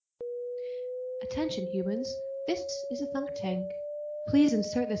Attention humans, this is a Thunk Tank. Please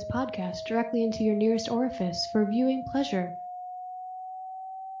insert this podcast directly into your nearest orifice for viewing pleasure.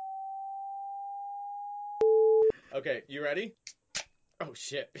 Okay, you ready? Oh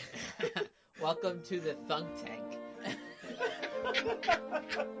shit. Welcome to the Thunk Tank.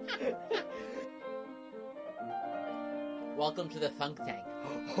 Welcome to the Thunk Tank.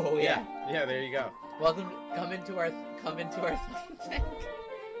 Oh yeah. Yeah, there you go. Come into our Thunk Tank.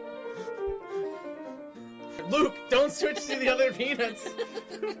 Luke, don't switch to the other peanuts.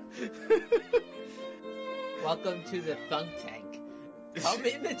 Welcome to the Thunk Tank. Come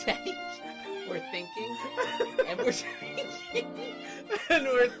in the tank. We're thinking and we're drinking And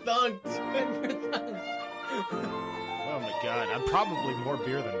we're thunked. and we're thunked. Oh my god, I'm probably more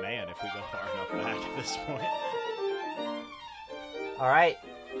beer than man if we go far enough back at this point. All right,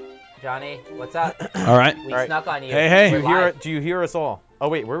 Johnny, what's up? All right. We All right. snuck on you. Hey, We're live. Do you hear us all? Oh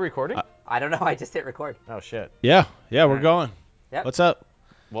wait, we're recording? I don't know. I just hit record. Oh shit. Yeah, we're Alright. going. Yep. What's up?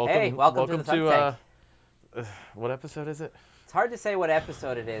 Welcome. welcome to the Thunk Tank. What episode is it? It's hard to say what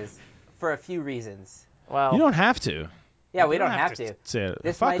episode it is for a few reasons. Well, You don't have to. Yeah, we You don't have to. Say it.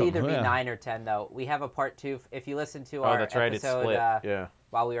 This Fuck might 'em, either be yeah. 9 or 10, though. We have a part 2. If you listen to oh, our that's right. It's episode split. Yeah.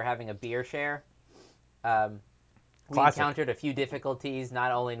 while we were having a beer share, we Classic. encountered a few difficulties,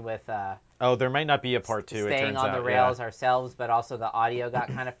 not only with Oh, there might not be a part two. It staying turns on out, the rails ourselves, but also the audio got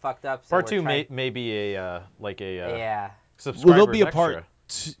kind of fucked up. So Part we're two trying- may be a yeah. subscribers Well, there'll be a extra. part.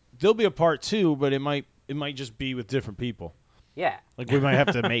 There'll be a part 2, but it might just be with different people. Yeah. Like we might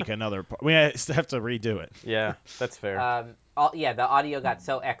have to make another part. We have to redo it. Yeah, that's fair. The audio got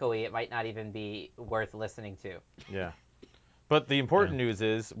so echoey it might not even be worth listening to. Yeah. But the important news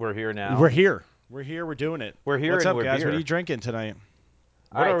is we're here now. We're here. We're here. We're doing it. We're here What's and up, we're guys? beer. What are you drinking tonight?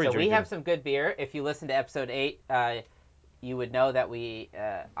 What All right, are we so drinking? we have some good beer. If you listen to episode 8, you would know that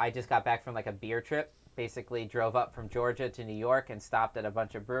I just got back from like a beer trip. Basically drove up from Georgia to New York and stopped at a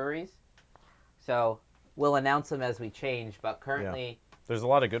bunch of breweries. So we'll announce them as we change, but currently There's a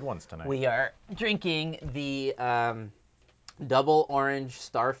lot of good ones tonight. we are drinking the Double Orange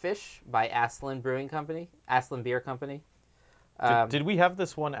Starfish by Aslan Beer Company. Did we have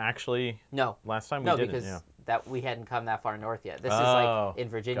this one actually No. last time? No, we didn't. because Yeah. that we hadn't come that far north yet. This is Oh, like in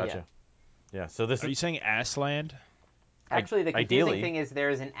Virginia. Gotcha. Yeah. So this Are you is saying Assland? Actually, the confusing ideally. thing is there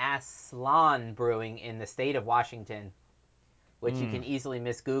is an Aslan Brewing in the state of Washington, which you Mm. can easily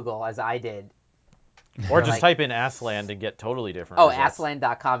miss Google, as I did. or Or just like- type in Asland and get totally different. Oh, results.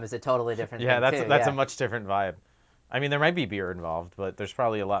 Aslan.com is a totally different Yeah, thing, that's too. a much different vibe. I mean, there might be beer involved, but there's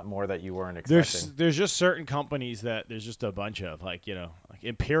probably a lot more that you weren't expecting. There's just certain companies that there's just a bunch of, like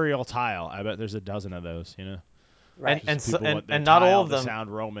Imperial Tile. I bet there's a dozen of those. Right. And Just so- people want their and not all tile of to them- sound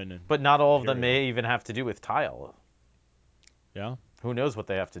Roman. And, But not all of them Imperial. may even have to do with tile. yeah. Who knows what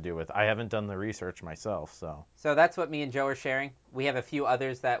they have to do with? I haven't done the research myself, so. So that's what me and Joe are sharing. We have a few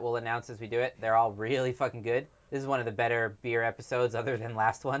others that we'll announce as we do it. They're all really fucking good. This is one of the better beer episodes other than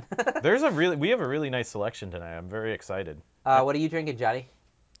last one. We have a really nice selection tonight. I'm very excited. What are you drinking, Johnny?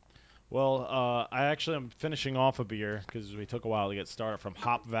 Well, I actually am finishing off a beer because we took a while to get started from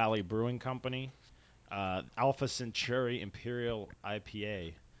Hop Valley Brewing Company, Alpha Centauri Imperial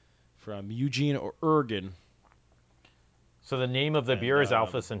IPA from Eugene, Oregon. So the name of the And, beer is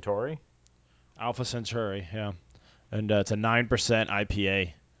Alpha Centauri. Alpha Centauri, yeah, and it's a 9%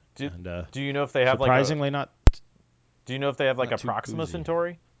 IPA. Do- and Do you know if they have surprisingly not. Do you know if they have like a not too Proxima boozy.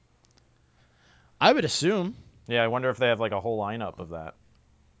 Centauri? I would assume Yeah, I wonder if they have like a whole lineup of that.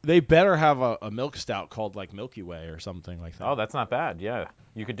 they better have a milk stout called like Milky Way or something like that. Oh, that's not bad. Yeah,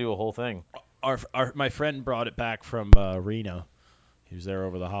 you could do a whole thing. My friend brought it back from Reno. He was there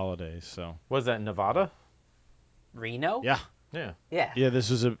over the holidays, so Was that Nevada? Reno? yeah. Yeah. Yeah, this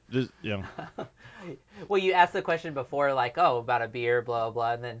was Well, you asked the question before, like, oh, about a beer, blah,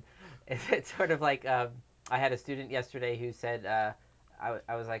 blah, and then it's sort of like I had a student yesterday who said,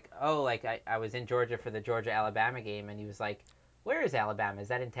 I was like, oh, like, I was in Georgia for the Georgia-Alabama game, and he was like, where is Alabama? Is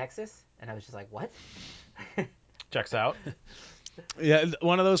that in Texas? And I was just like, what? Checks out. yeah,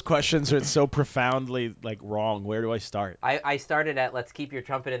 one of those questions where it's so profoundly like wrong. Where do I start? I started at, let's keep your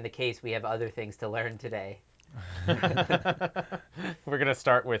trumpet in the case. We have other things to learn today. We're gonna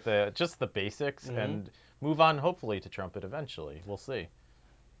start with just the basics Mhm. and move on, hopefully, to trumpet eventually. We'll see.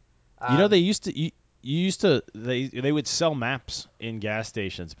 They used to they would sell maps in gas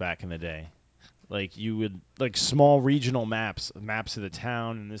stations back in the day. Like you would like small regional maps of the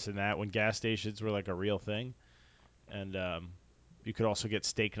town and this and that when gas stations were like a real thing. And you could also get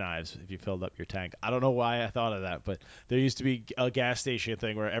steak knives if you filled up your tank. I don't know why I thought of that, but there used to be a gas station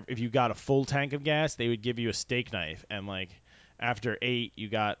thing where if you got a full tank of gas, they would give you a steak knife, and like after 8, you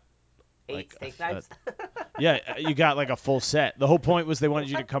got 8 like steak knives. yeah, you got like a full set. The whole point was they wanted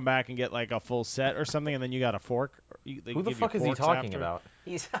you to come back and get like a full set or something, and then you got a fork. They Who the give you fuck is he forks talking after. about?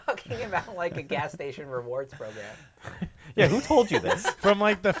 He's talking about like a gas station rewards program. Yeah, who told you this? From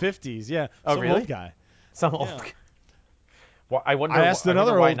like the 50s, yeah. Oh, Some really? old guy. Some old. Yeah. Well, I wonder. I asked I wonder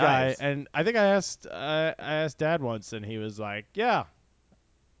another why old guy, knives. and I think I asked Dad once, and he was like, "Yeah."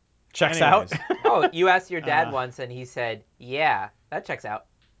 Checks Anyways. out. Oh, you asked your dad Uh, once, and he said, "Yeah, that checks out."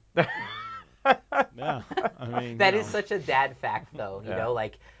 Yeah, I mean, That you is know. such a dad fact, though. You Yeah. know,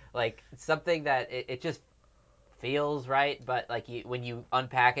 like something that it just feels right, but like when you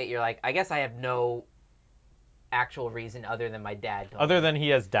unpack it, you're like, I guess I have no actual reason other than my dad told Other me. than he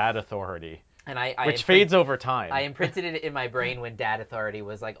has dad authority, And I which fades over time. I imprinted it in my brain when dad authority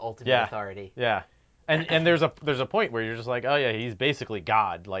was like ultimate Yeah. authority. Yeah. And there's a point where you're just like, oh yeah, he's basically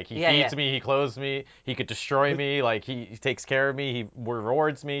God. Like he Yeah, feeds yeah. me, he clothes me, he could destroy me, like he takes care of me, he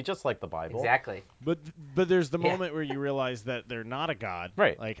rewards me, just like the Bible. Exactly. But there's the Yeah. moment where you realize that they're not a god.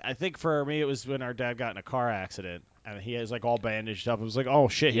 Right. Like I think for me it was when our dad got in a car accident and he was like all bandaged up. It was like, oh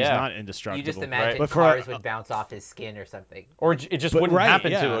shit, he's Yeah. not You indestructible. just imagine But for cars would bounce off his skin or something. Or it just But wouldn't right,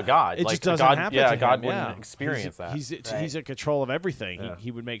 happen yeah. to a God. It like just a doesn't God, happen yeah, to a God him. wouldn't Yeah. experience that. He's Right. in control of everything. Yeah.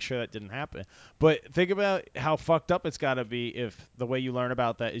 He would make sure that didn't happen. But think about how fucked up it's got to be if the way you learn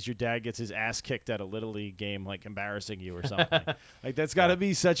about that is your dad gets his ass kicked at a little league game, like embarrassing you or something. Like that's got to Yeah.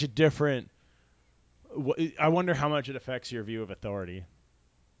 be such a different. I wonder how much it affects your view of authority.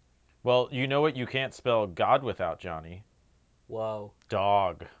 Well, you know what you can't spell God without, Johnny? Whoa.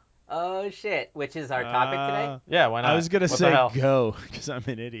 Dog. Oh shit! Which is our topic today? Yeah, why not? I was gonna What the say hell? go because I'm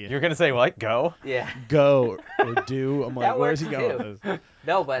an idiot. You're gonna say what? Go? Yeah. Go or do. I'm like, That where's he works, going? too. with this?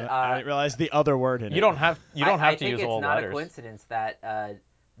 No, but I didn't realize the other word in it. You don't have I to think use it's all not letters. a coincidence that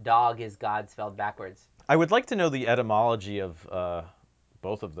dog is God spelled backwards. I would like to know the etymology of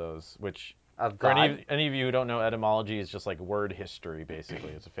both of those, which Of for God. any of you who don't know, etymology is just like word history,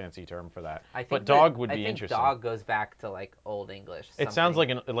 basically. It's a fancy term for that. I think But dog would I be think interesting. dog goes back to like Old English. It sounds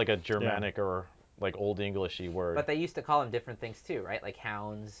something. like a Germanic or like Old Englishy word. But they used to call them different things too, right? Like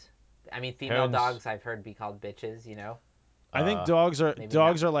hounds. I mean, female Hounds. dogs I've heard be called bitches. You know. I think Uh, dogs are maybe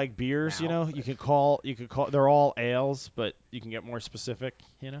not like beers. You now, know, but- you could call they're all ales, but you can get more specific.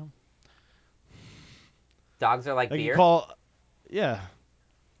 You know, Dogs are like like you beer. call, yeah,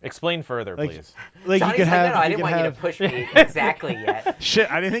 Explain further, like please. like Johnny's you could have. like, no, I you didn't could want you to have- push me exactly yet.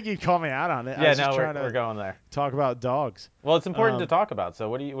 Shit, I didn't think you'd call me out on it. I Yeah, was just no, trying we're to going there. talk about dogs. Well, it's important to Um, talk about. So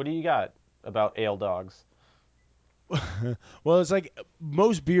what do you got about ale dogs? Well, it's like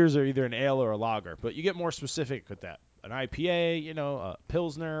most beers are either an ale or a lager, but you get more specific with that. An IPA, you know, a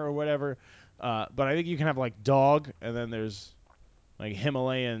Pilsner or whatever. But I think you can have like dog, and then there's like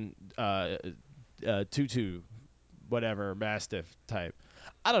Himalayan tutu, whatever, Mastiff type.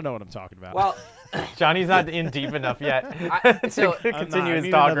 I don't know what I'm talking about. Well, Johnny's not in deep enough yet so- to I'm not. continue I his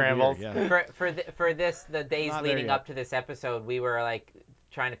need dog another beer, rambles. yeah. for this the days Not there leading yet. up to this episode, we were like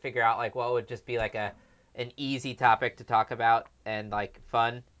trying to figure out like what would just be like an easy topic to talk about and like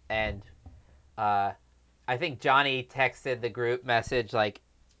fun, and I think Johnny texted the group message like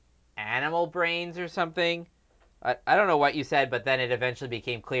animal brains or something. I don't know what you said, but then it eventually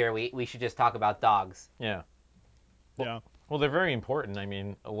became clear we should just talk about dogs. Yeah. Yeah. Well, they're very important. I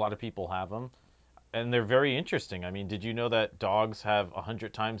mean, a lot of people have them, and they're very interesting. I mean, did you know that dogs have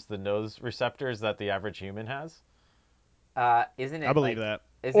 100 times the nose receptors that the average human has? Isn't it? I believe like, that.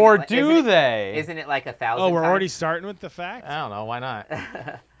 Isn't Or it, like- do isn't it- they? Isn't it like 1,000? Oh, we're times? already starting with the facts? I don't know. Why not?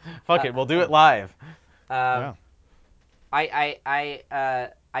 Fuck it. We'll do it live. Yeah.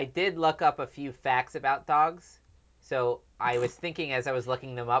 I did look up a few facts about dogs, so I was thinking as I was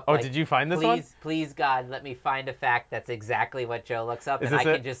looking them up. Oh, like, did you find this please, one? Please, God, let me find a fact that's exactly what Joe looks up, Is and I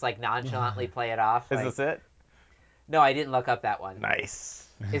this can it? just like nonchalantly play it off. Is like, this it? No, I didn't look up that one. Nice.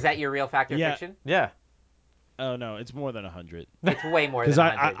 Is that your real fact or Yeah. fiction? Yeah. Oh no, it's more than 100. It's way more Because than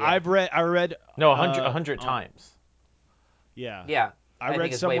 100. Yeah. I read No, 100, 100 on- times. Yeah. Yeah, I think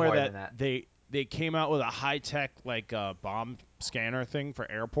read it's way somewhere more that, than that. they came out with a high tech like bomb scanner thing for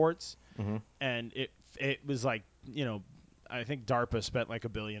airports, Mhm. and it was like, you know, I think DARPA spent like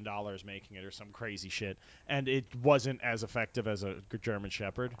 $1 billion making it or some crazy shit, and it wasn't as effective as a German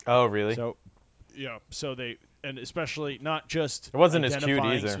Shepherd. Oh, really? So, yeah, so they, and especially not just It wasn't as cute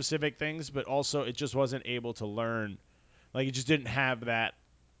identifying either. specific things, but also it just wasn't able to learn, like it just didn't have that.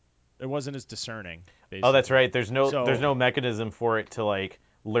 It wasn't as discerning. Basically. Oh, that's right. There's So- no mechanism for it to like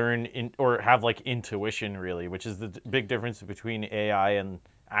learn or have like intuition really, which is the big difference between AI and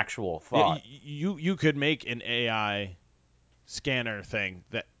actual Yeah, thought. you could make an AI scanner thing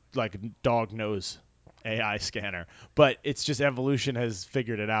that like dog knows. AI scanner. But it's just evolution has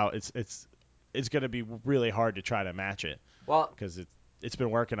figured it out. It's going to be really hard to try to match it Well, because it's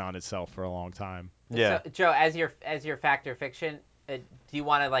been working on itself for a long time. Yeah. So, Joe, as your fact or fiction, do you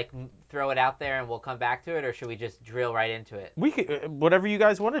want to like throw it out there and we'll come back to it, or should we just drill right into it? We could, whatever you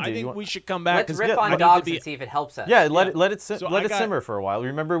guys want to do. I think we should come back. Let's 'cause riff I on need to dogs be- and see if it helps us. Yeah, let Yeah. it So let I it got- simmer for a while.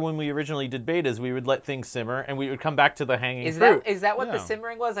 Remember when we originally did betas, we would let things simmer and we would come back to the hanging Is fruit. that what the Yeah.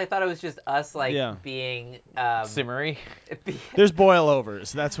 simmering was? I thought it was just us like Yeah. being Simmery. There's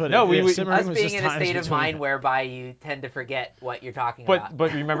boilovers. That's what No, it we is. would- Simmering us was being just in a times state of between mind it. whereby you tend to forget what you're talking But about.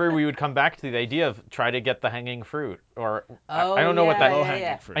 but remember we would come back to the idea of try to get the hanging fruit or Oh, I don't know what yeah, that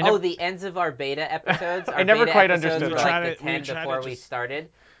Low-hanging fruit. I Oh, never- the ends of our beta episodes. Our I never beta quite episodes understood were that. like the We 10 try to before we just- started.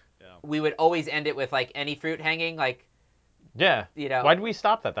 Yeah. We would always end it with like any fruit hanging. Like, Yeah. you know, Why did we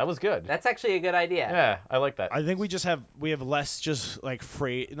stop that? That was good. that's actually a good idea. Yeah, I like that. I think we have less just like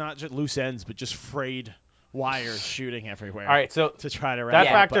frayed, not just loose ends, but just frayed wires shooting everywhere. All right, so To try to that wrap it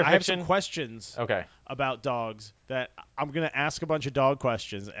up. fact But or I have some fiction- questions okay. about dogs that I'm gonna ask a bunch of dog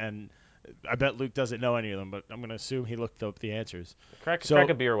questions, and I bet Luke doesn't know any of them, but I'm gonna assume he looked up the answers. Crack So-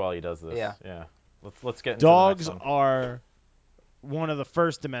 a beer while he does this. Yeah. Yeah. Let's get into Dogs the next one. are one of the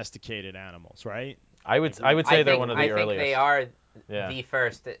first domesticated animals, right? I would say I they're think, one of the I earliest. think they are Yeah. the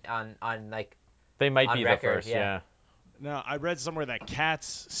first on like. They might on be record, the first. yeah. Yeah. Now, I read somewhere that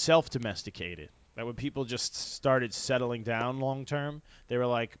cats self-domesticated. That when people just started settling down long term, they were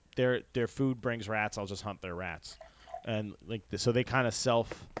like, their food brings rats. I'll just hunt their rats, and like so they kind of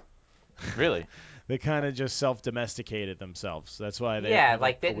Really? they kind of just self-domesticated themselves. That's why they Yeah, have,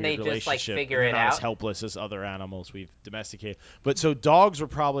 like, a didn't weird they just, like, relationship, figure and it they're not as out? helpless as other animals we've domesticated. But so dogs were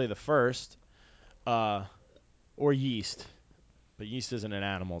probably the first, or yeast. But yeast isn't an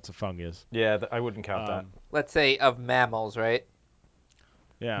animal; it's a fungus. Yeah, I wouldn't count that. Let's say of mammals, right?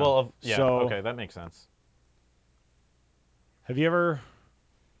 Yeah. Well, yeah. So, Okay, that makes sense. Have you ever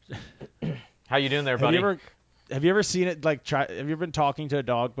How you doing there, have buddy? you ever seen it like try? Have you ever been talking to a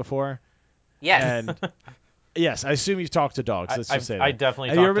dog before? Yes. And yes, I assume you've talked to dogs. Let's just say that. I definitely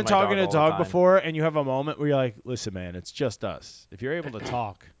Have you talk ever been to my talking to a all the dog time. before and you have a moment where you're like, listen, man, it's just us. If you're able to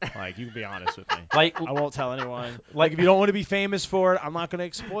talk, like, you can be honest with me. Like, I won't tell anyone. Like, if you don't want to be famous for it, I'm not going to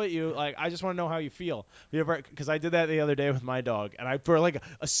exploit you. Like, I just want to know how you feel. Because I did that the other day with my dog, and for like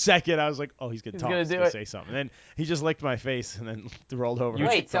a second, I was like, oh, he's going to talk. gonna He's do going to it. say something. And then he just licked my face and then rolled over. and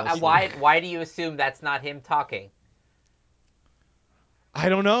Wait, so fell asleep. why do you assume that's not him talking? I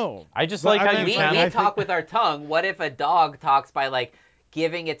don't know. I just But like I how mean, you We channel. I think- talk with our tongue. What if a dog talks by like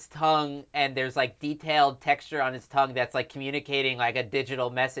giving its tongue and there's like detailed texture on its tongue that's like communicating like a digital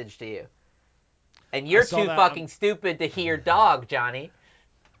message to you? And you're saw too that fucking stupid to hear dog, Johnny.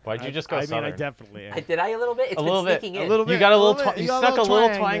 Why'd you just go I southern? mean, I definitely am. Did I a little bit? It's A been little bit. sneaking A in. little bit. You got a little. bit. You You got stuck a little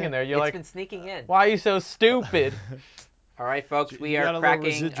twang twang there. in there. You're It's like, been sneaking in. why are you so stupid? All right, folks, we You got are a little cracking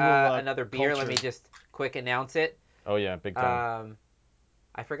residual, another beer. Let culture. me just quick announce it. Oh yeah, big time.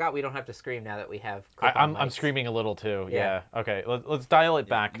 I forgot we don't have to scream now that we have. I'm clip-on mics. screaming a little too. Yeah. Yeah. Okay. Let's dial it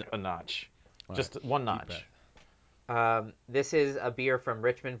back a notch. All Just right. one Deep notch. breath. This is a beer from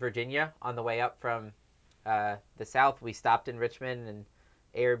Richmond, Virginia. On the way up from the south, we stopped in Richmond and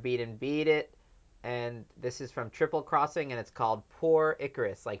Airbnb'd it. And this is from Triple Crossing, and it's called Poor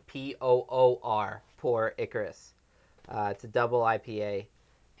Icarus, like Poor, Poor Icarus. It's a double IPA,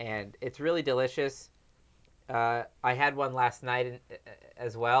 and it's really delicious. I had one last night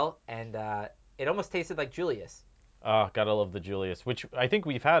as well, and it almost tasted like Julius. Oh, gotta love the Julius, which I think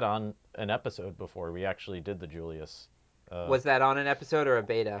we've had on an episode before. We actually did the Julius. Was that on an episode or a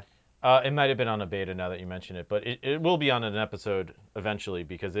beta? It might have been on a beta now that you mention it, but it will be on an episode eventually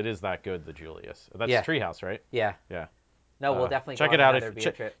because it is that good, the Julius. That's Yeah. Treehouse, right? Yeah. Yeah. No, we'll definitely check go it on out. another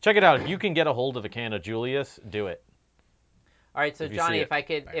beer trip. Check it out. If you can get a hold of a can of Julius, do it. All right, so if you Johnny, see if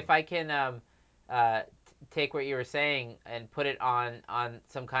I can take what you were saying and put it on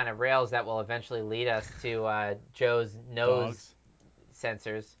some kind of rails that will eventually lead us to Joe's nose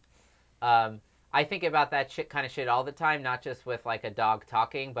sensors. I think about that kind of shit all the time, not just with like a dog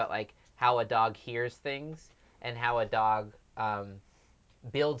talking, but like how a dog hears things and how a dog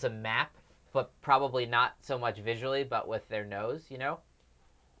builds a map, but probably not so much visually, but with their nose, you know?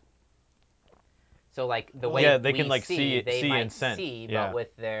 So like the way they we can like see, they see might and scent. see, Yeah. but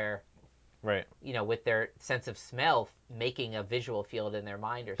with their, Right. you know, with their sense of smell, making a visual field in their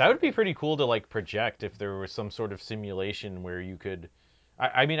mind or That would be something. pretty cool to like project if there was some sort of simulation where you could.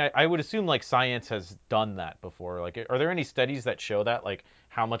 I mean, I would assume like science has done that before. Like, are there any studies that show that, like,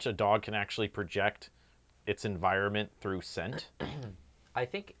 how much a dog can actually project its environment through scent? I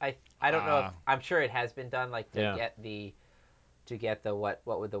think I don't know if I'm sure it has been done, like to Yeah. get the what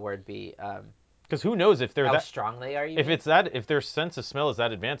would the word be Because who knows if they're How that strong they are, you if mean? it's that if their sense of smell is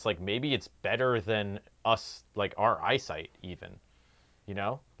that advanced, like maybe it's better than us, like our eyesight even. You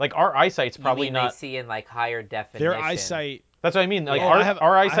know, like our eyesight's You probably mean not. they see in like higher definition? Their eyesight. That's what I mean. Like Yeah.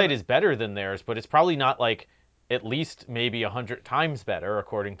 our I eyesight have is better than theirs, but it's probably not like at least maybe 100 times better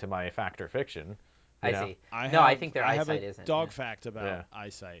according to my fact or fiction. I know? see. I No, have I think their I have eyesight a isn't. dog Yeah. fact about Yeah.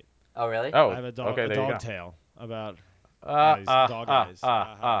 eyesight. Oh, really? Oh, I have a okay, there you dog go. tail about Uh, eyes, uh, dog uh, eyes.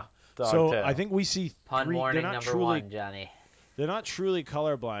 uh, dog So tail. I think we see Pun three. warning number one, Johnny. They're not truly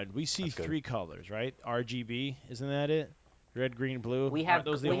colorblind. We see That's good. 3 colors, right? RGB, isn't that it? Red, green, blue. We Aren't have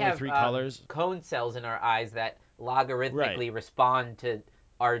those the only 3 colors? cone cells in our eyes that logarithmically respond to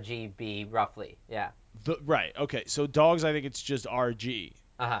RGB roughly. Yeah. Right. Okay. So dogs, I think it's just RG.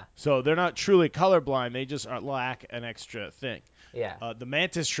 Uh-huh. So they're not truly colorblind. They just lack an extra thing. Yeah. The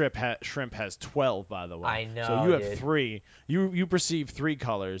mantis shrimp has 12, by the way. I know, So you have dude. 3. You perceive 3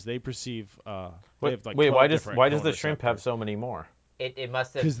 colors. They perceive. They have like Wait, 12 different why does the shrimp have photoreceptors. so many more? It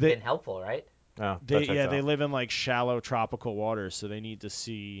must have 'Cause been helpful, right? Oh, They live in like shallow tropical waters, so they need to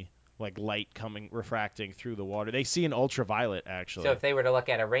see like light refracting through the water. They see an ultraviolet actually. So if they were to look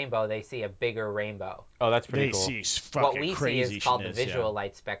at a rainbow, they see a bigger rainbow. Oh, that's pretty They cool. see fucking What we see crazy is called the shenanigans, visual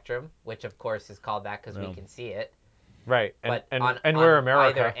light spectrum, which of course is called that because Well. we can see it. Right, But and on we're on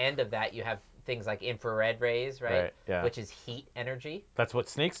America. either end of that, you have things like infrared rays, right? Right, yeah. Which is heat energy. That's what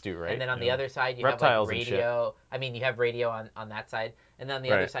snakes do, right? And then on the Yeah. other side, you Reptiles have and like shit. radio. I mean, you have radio on that side. And then on the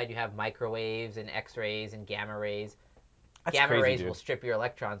other Right. side, you have microwaves and X-rays and gamma rays. That's Gamma crazy, rays dude. will strip your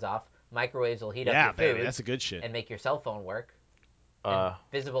electrons off. Microwaves will heat Yeah, up your baby, food that's a good shit. and make your cell phone work. And Uh,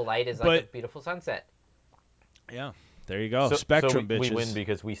 visible light is like but- a beautiful sunset. Yeah, there you go. so Spectrum, we bitches. win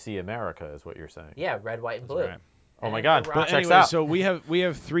because we see America, is what you're saying. Yeah, red, white, and That's blue. right. Oh my And God, we're But checks anyway, out. so we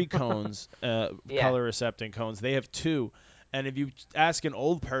have 3 cones, Yeah. color recepting cones. They have 2, and if you ask an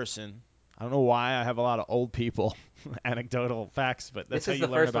old person, I don't know why I have a lot of old people anecdotal facts, but that's This how is you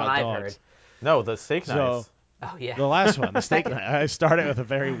the learn first one about I've dogs. heard. No, the steak So- knives. Oh yeah. The last one, the steak knife. I started with a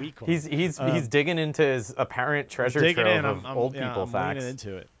very weak one. He's digging into his apparent treasure digging trove in. of I'm old yeah, people I'm facts. leaning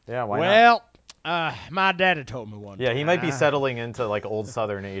into it. Yeah, why not? Well, my daddy told me one. Yeah, he might be time. settling into like old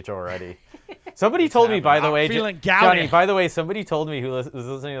Southern age already. Somebody told me, by the I'm way, feeling Johnny. gouty. By the way, somebody told me who was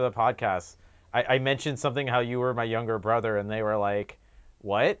listening to the podcast. I mentioned something how you were my younger brother, and they were like,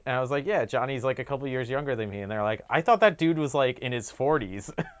 "What?" And I was like, "Yeah, Johnny's like a couple years younger than me." And they're like, "I thought that dude was like in his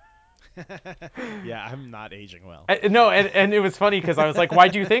 40s." Yeah, I'm not aging well. No, and it was funny because I was like,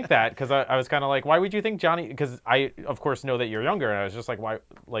 "Why'd you think that?" Because I was kind of like, "Why would you think Johnny?" Because I, of course, know that you're younger, and I was just like, "Why?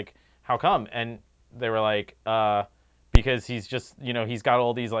 Like, how come?" And they were like, because he's just, he's got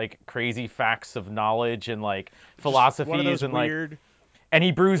all these like crazy facts of knowledge and like philosophies One of those and weird, like, and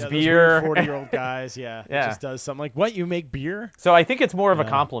he brews those beer. weird 40-year-old guys. Yeah, Yeah. He just does something like, "What? You make beer?" So I think it's more of a Yeah.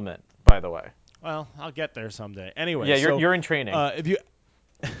 compliment, by the way. Well, I'll get there someday. Anyway, Yeah, so, you're in training. if you,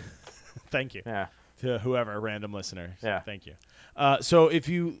 thank you. Yeah. To whoever, random listener. Yeah. Thank you. So if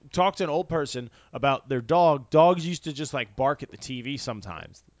you talk to an old person about their dog, dogs used to just like bark at the TV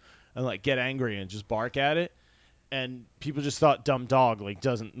sometimes and like get angry and just bark at it. And people just thought dumb dog it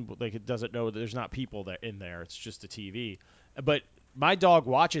doesn't know that there's not people in there. It's just a TV. But my dog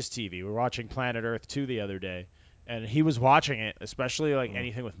watches TV. We were watching Planet Earth 2 the other day, and he was watching it, especially like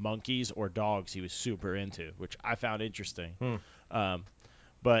anything with monkeys or dogs. He was super into, which I found interesting.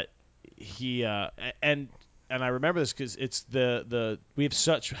 But he and I remember this because it's we have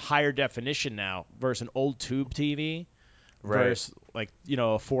such higher definition now versus an old tube TV. Right. Versus like a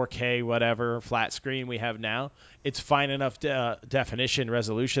 4K whatever flat screen we have now. It's fine enough definition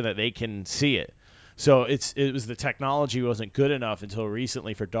resolution that they can see it. So it was the technology wasn't good enough until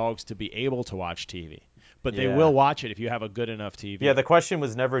recently for dogs to be able to watch TV. But they Yeah. will watch it if you have a good enough TV. Yeah, the question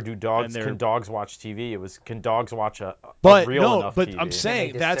was never can dogs watch TV? It was can dogs watch a real enough TV? I'm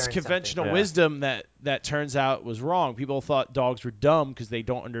saying that's discern conventional something? Yeah. wisdom that turns out was wrong. People thought dogs were dumb because they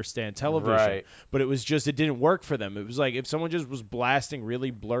don't understand television. Right. But it didn't work for them. It was like if someone just was blasting really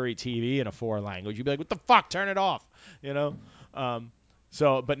blurry TV in a foreign language, you'd be like, "What the fuck? Turn it off!"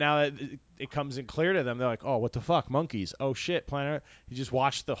 But now that it comes in clear to them, they're like, "Oh, what the fuck? Monkeys? Oh shit, Planet Earth." He just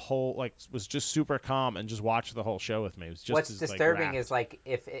watched the whole was just super calm and just watched the whole show with me. It was just What's as, disturbing rapt. is like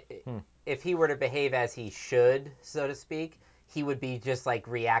if he were to behave as he should, so to speak, he would be just like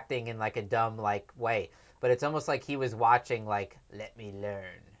reacting in like a dumb like way. But it's almost like he was watching like, let me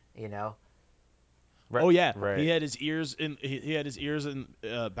learn, you know? Right. Oh yeah, Right. he had his ears in. He had his ears in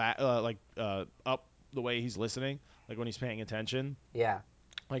back, up the way he's listening, like when he's paying attention. Yeah.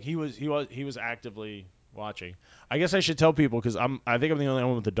 Like he was actively watching. I guess I should tell people because I think I'm the only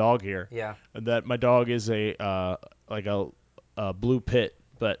one with a dog here. Yeah. That my dog is a blue pit,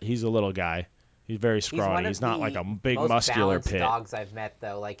 but he's a little guy. He's very He's one scrawny. of He's not the like a big most muscular balanced pit. dogs I've met,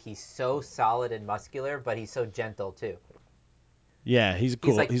 though. Like, he's so solid and muscular, but he's so gentle too. Yeah, he's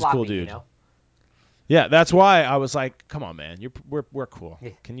He's like a floppy, cool dude. you know. Yeah, that's why I was like, come on, man, we're cool.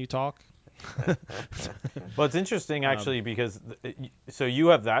 Yeah. Can you talk? Well, it's interesting actually because so you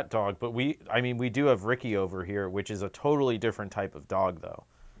have that dog, but we do have Ricky over here, which is a totally different type of dog though.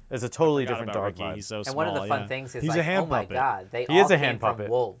 It's a totally Forgot different about dog Ricky. vibe. He's so And small. one of the fun yeah. things is He's like, a hand oh my puppet. god, they He all is a came hand from puppet.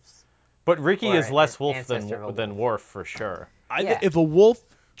 wolves. But Ricky Or is less an wolf ancestor of a than wolf. Worf for sure. Yeah. If a wolf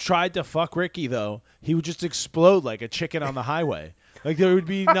tried to fuck Ricky though, he would just explode like a chicken on the highway. Like there would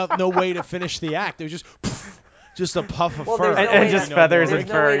be no way to finish the act. It was just a puff of Well, fur. there's no And way just to, feathers there's and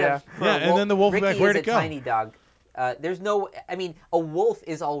no fur, way to, yeah. for Yeah, a and wolf, then the wolf would be Ricky like, "Where'd is it go?" a tiny dog. There's no, I mean, a wolf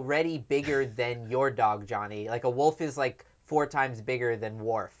is already bigger than your dog, Johnny. Like, a wolf is like 4 times bigger than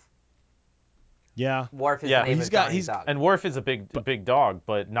Worf. Yeah. Worf is Yeah. the name He's of got- Johnny's he's- dog. And Worf is a big dog,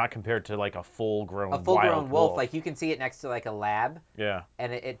 but not compared to like a full-grown A full-grown wild wolf, like you can see it next to like a lab, Yeah.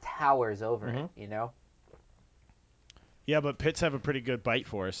 and it towers over Mhm. it, you know? Yeah, but pits have a pretty good bite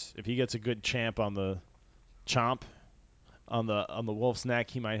force. If he gets a good chomp on the wolf's neck,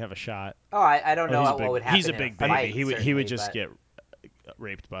 he might have a shot. Oh, I don't know he's what would happen He's a in big a baby. fight, He would certainly, just but- get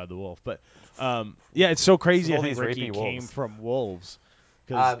raped by the wolf. But yeah, it's so crazy. All I think these Ricky rapey came wolves. from wolves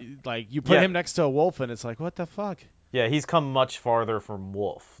because like you put Yeah. him next to a wolf and it's like what the fuck. Yeah, he's come much farther from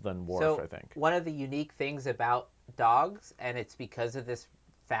Wolf than Worf, So I think. one of the unique things about dogs, and it's because of this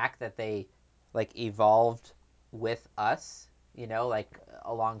fact that they like evolved with us, you know, like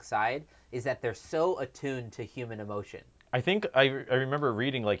alongside, is that they're so attuned to human emotion. I think I remember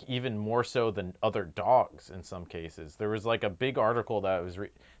reading like even more so than other dogs in some cases. There was like a big article that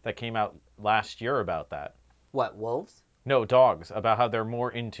that came out last year about that. What, wolves? No, dogs, about how they're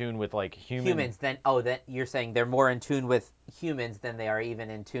more in tune with like Humans, then that you're saying they're more in tune with humans than they are even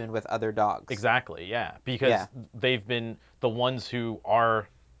in tune with other dogs. Exactly, yeah, because Yeah. they've been the ones who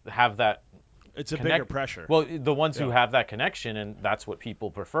have that It's a connect- bigger pressure. Well, the ones who Yeah. have that connection, and that's what people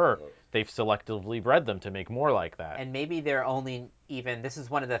prefer. They've selectively bred them to make more like that. And maybe they're only even, this is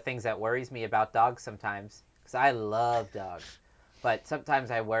one of the things that worries me about dogs sometimes, because I love dogs. But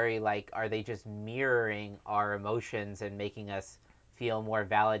sometimes I worry, like, are they just mirroring our emotions and making us feel more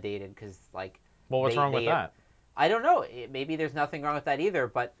validated? Because, like, Well, what's wrong with that? I don't know. Maybe there's nothing wrong with that either.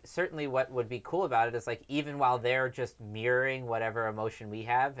 But certainly, what would be cool about it is, like, even while they're just mirroring whatever emotion we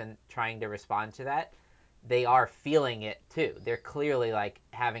have and trying to respond to that, they are feeling it too. They're clearly like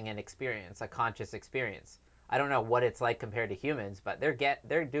having an experience, a conscious experience. I don't know what it's like compared to humans, but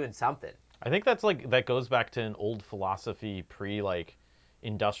they're doing something. I think that goes back to an old philosophy pre like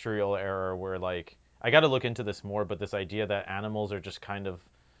industrial era where like I got to look into this more, but this idea that animals are just kind of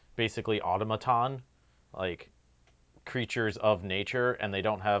basically automaton, like creatures of nature, and they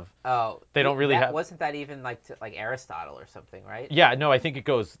don't have they don't really have. Wasn't that even like Aristotle or something, right? Yeah, no, I think it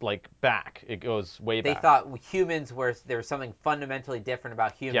goes like back. It goes way They back. thought humans there was something fundamentally different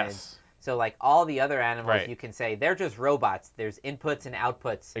about humans. Yes. So like all the other animals, Right. you can say they're just robots. There's inputs and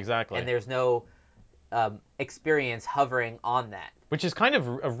outputs. Exactly. And there's no experience hovering on that. Which is kind of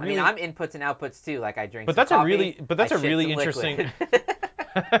a really. I mean, I'm inputs and outputs too. Like I drink. But some that's a coffee, really- but that's I a shit really some interesting- liquid.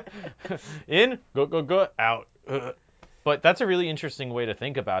 In, go, out. But that's a really interesting way to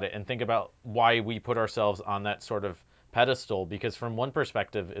think about it and think about why we put ourselves on that sort of pedestal, because from one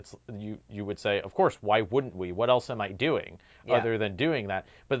perspective it's you would say, of course, why wouldn't we? What else am I doing other than doing that?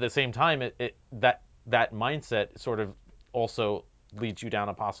 But at the same time that mindset sort of also leads you down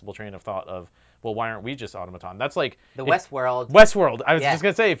a possible train of thought of, well, why aren't we just automaton? That's like Westworld. Westworld. I was Yeah. just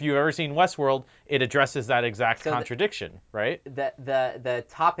gonna say, if you've ever seen Westworld, it addresses that exact So contradiction, right? The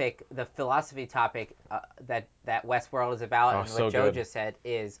topic, the philosophy topic that Westworld is about, and so what Joe good. just said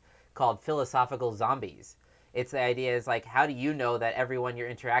is called philosophical zombies. It's the idea is like, how do you know that everyone you're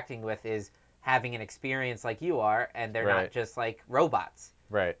interacting with is having an experience like you are, and they're not Right. just like robots?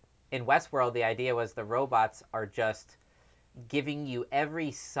 Right. In Westworld, the idea was the robots are just giving you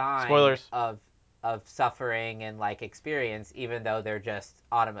every sign Spoilers. of suffering and like experience, even though they're just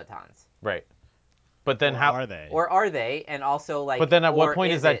automatons. Right. But then Or how are they? Or are they? And also like, But then at or what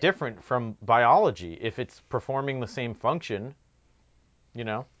point is that it- different from biology if it's performing the same function, you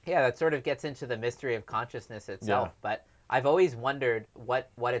know? Yeah, that sort of gets into the mystery of consciousness itself. Yeah. But I've always wondered what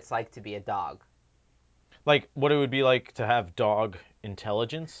it's like to be a dog. Like what it would be like to have dog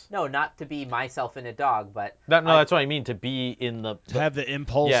intelligence. No, not to be myself in a dog, but That's what I mean, to be in the To have the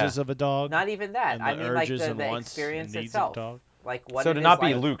impulses of a dog. not even that. and I the mean, like urges and the wants and experience needs itself. of a dog. Like what so it to is not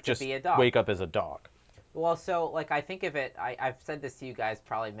be like Luke, to just be a dog. wake up as a dog. Well, so like I think of it. I've said this to you guys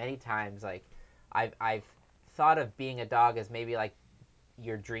probably many times. Like I've thought of being a dog as maybe like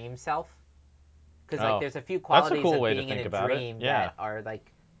your dream self. Because Oh. there's a few That's a qualities cool of way to being in think a about it. dream Yeah. that are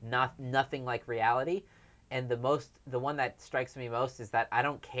like nothing like reality. And the one that strikes me most is that I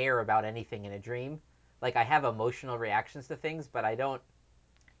don't care about anything in a dream. Like, I have emotional reactions to things, but I don't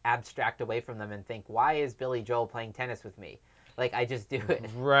abstract away from them and think, why is Billy Joel playing tennis with me? Like, I just do it.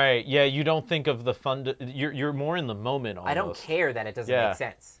 Right. Yeah, you don't think of the fun. You're more in the moment almost. I don't care that it doesn't Yeah. make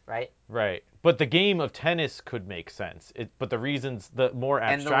sense, right? Right. But the game of tennis could make sense. But the reasons, the more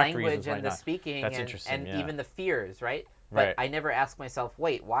And the abstract language reasons might and the not. speaking That's and, interesting. and Yeah. even the fears, right? Right. But I never ask myself,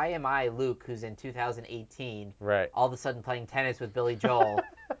 wait, why am I, Luke, who's in 2018, Right. all of a sudden playing tennis with Billy Joel?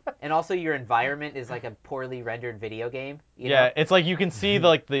 And also your environment is like a poorly rendered video game. You Yeah, know? it's like you can see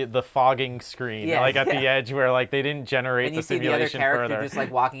the fogging screen, Yeah, like at the yeah. edge where like they didn't generate And the you see the other simulation character further. just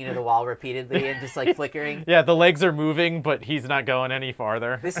like walking into the wall repeatedly and just like flickering. Yeah, the legs are moving, but he's not going any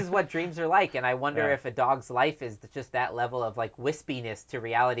farther. This is what dreams are like, and I wonder Yeah. if a dog's life is just that level of like wispiness to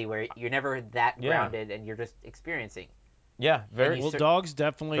reality where you're never that Yeah. grounded and you're just experiencing. Yeah, very. you Well, cer- dogs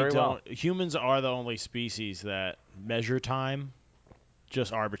definitely Very well. don't. Humans are the only species that measure time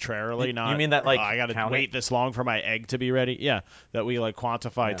just arbitrarily. You mean that, like, I got to count wait it? this long for my egg to be ready. Yeah, that we like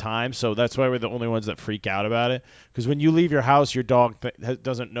quantify Yeah. time. So that's why we're the only ones that freak out about it. Because when you leave your house, your dog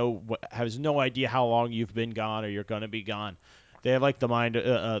doesn't know, has no idea how long you've been gone or you're gonna be gone. They have like the mind,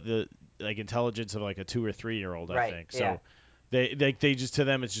 the like intelligence of like a 2 or 3 year old, I Right, think. yeah. So. They just, to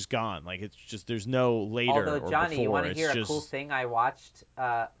them, it's just gone. Like, it's just, there's no later Although, or Johnny, before. you want to It's hear a just, cool thing I watched?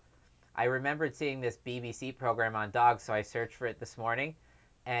 I remembered seeing this BBC program on dogs, so I searched for it this morning.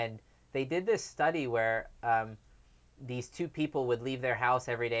 And they did this study where these two people would leave their house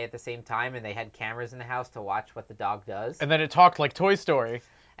every day at the same time, and they had cameras in the house to watch what the dog does. And then it talked like Toy Story.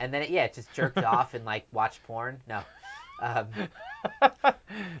 And then, it just jerked off and, like, watched porn. No.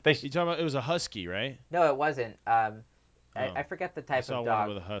 They you talking about, it was a husky, right? No, it wasn't. Oh. I forget the I type saw of one dog,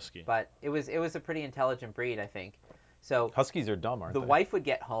 with a husky. but it was a pretty intelligent breed, I think. So Huskies are dumb, aren't the they? wife would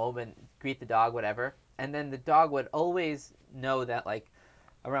get home and greet the dog, whatever, and then the dog would always know that, like,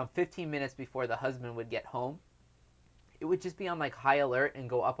 around 15 minutes before the husband would get home, it would just be on like high alert and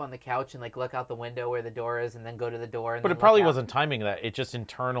go up on the couch and like look out the window where the door is and then go to the door and But then it probably look out. wasn't timing that. It just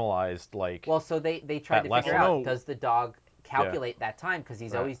internalized like. Well, so they tried that to figure lesson. out, No. does the dog calculate that time, because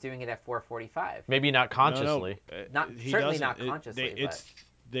he's Right. always doing it at 4:45. Maybe not consciously. Not- He certainly doesn't. not consciously,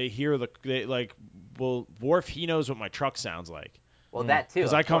 They hear Worf, he knows what my truck sounds like. Well, that too.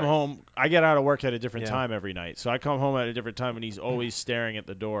 Because of I come course. home, I get out of work at a different Yeah. time every night. So I come home at a different time, and he's always staring at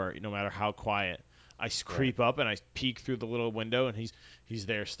the door, no matter how quiet. I creep up and I peek through the little window, and he's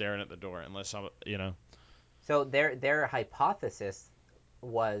there staring at the door, unless I'm. So their hypothesis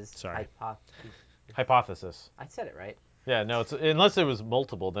was Sorry. Hypothesis. I said it right. Yeah, no, it's unless it was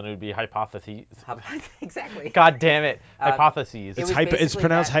multiple, then it would be hypotheses. Exactly. God damn it, hypotheses. It was It's basically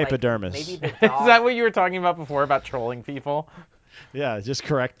pronounced that, like, hypodermis. maybe the Is dog. that what you were talking about before about trolling people? Yeah, just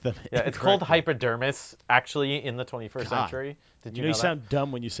correct them. Yeah, it's called incorrectly. hypodermis actually in the 21st God. century. Did You you know you that? sound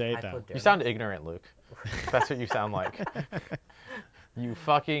dumb when you say it, though. Hypodermis. You sound ignorant, Luke. That's what you sound like. You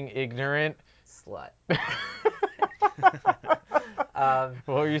fucking ignorant. Slut. What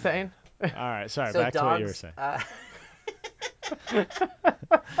were you saying? All right, sorry. So Back dogs, to what you were saying.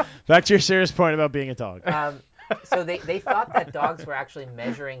 Back to your serious point about being a dog. So they thought that dogs were actually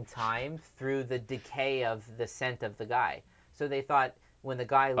measuring time through the decay of the scent of the guy. So they thought when the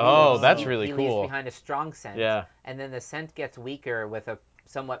guy leaves, Oh, that's really he leaves cool. behind a strong scent. Yeah. And then the scent gets weaker with a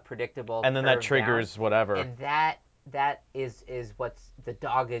somewhat predictable And then that curve triggers down. whatever. And that is what the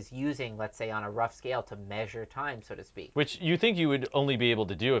dog is using, let's say, on a rough scale to measure time, so to speak. Which you think you would only be able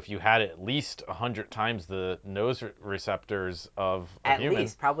to do if you had at least 100 times the nose receptors of a At human.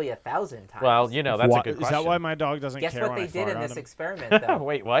 least probably 1,000 times. Well, that's a good question. Is that why my dog doesn't Guess care what when they I did fart in on this him? experiment, though?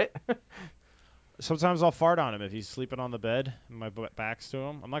 Wait, what? Sometimes I'll fart on him if he's sleeping on the bed and my back's to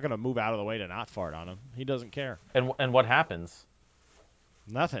him. I'm not going to move out of the way to not fart on him. He doesn't care. And what happens?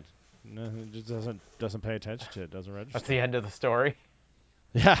 Nothing. No, he just doesn't pay attention to it. Doesn't register. That's the end of the story.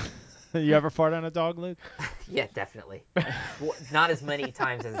 Yeah. You ever fart on a dog, Luke? Yeah, definitely. Well, not as many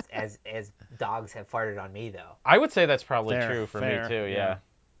times as dogs have farted on me, though. I would say that's probably Fair, true for fair, me too. Yeah.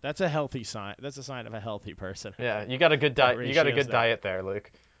 That's a healthy sign. That's a sign of a healthy person. Yeah, you got a good diet. You got a good diet there, Luke.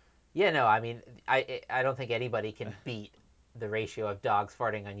 Yeah, no, I mean, I don't think anybody can beat the ratio of dogs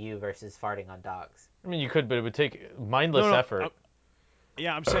farting on you versus farting on dogs. I mean, you could, but it would take mindless effort.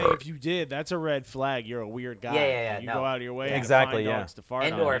 Yeah, I'm saying if you did, that's a red flag. You're a weird guy. Yeah, You no. go out of your way Exactly, to find yeah. dogs to fart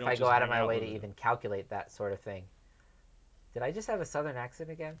And on. or You if don't I just go out of hang my way to with them. even calculate that sort of thing. Did I just have a southern accent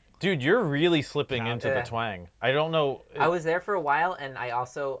again? Dude, you're really slipping into the Yeah. twang. I don't know. I was there for a while, and I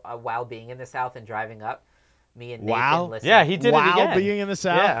also, while being in the South and driving up, me and Wow. Nathan listened. Yeah, he did it Wow, again. being in the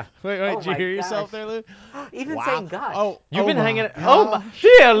South. Yeah. Wait, Oh did you my hear yourself gosh. there, Luke? Even Wow. saying gosh. Oh, You've been my hanging. gosh. Oh my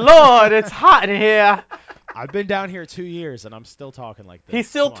dear Lord, it's hot in here. I've been down here 2 years and I'm still talking like this. He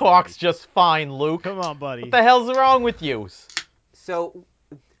still Come on, talks buddy. just fine, Luke. Come on, buddy. What the hell's wrong with you? So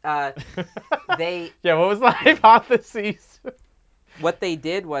they Yeah, what was the hypothesis? what they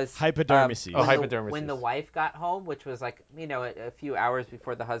did was Hypodermises. Oh, when hypodermises. the wife got home, which was like a few hours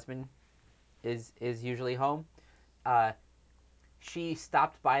before the husband is usually home. She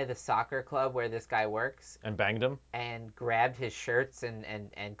stopped by the soccer club where this guy works And banged him? and grabbed his shirts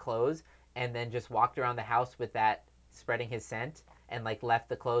and clothes and then just walked around the house with that, spreading his scent, and like left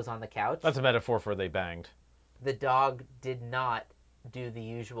the clothes on the couch. That's a metaphor for they banged. The dog did not do the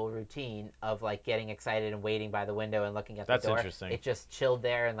usual routine of like getting excited and waiting by the window and looking at the That's door. interesting. It just chilled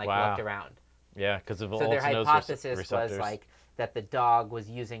there and like Wow. looked around. Yeah, because of So their Altonose hypothesis receptors. was like that the dog was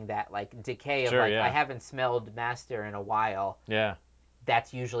using that like decay of Sure, like yeah. I haven't smelled master in a while. Yeah.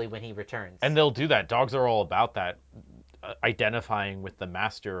 That's usually when he returns. And they'll do that. Dogs are all about that, identifying with the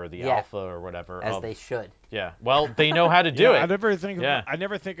master or the Yeah. alpha or whatever. as they should. Yeah. Well, they know how to do Yeah, it. I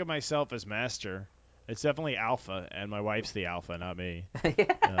never think of myself as master. It's definitely alpha, and my wife's the alpha, not me.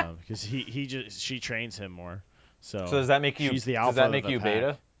 Yeah. Because she trains him more. So So does that make you? She's the Does alpha that of make the you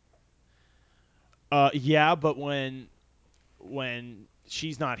pack. beta? Yeah, but when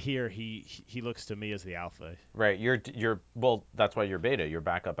she's not here, he looks to me as the alpha. Right. You're. Well, that's why you're beta. You're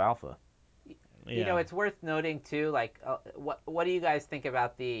backup alpha. Yeah. It's worth noting too. Like, what do you guys think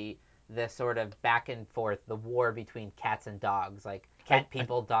about the sort of back and forth, the war between cats and dogs, like cat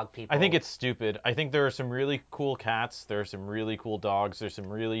people, dog people? I think it's stupid. I think there are some really cool cats. There are some really cool dogs. There's some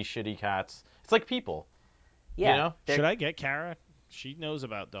really shitty cats. It's like people. yeah. You know? Should I get Kara? She knows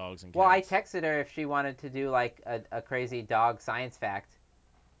about dogs and cats. Well, I texted her if she wanted to do like a crazy dog science fact.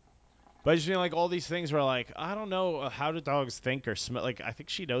 But I just feel like all these things were like, I don't know how do dogs think or smell. Like, I think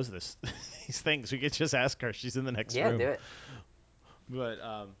she knows these things. We could just ask her. She's in the next Yeah, room. do it. But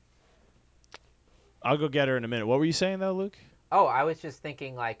I'll go get her in a minute. What were you saying though, Luke? Oh, I was just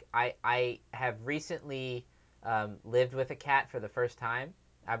thinking like I have recently lived with a cat for the first time.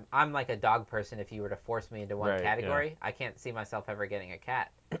 I'm like a dog person. If you were to force me into one Right, category, yeah. I can't see myself ever getting a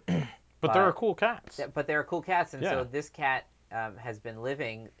cat. But there are cool cats. But there are cool cats, and Yeah. so this cat has been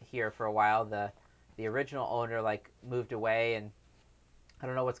living here for a while. The original owner like moved away, and I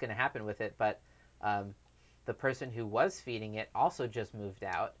don't know what's going to happen with it. But the person who was feeding it also just moved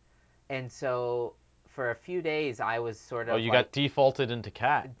out, and so for a few days I was sort of Got defaulted into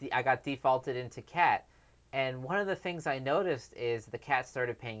cat. I got defaulted into cat. And one of the things I noticed is the cat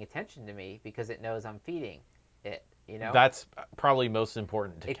started paying attention to me because it knows I'm feeding it, That's probably most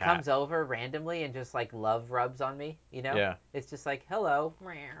important to It cat. comes over randomly and just like love rubs on me, Yeah. It's just like, hello.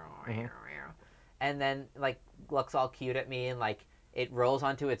 And then like looks all cute at me and like it rolls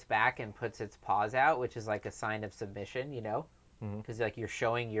onto its back and puts its paws out, which is like a sign of submission, because like you're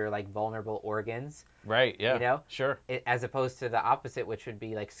showing your like vulnerable organs. Right, yeah. Sure. As opposed to the opposite, which would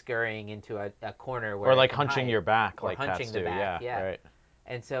be like scurrying into a corner where Or it like can hunching hide. your back Or like hunching cats the do. back, Yeah, right.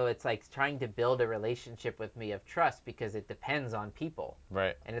 And so it's like trying to build a relationship with me of trust because it depends on people.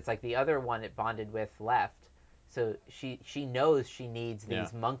 Right. And it's like the other one it bonded with left. So she knows she needs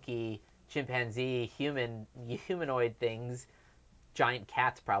these monkey, chimpanzee, humanoid things, giant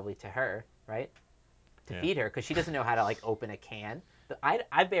cats probably to her, right? To feed her because she doesn't know how to like open a can.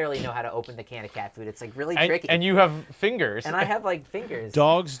 I barely know how to open the can of cat food. It's like really tricky. And you have fingers. And I have like fingers.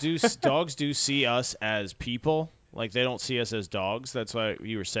 Dogs do see us as people. Like they don't see us as dogs. That's why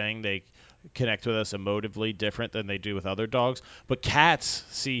you were saying they connect with us emotively different than they do with other dogs. But cats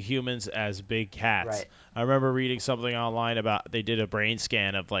see humans as big cats. Right. I remember reading something online about they did a brain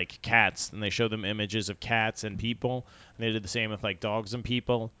scan of like cats and they showed them images of cats and people. And they did the same with like dogs and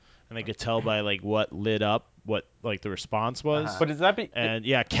people. And they could tell by like what lit up, what like the response was. But is that And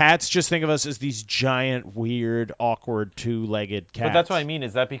yeah, cats just think of us as these giant, weird, awkward, two-legged cats. But that's what I mean.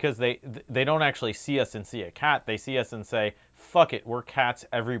 Is that because they don't actually see us and see a cat? They see us and say, "Fuck it, we're cats.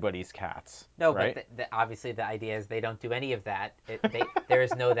 Everybody's cats." No, right? but obviously the idea is they don't do any of that.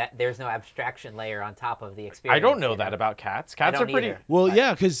 There's no abstraction layer on top of the experience. I don't know that about cats. Cats don't are pretty. either. Well,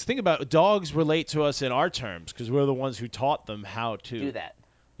 yeah, because think about it. Dogs relate to us in our terms because we're the ones who taught them how to do that.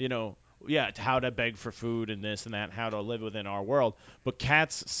 How to beg for food and this and that, how to live within our world. But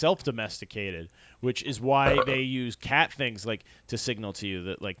cats self-domesticated, which is why they use cat things like to signal to you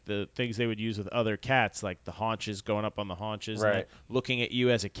that like the things they would use with other cats, like the haunches going up on the haunches, and Right. like, looking at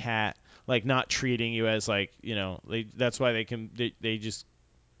you as a cat, like not treating you as like that's why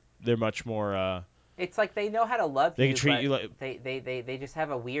they're much more. It's like they know how to love They you, can treat but you like they just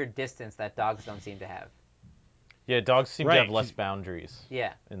have a weird distance that dogs don't seem to have. Yeah, dogs seem to Right, have less 'cause- boundaries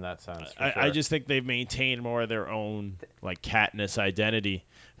Yeah. in that sense. For I sure. just think they've maintained more of their own like catness identity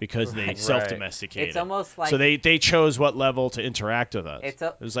because they Right. self-domesticated. It's almost like so they chose what level to interact with us. It's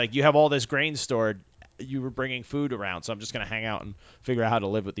a- It was like you have all this grain stored, you were bringing food around, so I'm just gonna hang out and figure out how to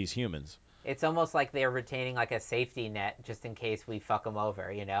live with these humans. it's almost like they're retaining like a safety net just in case we fuck them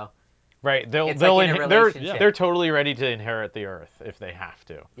over, you know? Right. They'll It's they'll like in a relationship. they're totally ready to inherit the earth if they have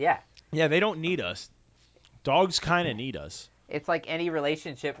to. Yeah. Yeah, they don't need us. Dogs kind of need us. It's like any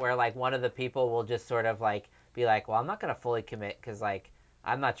relationship where like one of the people will just sort of like be like, well, I'm not going to fully commit because like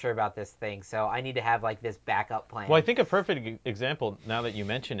I'm not sure about this thing, so I need to have like this backup plan. Well, I think a perfect example, now that you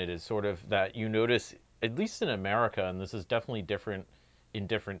mention it, is sort of that you notice, at least in America, and this is definitely different in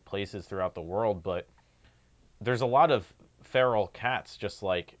different places throughout the world, but there's a lot of feral cats. Just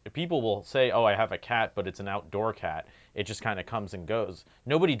like people will say, oh, I have a cat, but it's an outdoor cat. It just kind of comes and goes.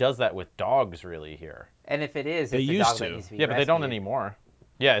 Nobody does that with dogs really here. And if it is, They it's a used dog that to. needs to be Yeah, but they don't rescued. anymore.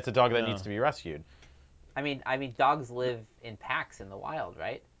 Yeah, it's a dog that No. needs to be rescued. I mean, dogs live in packs in the wild,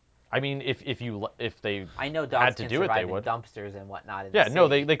 right? I mean, if they I know dogs had to can do it, survive they in would. dumpsters and whatnot. In Yeah, the no,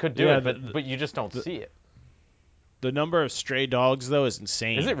 city. they could do Yeah, it, but you just don't see it. The number of stray dogs though is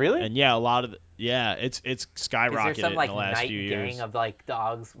insane. Is it really? And yeah, a lot of it's Is skyrocketed there some in like the last night few gang years. of like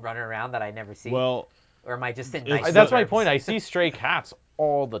dogs running around that I never see? Well, Or am I just in It's night That's my suburbs? point. I see stray cats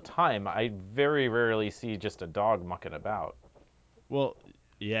all the time. I very rarely see just a dog mucking about. well,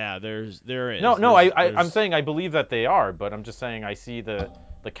 yeah, there is. No, There's- I'm there's- saying I believe that they are, but I'm just saying I see the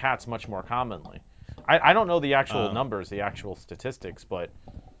cats much more commonly. I don't know the actual numbers, the actual statistics, but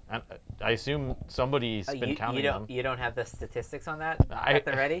I assume somebody's been counting them. You don't have the statistics on that I- at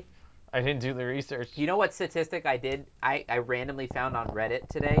the ready? I didn't do the research You know what statistic I did? I randomly found on Reddit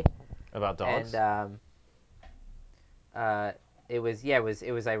today, about dogs. and it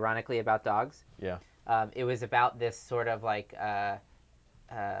was ironically about dogs. Yeah. It was about this sort of like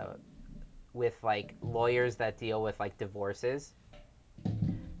with like lawyers that deal with like divorces.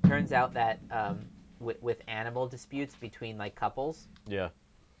 Turns out that with animal disputes between like couples, Yeah.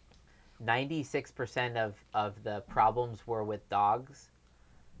 96% of the problems were with dogs.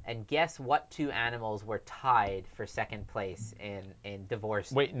 And guess what two animals were tied for second place in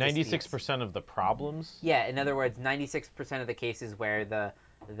divorce? Wait, disputes? 96% of the problems? Yeah, in other words, 96% of the cases where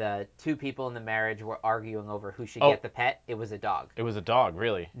the two people in the marriage were arguing over who should get the pet, it was a dog. It was a dog,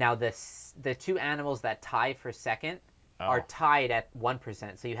 really. Now the two animals that tie for second are tied at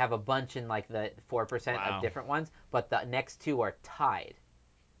 1%. So you have a bunch in like the 4% Wow. of different ones, but the next two are tied.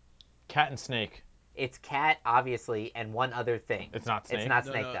 Cat and snake. It's cat, obviously, and one other thing. It's not snake. It's not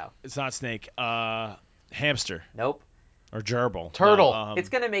no, snake, no, though. It's not snake. Hamster Nope. or gerbil. Turtle. No, It's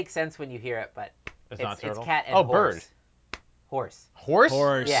going to make sense when you hear it, but It's not turtle. It's cat and Oh, horse. bird. Horse. Horse?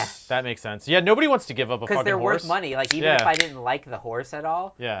 horse. Yeah. That makes sense. Yeah, nobody wants to give up a Because fucking they're horse. worth money. Like, even if I didn't like the horse at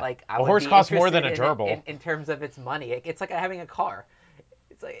all, Yeah. like, I A would horse be costs more than interested a in it gerbil. in terms of its money. It's like having a car.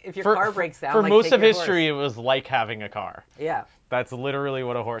 It's like, if your For- car breaks down, For like, most take of your history, horse. it was like having a car. Yeah. That's literally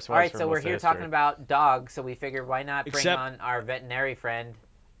what a horse was. All right, for so we're most of here history. talking about dogs, so we figured why not bring Except- on our veterinary friend.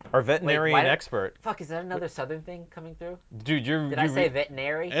 Our veterinarian why don't- expert. Fuck, is that another southern thing coming through? Dude, Did I say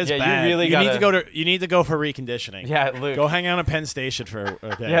veterinary? It's Yeah, you bad. really need to gotta- go to. You need to go for reconditioning. Yeah, Luke. Go hang out at Penn Station for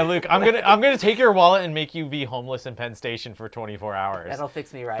a day. Yeah, Luke, I'm gonna take your wallet and make you be homeless in Penn Station for 24 hours. That'll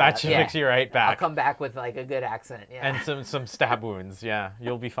fix me right That up. should Yeah. fix you right I'll back. come back with like a good accent. Yeah. And some stab wounds. Yeah,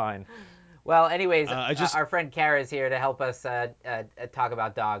 you'll be fine. Well, anyways, I our friend Kara is here to help us talk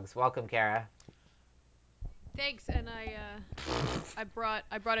about dogs. Welcome, Kara. Thanks, and I brought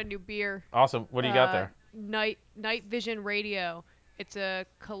a new beer. Awesome. What do you got there? Night Vision Radio. It's a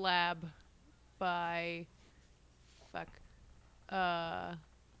collab by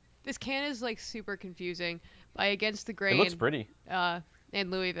this can is like super confusing. By Against the Grain. It looks pretty. In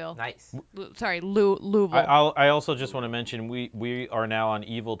Louisville. Nice. Louisville. I also just want to mention we are now on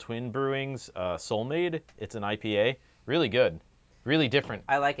Evil Twin Brewing's Soulmade. It's an IPA. Really good. Really different.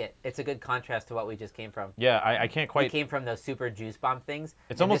 I like it. It's a good contrast to what we just came from. Yeah, I can't We quite. came from those super juice bomb things.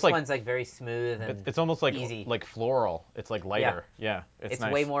 It's and almost this like- one's like very smooth and It's almost like easy. like floral. It's like lighter. Yeah, It's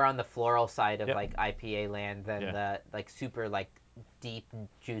nice. way more on the floral side of Yep. like IPA land than Yeah. the like super like deep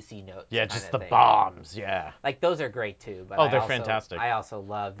juicy notes. Yeah, kinda just the thing. bombs. Yeah. Like those are great too. But Oh, I they're also- fantastic. I also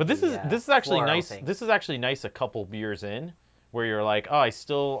love. But this the, is actually floral nice. thing. This is actually nice a couple beers in, where you're like,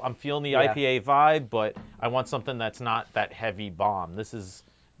 oh, I'm feeling the Yeah. IPA vibe, but I want something that's not that heavy bomb. This is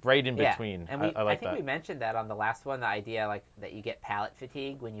right in between. And I like I think that. we mentioned that on the last one, the idea like that you get palate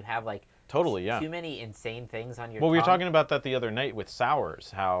fatigue when you have like Totally, yeah. too many insane things on your Well, we were tongue, talking about that the other night with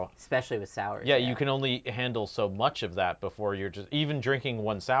sours, how especially with sours. yeah, you can only handle so much of that before you're just even drinking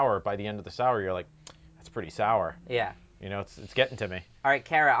one sour. By the end of the sour, you're like, That's pretty sour. Yeah. You know, it's getting to me. All right,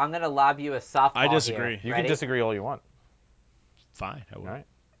 Kara, I'm gonna lob you a softball. I disagree. Here. You Ready? can disagree all you want. Fine. I will. All right.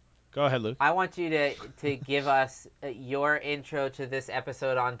 Go ahead, Luke. I want you to give us your intro to this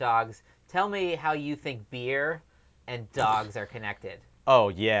episode on dogs. Tell me how you think beer and dogs are connected. Oh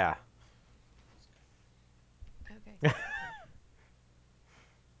yeah. Okay.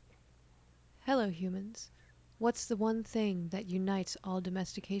 Hello, humans. What's the one thing that unites all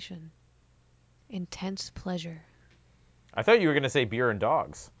domestication? Intense pleasure. I thought you were gonna say beer and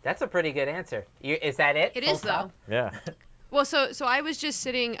dogs. That's a pretty good answer. Is that it? It Full is, stop? though. Yeah. Well, so I was just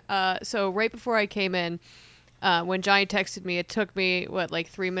sitting. So right before I came in, when Johnny texted me, it took me like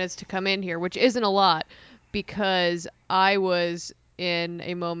 3 minutes to come in here, which isn't a lot, because I was in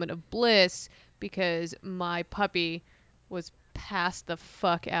a moment of bliss because my puppy was passed the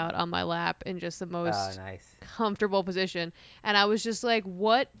fuck out on my lap in just the most nice. comfortable position, and I was just like,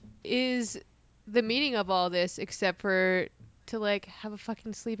 what is the meaning of all this except for to like have a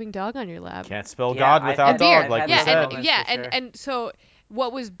fucking sleeping dog on your lap? Can't spell Yeah, God I've without had- dog, I've like had we those said. moments. yeah, for sure. and so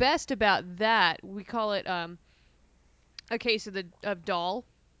what was best about that, we call it a case of doll.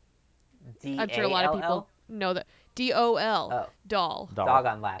 I'm sure a lot of people know that. DOL. Oh. Doll. Dog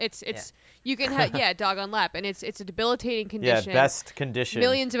on lap. It's you can have dog on lap, and it's a debilitating Yeah, condition. best condition.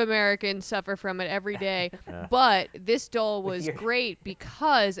 Millions of Americans suffer from it every day. Yeah. But this doll With was your- great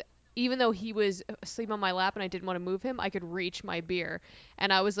because even though he was asleep on my lap and I didn't want to move him, I could reach my beer,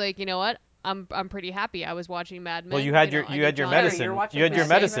 and I was like, you know what? I'm pretty happy. I was watching Mad Men. Well, you had know, your I you know had your Johnny- medicine. You're watching You had your Mad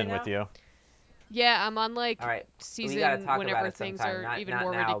Men medicine right with now? you. Yeah, I'm on like All right. We season gotta talk whenever about it things sometime. are Not- even not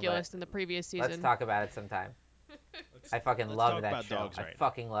more now, ridiculous but than the previous season. Let's talk about it sometime. I fucking let's love talk that about show. dogs I right now.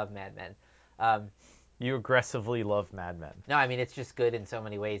 fucking love Mad Men. You aggressively love Mad Men. No, I mean it's just good in so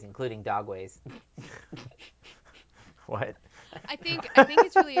many ways, including dog ways. What? I think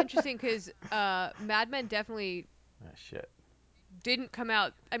it's really interesting because Mad Men definitely Ah, shit. didn't come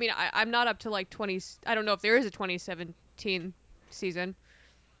out. I mean, I'm not up to like 20. I don't know if there is a 2017 season,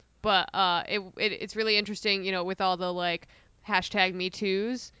 but it's really interesting, you know, with all the like hashtag Me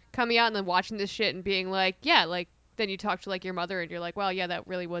Too's coming out and then watching this shit and being like, yeah, like then you talk to like your mother and you're like, wow, yeah, that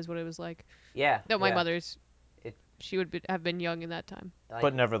really was what it was like. Yeah. No, my yeah. mother's. It- She would have been young in that time. Like,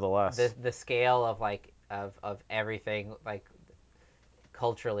 But nevertheless. the scale of like of everything like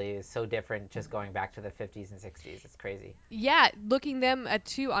culturally is so different just going back to the 50s and 60s. It's crazy. Yeah, looking them at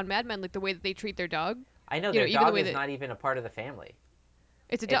too on Mad Men, like the way that they treat their dog. I know You know, their even the dog way is that- not even a part of the family.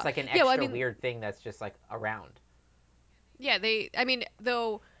 It's a dog. It's like an Yeah, extra well, I mean, weird thing that's just like around. Yeah, I mean,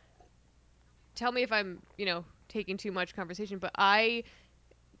 though, tell me if I'm, you know, taking too much conversation, but I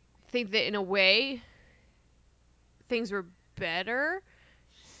think that in a way, things were better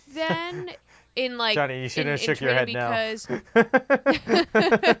then in like Johnny, you shouldn't have in shook your head training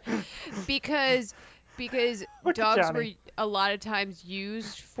because Look at dogs were Johnny. a lot of times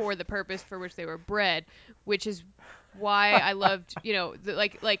used for the purpose for which they were bred, which is why I loved, you know,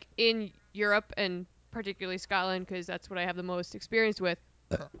 like in Europe and particularly Scotland, because that's what I have the most experience with.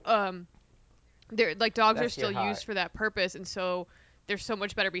 They're like dogs are Bless your still heart. used for that purpose, and so they're so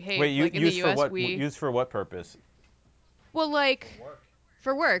much better behaved. Wait, you like in the used for U.S., what? we Used for what purpose? well, like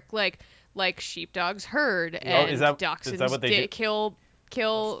for work, like sheepdogs herd Oh, and is that dachshunds what they do?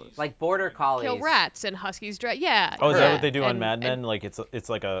 kill Like border collies. kill rats and huskies. Yeah. Oh, is that yeah. what they do on And- Mad Men? and- Like it's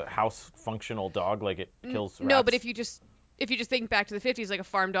like a house functional dog, like it kills rats. No, but if you just think back to the 50s, like a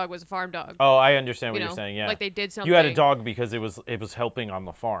farm dog was a farm dog. Oh, I understand what you you're know, saying. Yeah. like they did something. You had a dog because it was helping on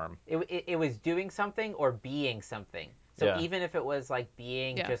the farm. It was doing something or being something. So Yeah. even if it was like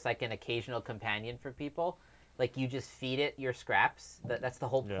being Yeah. just like an occasional companion for people, like you just feed it your scraps. That's the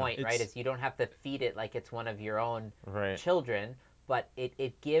whole Yeah. point, right? It's- Is you don't have to feed it like it's one of your own Right. children, but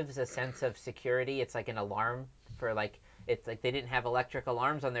it gives a sense of security. It's like an alarm for like it's like they didn't have electric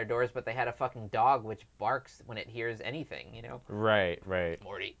alarms on their doors, but they had a fucking dog which barks when it hears anything, you know? Right. Right.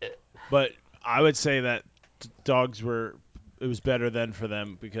 Morty. But I would say that dogs it was better then for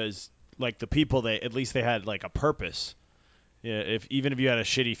them because like the people at least they had like a purpose. Yeah, even if you had a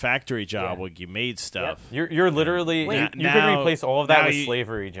shitty factory job, Yeah. like you made stuff. You're literally Wait, you could now- replace all of that now with you-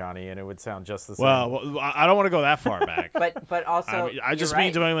 slavery, Johnny, and it would sound just the same. Well, I don't want to go that far back. But also I just you're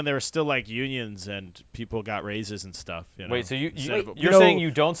mean right. to when there were still like unions and people got raises and stuff. You know, Wait, so instead of- you're know, saying you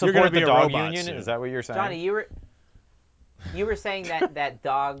don't you're gonna support be the a dog robot union? soon. Is that what you're saying? Johnny, you were saying that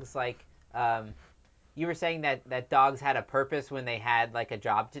dogs like you were saying that dogs had a purpose when they had like a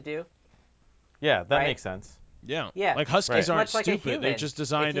job to do. Yeah, that Right? makes sense. Yeah, Yeah. like huskies Right. aren't Much like a stupid. They're human. just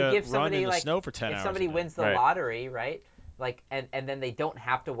designed If you to give run somebody, in the like, snow for 10 if hours. somebody a day. wins the Right. lottery, right? Like and then they don't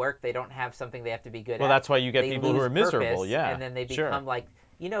have to work, they don't have something they have to be good Well, at. that's why you get they people who lose are miserable. purpose, Yeah, and then they sure. become like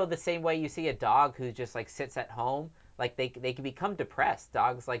you know, the same way you see a dog who just like sits at home, like they can become depressed.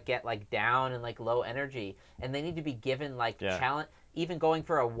 Dogs like get like down and like low energy, and they need to be given like challenge. Even going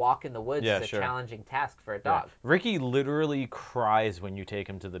for a walk in the woods is a challenging task for a dog. Ricky literally cries when you take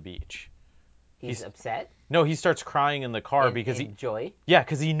him to the beach. He's upset. No, he starts crying in the car because joy. Yeah,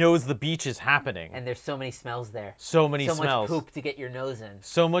 because he knows the beach is happening. And there's so many smells there. So many smells. So much poop to get your nose in.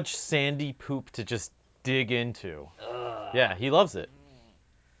 So much sandy poop to just dig into. Yeah, he loves it.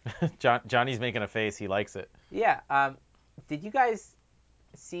 Johnny's making a face. He likes it. Yeah. Did you guys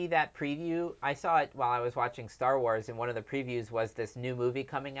see that preview? I saw it while I was watching Star Wars, and one of the previews was this new movie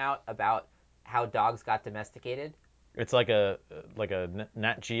coming out about how dogs got domesticated. It's like a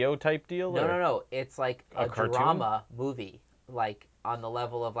Nat Geo type deal? No. It's like a drama movie, like on the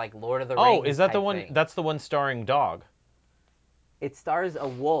level of like Lord of the Rings. Oh, is that the one? Thing. That's the one starring Dog. It stars a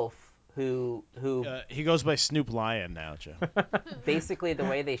wolf who he goes by Snoop Lion now, Joe. Basically, the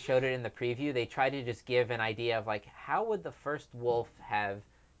way they showed it in the preview, they tried to just give an idea of like how would the first wolf have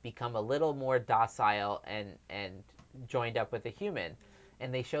become a little more docile and joined up with a human,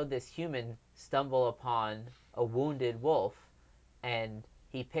 and they showed this human stumble upon a wounded wolf, and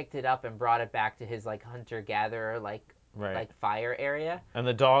he picked it up and brought it back to his like hunter-gatherer like fire area. And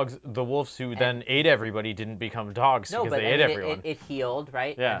the wolves who then ate everybody didn't become dogs because they ate everyone. It healed,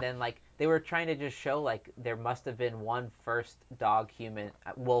 right? Yeah. And then like they were trying to just show like there must have been one first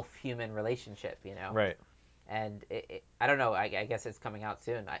wolf-human relationship, you know? Right. And I don't know. I guess it's coming out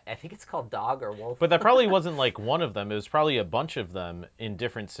soon. I think it's called Dog or Wolf. But that probably wasn't like one of them. It was probably a bunch of them in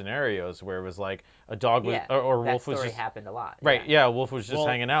different scenarios where it was like a dog was or wolf was just happened a lot. Right. Yeah. Wolf was just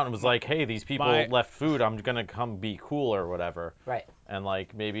hanging out and was like, "Hey, these people left food. I'm gonna come be cool or whatever." Right. And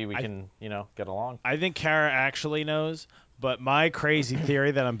like maybe we can get along. I think Kara actually knows. But my crazy theory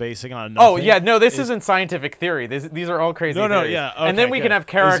that I'm basing on nothing. Oh yeah, no, this isn't scientific theory. These are all crazy theories. Yeah, okay, and then we good. can have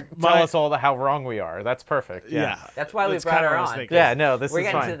Kara tell us all how wrong we are. That's perfect. Yeah. That's why we brought her on. Yeah, no, this we're is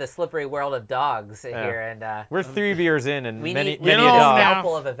fine. getting to the slippery world of dogs here, and we're 3 beers in, and we many need a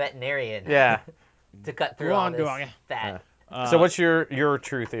scalpel of a veterinarian. Yeah. To cut through all this fat. So what's your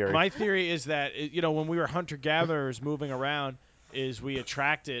true theory? My theory is that when we were hunter-gatherers moving around, is we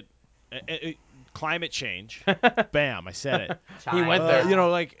attracted. Climate change. Bam, I said it. He went there.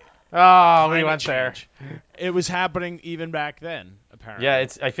 We went change. there. It was happening even back then, apparently. Yeah,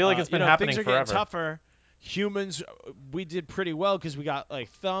 I feel like it's been happening forever. Things are getting tougher. Humans, we did pretty well because we got like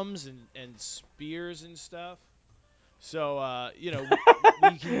thumbs and spears and stuff. So,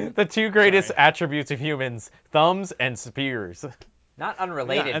 we can, the two greatest attributes of humans: thumbs and spears. Not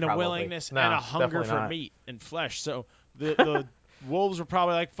unrelated, and probably. a willingness and a hunger for meat and flesh. So the wolves were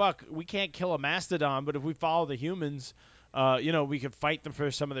probably like, fuck, we can't kill a mastodon, but if we follow the humans, we could fight them for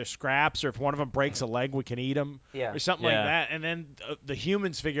some of their scraps, or if one of them breaks a leg, we can eat them, or something like that. And then the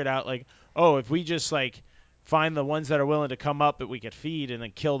humans figured out, like, oh, if we just, like, find the ones that are willing to come up that we could feed and then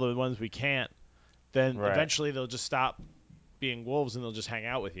kill the ones we can't, then eventually they'll just stop being wolves and they'll just hang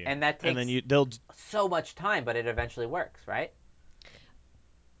out with you. And that takes they'll so much time, but it eventually works, right?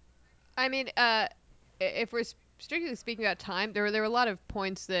 I mean, if we're strictly speaking about time, there were a lot of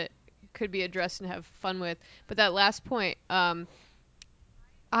points that could be addressed and have fun with, but that last point, I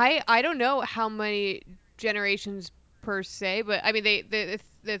don't know how many generations per se, but I mean the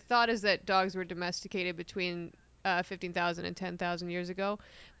thought is that dogs were domesticated between 15,000 and 10,000 years ago,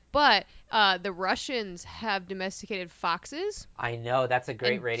 but the Russians have domesticated foxes. I know, that's a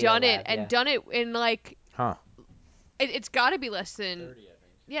great radio done lab, it done it in like it's got to be less than 30, I think.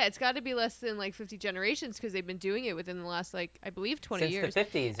 Yeah, it's got to be less than like 50 generations because they've been doing it within the last, like, I believe 20 years.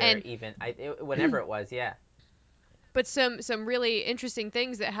 Since the 50s or even, whenever it was, yeah. But some really interesting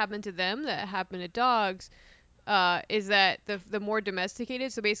things that happen to them that happen to dogs is that the more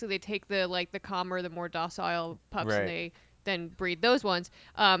domesticated, so basically they take the calmer, the more docile pups and they then breed those ones.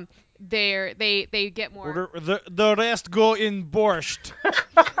 They get more. The rest go in borscht.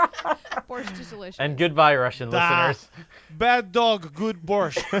 Borscht is delicious. And goodbye, Russian listeners. Bad dog, good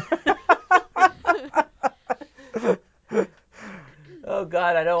borscht. Oh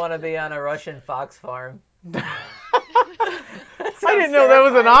God, I don't want to be on a Russian fox farm. I didn't know that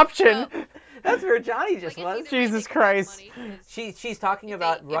was an option. That's where Johnny just was. Jesus Christ. She's talking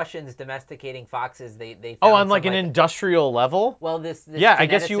about Russians domesticating foxes. They on like an industrial level? Well, this I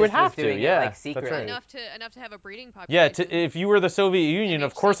guess you would have to. It, like, secretly. That's right. Enough to have a breeding population. Yeah, if you were the Soviet Union,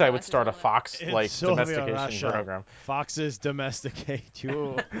 of course I would start a fox domestication Russia, program. Foxes domesticate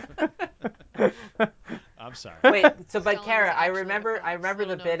you. I'm sorry. Wait, but Kara, I remember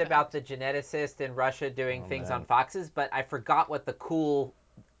the bit about the geneticist in Russia doing things on foxes, but I forgot what the cool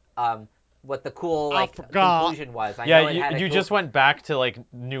what the cool I like forgot. conclusion was. I know Yeah, it you, had a you cool... just went back to like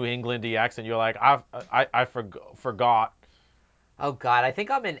New Englandy accent. You're like, I forgot. Oh God, I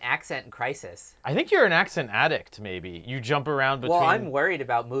think I'm in accent crisis. I think you're an accent addict. Maybe you jump around between. Well, I'm worried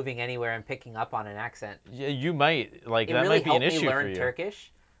about moving anywhere and picking up on an accent. Yeah, you might like It that really might be an helped me issue for learn you.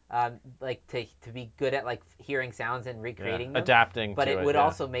 Turkish, like to be good at like hearing sounds and recreating them. Adapting But to it it would yeah.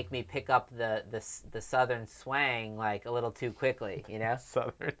 also make me pick up the southern swang like a little too quickly, you know.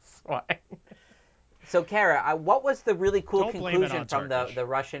 Southern swang. So Kara, what was the really cool Don't blame it conclusion on from Turkish. the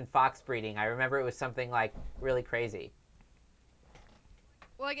Russian fox breeding? I remember it was something like really crazy.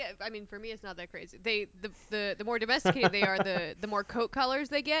 Well, I mean, for me, it's not that crazy. The more domesticated they are, the more coat colors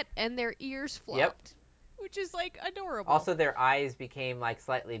they get, and their ears flopped, which is like adorable. Also, their eyes became like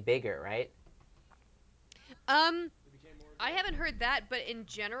slightly bigger, right? I haven't heard that, but in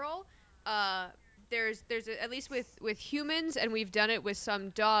general, at least with humans, and we've done it with some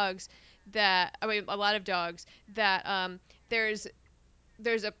dogs that I mean, a lot of dogs that there's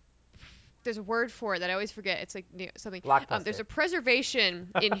there's a there's a word for it that I always forget. It's like something. There's Blockbuster. a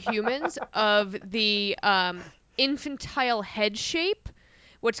preservation in humans of the infantile head shape,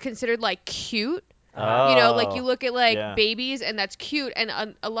 what's considered like cute. You know, like you look at like yeah. babies, and that's cute,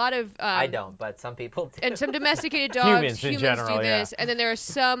 and a lot of I don't, but some people do. and some domesticated dogs, Humans in general, do yeah. this, and then there are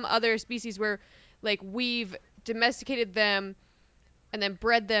some other species where like we've domesticated them and then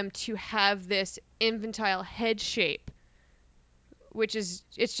bred them to have this infantile head shape, which is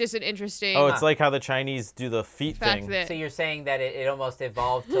it's just an interesting Oh, it's like how the Chinese do the feet fact thing. that So you're saying that it almost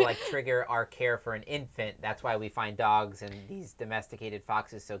evolved to like trigger our care for an infant. That's why we find dogs and these domesticated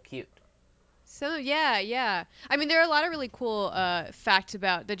foxes so cute. so yeah. I mean, there are a lot of really cool facts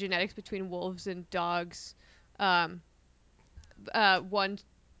about the genetics between wolves and dogs. One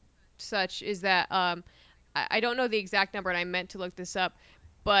such is that I don't know the exact number, and I meant to look this up,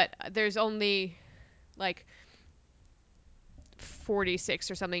 but there's only like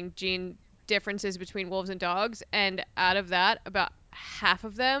 46 or something gene differences between wolves and dogs, and out of that, about half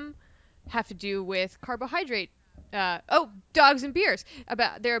of them have to do with carbohydrate. Dogs and beers.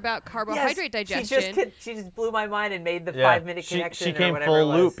 They're about carbohydrate digestion. She just blew my mind and made the Yeah, 5-minute she connection. came or whatever it full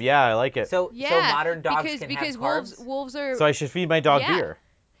was. loop. Yeah, I like it. So modern dogs can because have carbs. wolves are. So I should feed my dog Yeah. beer.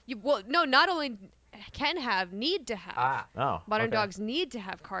 Well, no, not only need to have. Oh, Modern okay. dogs need to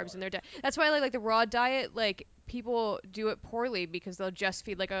have carbs in their diet. That's why like the raw diet, like people do it poorly because they'll just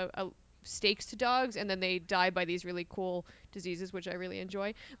feed like a steaks to dogs, and then they die by these really cool diseases, which I really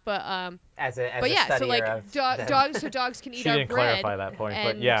enjoy. But As a yeah, so studier like of them. dogs can eat She our didn't bread. clarify that point,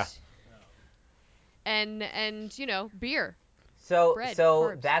 but and, yeah. And beer. So Bread, so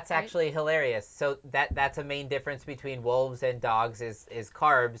carbs, that's right? actually hilarious. So that's a main difference between wolves and dogs is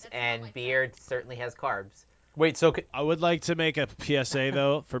carbs, and beer certainly has carbs. Wait, so I would like to make a PSA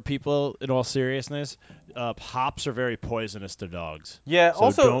though for people. In all seriousness, hops are very poisonous to dogs. yeah. So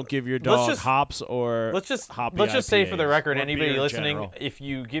Also, don't give your dog just hops or let's just hoppy say for the IPAs, record, or anybody beer in listening, general. if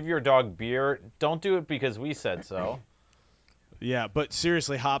you give your dog beer, don't do it because we said so. Yeah, but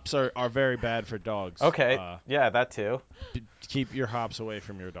seriously, hops are very bad for dogs. Okay. Yeah, that too. Keep your hops away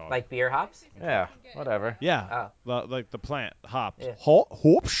from your dog. Like beer hops? Yeah. Whatever. Yeah, like the plant hops. Yeah.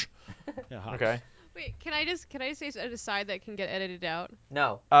 Hops. Yeah, hops. Okay. Wait, can I say an aside that can get edited out?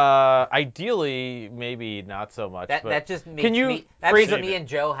 No. Ideally, maybe not so much. That but that just makes can you me. That phrase means it? me and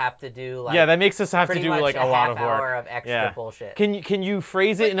Joe have to do like. Yeah, that makes us have to pretty do much like a a lot half of work. hour of extra Yeah. bullshit. Can you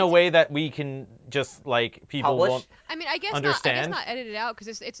phrase it in a way that we can just like people Publish? won't? I mean, I guess Understand? not edited out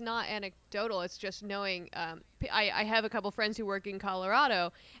because it's not anecdotal. It's just knowing. I have a couple friends who work in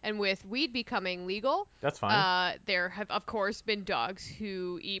Colorado, and with weed becoming legal, That's fine. there have of course been dogs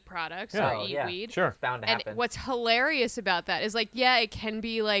who eat products Yeah. or Oh, eat yeah. weed. Sure. It's bound to And happen. what's hilarious about that is like, yeah, it can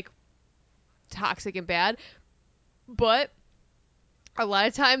be like toxic and bad, but a lot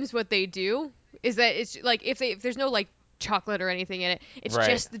of times what they do is that it's like if there's no like chocolate or anything in it, it's Right.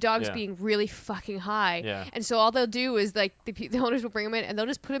 just the dogs Yeah. being really fucking high. Yeah. And so all they'll do is like the owners will bring them in, and they'll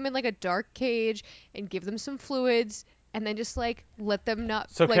just put them in like a dark cage and give them some fluids, and then just like let them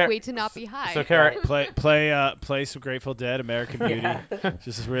not So wait to not be high. So Kara, Play some Grateful Dead, American Beauty. Yeah.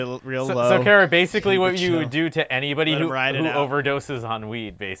 Just real so, low. so Kara, basically Keep what it you chill. would do to anybody Let who 'em ride it out. overdoses on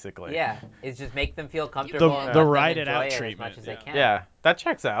weed, basically. Yeah, it's just make them feel comfortable and the let them ride it enjoy out it as treatment, much as they yeah. can. Yeah, that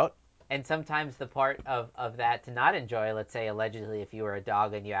checks out. And sometimes the part of that to not enjoy, let's say allegedly if you were a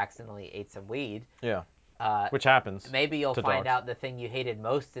dog and you accidentally ate some weed, Yeah. Which happens. maybe you'll to find dogs. out the thing you hated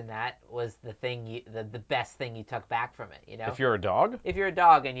most in that was the thing the best thing you took back from it, you know? If you're a dog? If you're a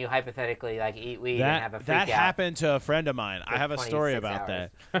dog and you hypothetically like eat weed and have a freak That out. happened to a friend of mine. I have a story 26 about hours.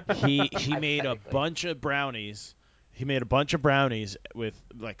 that. He made a Hypothetically. bunch of brownies He made a bunch of brownies with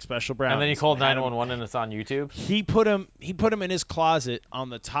like special brownies. And then he called had 'em- 911 and it's on YouTube. He put him in his closet on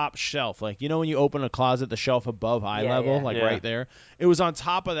the top shelf. Like, you know when you open a closet, the shelf above eye Yeah, level, yeah. like Yeah. right there? It was on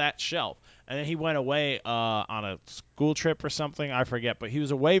top of that shelf. And then he went away on a school trip or something. I forget. But he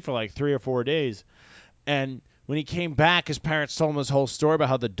was away for like 3 or 4 days. And when he came back, his parents told him this whole story about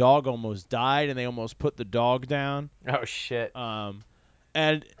how the dog almost died and they almost put the dog down. Oh shit.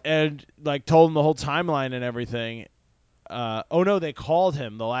 And like told him the whole timeline and everything. Oh no, they called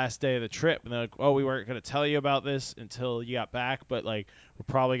him the last day of the trip, and they're like, "Oh, we weren't gonna tell you about this until you got back, but like we're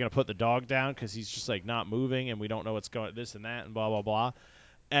probably gonna put the dog down because he's just like not moving, and we don't know what's going this and that and blah blah blah."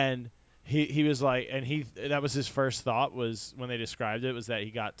 And he was like, and that was his first thought was when they described it was that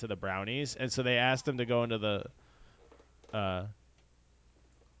he got to the brownies, and so they asked him to go into the.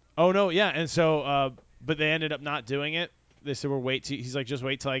 Oh no, yeah, and so but they ended up not doing it. They said, he's like, just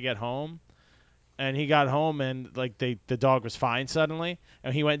wait till I get home. And he got home and like the dog was fine suddenly.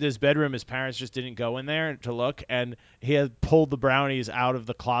 And he went to his bedroom. His parents just didn't go in there to look, and he had pulled the brownies out of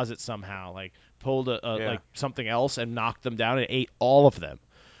the closet somehow, like pulled like something else and knocked them down and ate all of them.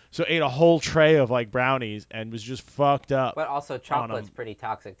 So ate a whole tray of like brownies and was just fucked up. But also, chocolate's pretty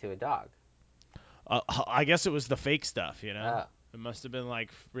toxic to a dog. I guess it was the fake stuff, you know. Oh. It must have been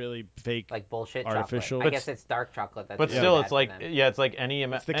like really fake, Like bullshit artificial. chocolate. I guess it's dark chocolate. That's But really still, bad it's for like them. it's like any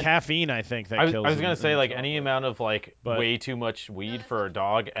amount. It's the caffeine, I think, that I kills. was gonna in say the like any chocolate. amount of like But- way too much weed for a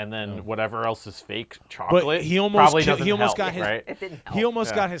dog, and then No. whatever else is fake chocolate. But he almost probably ki- doesn't he almost help, got his- right. It didn't help. He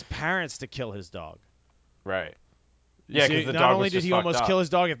almost Yeah. got his parents to kill his dog. Right. Yeah, See, because the not dog only was did just he fucked almost up. kill his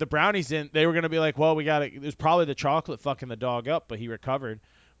dog, if the brownies didn't, they were gonna be like, well, it was probably the chocolate fucking the dog up, but he recovered.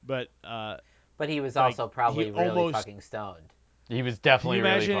 But But he was like, also probably he really almost- fucking stoned. He was can definitely you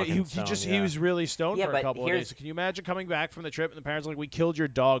really imagine? fucking he stoned, was really stoned Yeah, for a but couple of here's- days. Can you imagine coming back from the trip and the parents are like, we killed your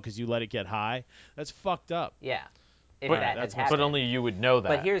dog because you let it get high? That's fucked up. Yeah. If But, that that's had messed but happened. only you would know that.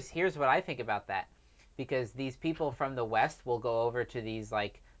 But here's what I think about that, because these people from the West will go over to these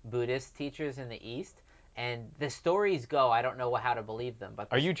like Buddhist teachers in the East, and the stories go. I don't know how to believe them, but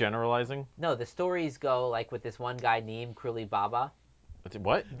Are you generalizing? No, the stories go like with this one guy named Kruli Baba.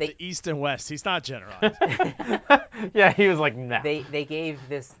 What? The East and West. He's not generalized. Yeah, he was like, nah. They gave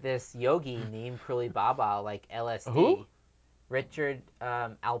this yogi named Kruli Baba like LSD. Who? Richard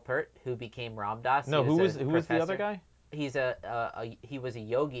Alpert, who became Ram Dass. No, He who was was the other professor. guy? He's he was a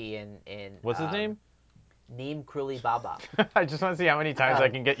yogi in What's his name? Neem Kruli Baba. I just want to see how many times I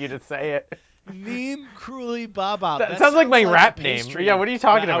can get you to say it. Neem Kruli Baba. That sounds like my rap name. pastry Yeah, what are you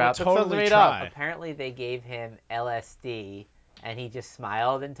talking that I would about? That sounds totally made try. up. Apparently they gave him LSD and he just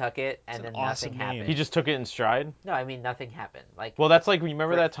smiled and took it and It's then an awesome nothing name. happened. He just took it in stride. No, I mean nothing happened. Like Well, that's like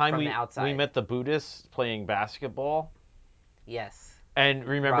remember that time from we the outside. met the Buddhists playing basketball, yes, and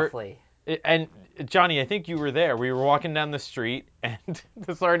remember roughly. and Johnny, I think you were there. We were walking down the street, and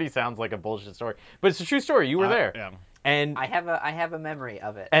this already sounds like a bullshit story, but it's a true story. You were there, Yeah. and I have a memory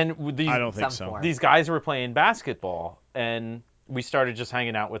of it. these I don't think some so. form. these guys were playing basketball, and we started just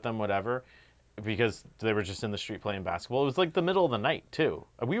hanging out with them, whatever, because they were just in the street playing basketball. It was like the middle of the night too.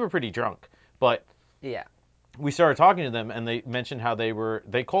 We were pretty drunk, but Yeah. we started talking to them, and they mentioned how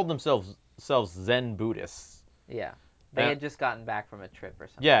they called themselves Zen Buddhists. Yeah. They had just gotten back from a trip or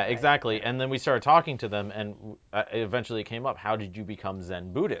something. Yeah, right? exactly. Yeah. And then we started talking to them, and eventually it came up, how did you become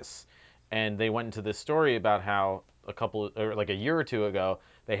Zen Buddhists? And they went into this story about how a year or two ago,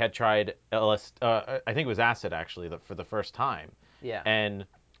 they had tried I think it was acid actually, for the first time. Yeah. And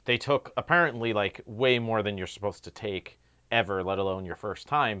they took apparently like way more than you're supposed to take ever, let alone your first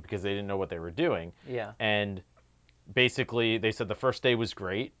time, because they didn't know what they were doing. Yeah. And basically they said the first day was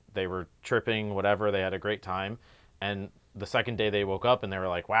great. They were tripping, whatever. They had a great time. And the second day they woke up and they were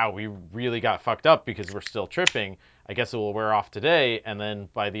like, wow, we really got fucked up because we're still tripping. I guess it will wear off today. And then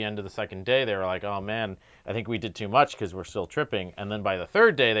by the end of the second day, they were like, oh man, I think we did too much because we're still tripping. And then by the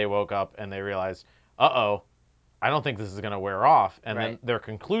third day they woke up and they realized, uh-oh, I don't think this is going to wear off. And then Right. their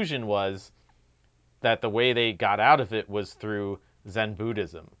conclusion was that the way they got out of it was through Zen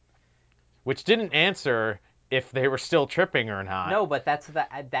Buddhism, which didn't answer if they were still tripping or not. No, but that's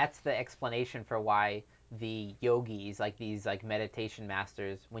the explanation for why the yogis, like these like meditation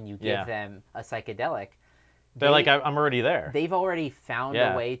masters, when you give Yeah. them a psychedelic, They're like, I'm already there. they've already found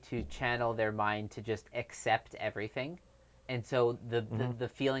Yeah. a way to channel their mind to just accept everything. And so the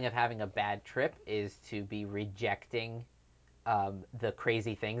feeling of having a bad trip is to be rejecting the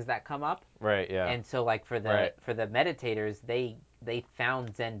crazy things that come up. Right, yeah. And so like for the Right. meditators, they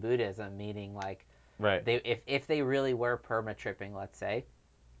found Zen Buddhism, meaning like Right. if they really were perma tripping, let's say,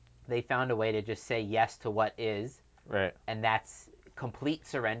 they found a way to just say yes to what is, Right. and that's complete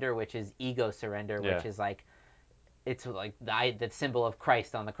surrender, which is ego surrender, Yeah. which is like it's like the symbol of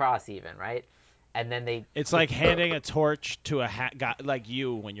Christ on the cross, even, right? And then It's like handing a torch to a guy like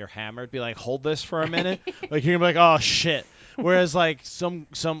you when you're hammered. Be like, hold this for a minute. Like you're gonna be like, oh shit. Whereas like some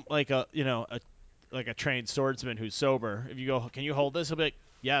like a like a trained swordsman who's sober, if you go, can you hold this? He'll be like,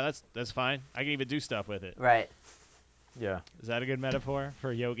 yeah, that's fine. I can even do stuff with it. right. Yeah. Is that a good metaphor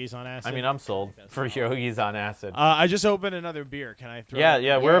for yogis on acid? I mean, I'm sold for yogis on acid. I just opened another beer. Can I throw? Yeah, it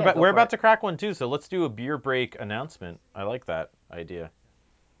yeah, over? we're go for about it. to crack one too, so let's do a beer break announcement. I like that idea.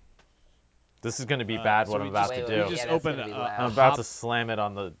 This is going to be bad so what we I'm about just- to wait, do. wait, We just yeah, that's opened gonna be a loud. I'm about hop. to slam it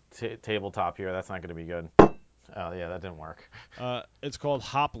on the tabletop here. That's not going to be good. Oh, yeah, that didn't work. It's called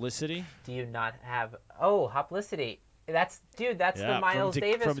Hoplicity. Do you not have? Oh, Hoplicity. That's the Yeah, Miles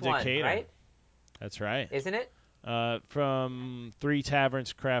Davis from one, Decatur. right? That's right. Isn't it? From Three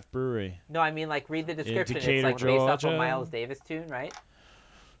Taverns Craft Brewery. No, I mean like read the description. It's Decatur, like based off a Georgia. Miles Davis tune, right?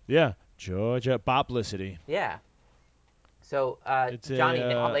 Yeah, Georgia Boplicity. Yeah. So, It's a, Johnny,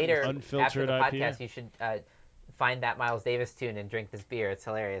 later after unfiltered the IPA. podcast, you should find that Miles Davis tune and drink this beer. It's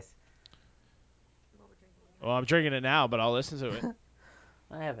hilarious. Well, I'm drinking it now, but I'll listen to it.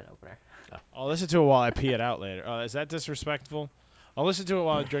 I have an opener. I'll listen to it while I pee it out later. Is that disrespectful? I'll listen to it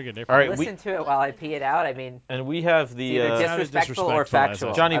while I'm drinking it. All right, Listen to it while I pee it out. I mean, and we have it's the either sounded disrespectful or disrespectful, as I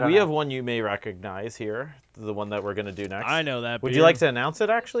factual. said. Johnny. I don't We know. have one you may recognize here, the one that we're going to do next. I know that Would beer. you like to announce it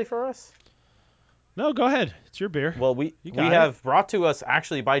actually for us? No, go ahead. It's your beer. Well, we You got have brought to us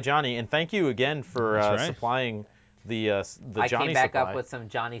actually by Johnny, and thank you again for That's right. supplying the I Johnny came back supply. up with some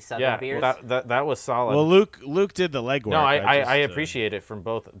Johnny Southern yeah, beers. that was solid. Well, Luke did the legwork. No, I just, appreciate it from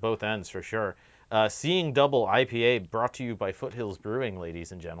both ends for sure. Seeing Double IPA brought to you by Foothills Brewing,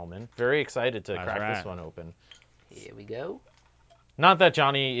 ladies and gentlemen. Very excited to That's crack right. this one open. Here we go. Not that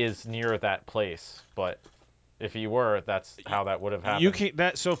Johnny is near that place, but if he were, that's how that would have happened. You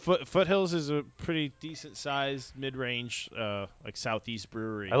can Foothills is a pretty decent sized mid-range like southeast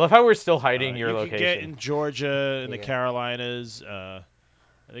brewery. I love how we're still hiding your you location. can get in Georgia and the Yeah. Carolinas, I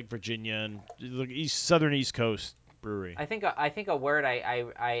think Virginia and the southern East Coast brewery. I think a word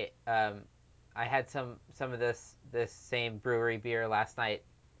I had some of this same brewery beer last night.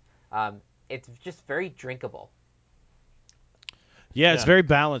 It's just very drinkable. Yeah, it's Yeah. very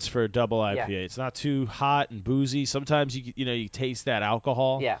balanced for a double IPA. Yeah. It's not too hot and boozy. Sometimes you taste that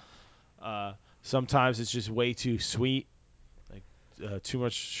alcohol. Yeah. Sometimes it's just way too sweet, like too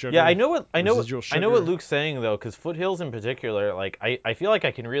much sugar. Yeah, I know what residual I know what sugar. Luke's saying though, because Foothills in particular, like I feel like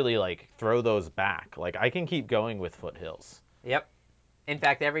I can really like throw those back. Like I can keep going with Foothills Yep. In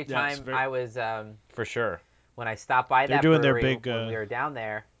fact, every Yeah, it's time very- I was for sure. when I stopped by They're that doing their brewery big, when we were down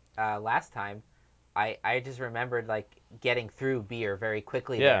there last time, I just remembered like getting through beer very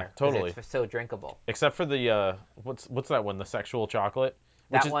quickly Yeah, there. 'Cause totally. It's so drinkable. Except for the what's that one? The sexual chocolate,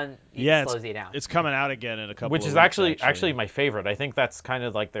 which That is one Yeah, slows you down. It's coming out again in a couple. which of is weeks, actually my favorite. I think that's kind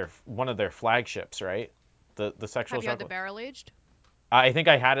of like one of their flagships, right? The sexual Have you had the chocolate. barrel aged? I think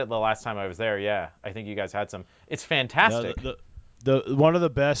I had it the last time I was there. Yeah, I think you guys had some. It's No, fantastic. the one of the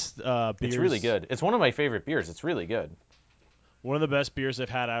best beers. It's really good. It's one of my favorite beers. It's really good. One of the best beers I've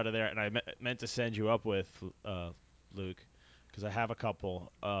had out of there, and I meant to send you up with Luke, because I have a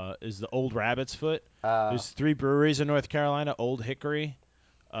couple. Is the Old Rabbit's Foot. There's 3 breweries in North Carolina. Old Hickory.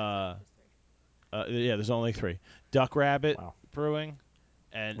 Yeah, there's only 3. Duck Rabbit Wow. Brewing,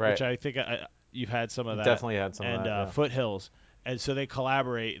 and Right. which I think you've had some of that. Definitely had some and of that. Yeah. Foothills. And so they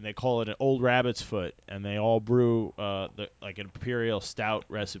collaborate, and they call it an Old Rabbit's Foot, and they all brew like an imperial stout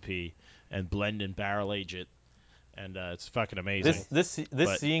recipe and blend and barrel age it, and it's fucking amazing. This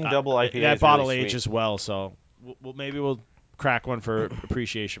But, Seeing Double IPA that is bottle really age sweet. as well, so maybe we'll crack one for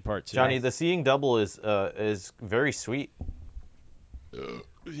appreciation part 2. Johnny, the Seeing Double is very sweet.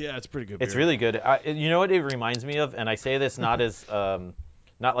 Yeah, it's pretty good. It's beer. really good. You know what it reminds me of, and I say this not as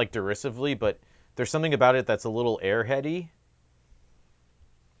not like derisively, but there's something about it that's a little airheady.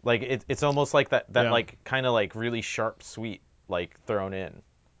 Like it's almost like that Yeah. like kind of like really sharp sweet like thrown in.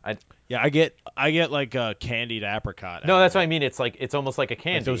 Yeah, I get like a candied apricot. No, out that's of what it. I mean. It's like it's almost like a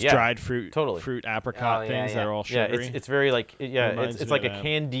candy. Like those yeah. dried fruit, Totally. fruit apricot Oh, yeah, things that yeah. are all Yeah, sugary. it's very like Reminds it's me like of a that.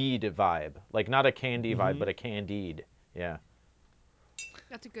 candied vibe. Like not a candy vibe, Mhm. but a candied. Yeah.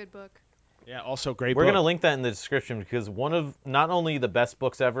 That's a good book. Yeah, also great. We're book. gonna link that in the description because one of not only the best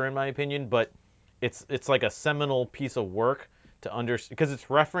books ever in my opinion, but it's like a seminal piece of work to understand because it's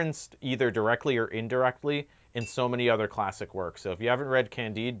referenced either directly or indirectly in so many other classic works. So if you haven't read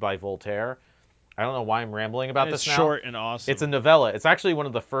Candide by Voltaire, I don't know why I'm rambling about And this it's now. short and awesome. It's a novella. It's actually one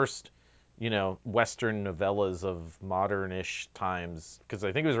of the first, Western novellas of modern-ish times because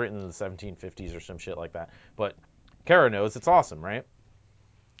I think it was written in the 1750s or some shit like that. But Kara knows it's awesome, right?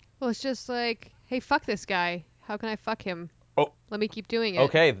 Well, it's just like, hey, fuck this guy. How can I fuck him? Oh. Let me keep doing it.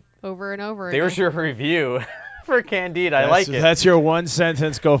 Okay, Over and over. there's again. your review for Candide. I like it. That's your one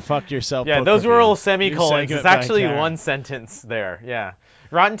sentence. Go fuck yourself. Yeah, book those were review. all You're semicolons. saying It's it by actually Karen. one sentence there. Yeah.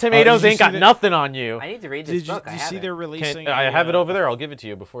 Rotten Tomatoes did you ain't see got the- nothing on you. I need to read this book. Did I you have see it. they're releasing? I a, have it over there. I'll give it to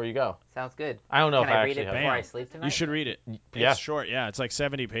you before you go. Sounds good. I don't know Can if I read actually it have before Bam. I sleep tonight? You should read it. Yeah. It's short. Yeah, it's like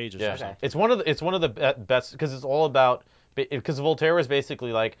 70 pages. Yeah, Or something. it's one of the best because it's all about because Voltaire was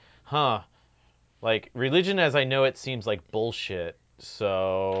basically like, like religion as I know it seems like bullshit.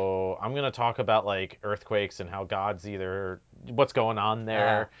 So I'm gonna talk about like earthquakes and how God's either what's going on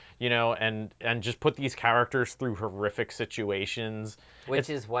there, and just put these characters through horrific situations. Which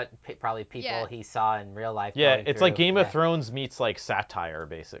is what probably people he saw in real life. Yeah, going it's through. like Game of Thrones meets like satire,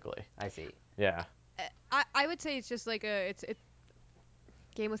 basically. I see. Yeah. I would say it's just like it's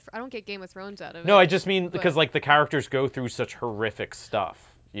Game of. I don't get Game of Thrones out of it. No, I just mean but- because like the characters go through such horrific stuff,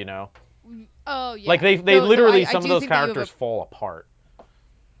 you know. Oh yeah. Like they Though literally I some do of those think that you have characters fall apart.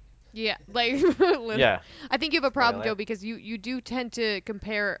 Yeah, like literally. Yeah. I think you have a problem, Spoiler. Joe, because you do tend to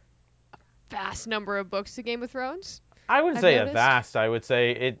compare a vast number of books to Game of Thrones. I wouldn't I've say noticed. a vast. I would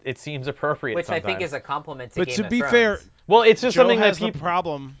say it seems appropriate. Which sometimes. I think is a compliment to But Game to of be Thrones. fair, well, it's just Joe something has that the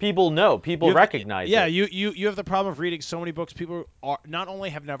problem. people know, people You have- recognize. Yeah, it. you have the problem of reading so many books people are not only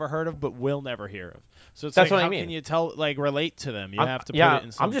have never heard of, but will never hear of. So it's That's like, what I how mean. can you relate to them? You have to put yeah, it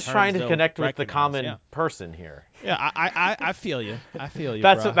in some I'm just terms trying to they'll connect with the recognize. common Yeah, person here. yeah I feel you. I feel you.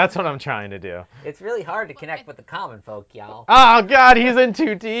 That's bro. that's what I'm trying to do. It's really hard to connect with the common folk, y'all. Oh God, he's in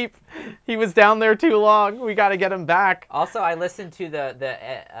too deep. He was down there too long. We got to get him back. Also, I listened to the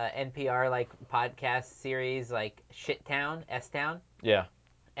NPR like podcast series like Shittown, S-Town, Yeah.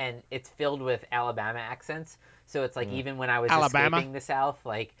 and it's filled with Alabama accents. So it's like even when I was Alabama? escaping the South,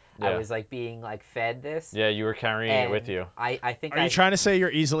 like I Yeah. was like being like fed this. Yeah, you were carrying it with And you. I think Are you trying to say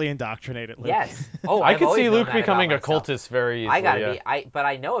you're easily indoctrinated, Luke? Yes. Oh, I I've could always see known Luke that about becoming a myself. cultist very easily. I gotta yeah. be. But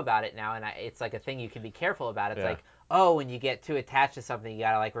I know about it now, and it's like a thing you can be careful about. It's Yeah. like, oh, when you get too attached to something, you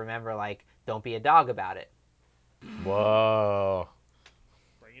gotta like remember, like, don't be a dog about it. Whoa.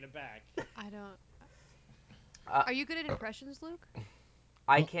 Bringing it back. I don't. Uh, Are you good at impressions, Luke?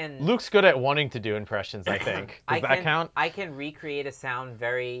 I can. Luke's good at wanting to do impressions, I think. Does that count? I can recreate a sound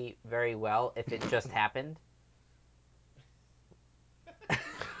very, very well if it just happened.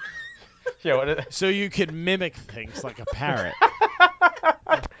 Yeah, what So you could mimic things like a parrot.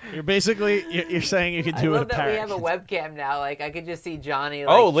 You're saying you can I do love it a that parrot. we have a webcam now. Like I could just see Johnny.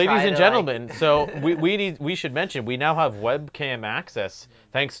 Like, Oh, ladies try and to, gentlemen, like... so we should mention we now have webcam access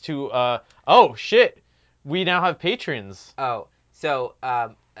thanks to oh shit, we now have patrons. Oh, so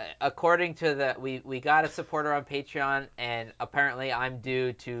according to we got a supporter on Patreon, and apparently I'm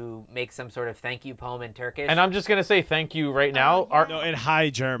due to make some sort of thank you poem in Turkish. And I'm just gonna say thank you right now. yeah. No, in High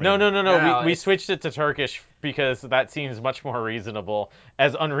German. No. No, We it's- switched it to Turkish because that seems much more reasonable,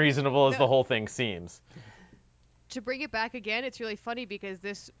 as unreasonable as No. the whole thing seems. To bring it back again, it's really funny because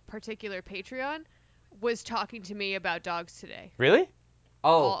this particular Patreon was talking to me about dogs today, Really?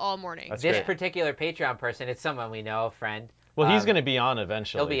 all morning. That's this great. particular Patreon person, it's someone we know, a friend. Well, he's gonna be on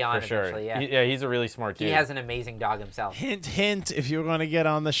eventually. he'll be on for sure. eventually, yeah. Yeah, he's a really smart dude. He has an amazing dog himself. Hint, hint. If you're going to get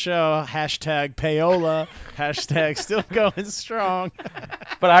on the show, hashtag payola, hashtag still going strong.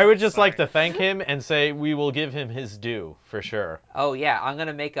 But I would just like to thank him and say we will give him his due for sure. Oh yeah, I'm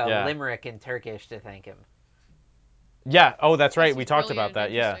gonna make a Yeah. limerick in Turkish to thank him. Yeah. Oh, that's right. This We is talked brilliant, about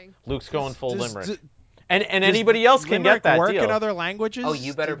that. Yeah. interesting. Luke's going full Does- limerick. does- And does anybody else can limerick get that work deal. in other languages? Oh,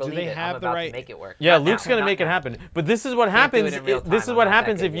 you better do believe they it. have I'm the about right? to make it work. Yeah, Not Luke's now, gonna not make it now. happen. But this is what Can't do happens. it in real This is time, what I'm not that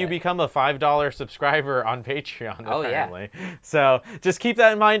happens if good you yet. become a $5 subscriber on Patreon. Oh, yeah. apparently. So just keep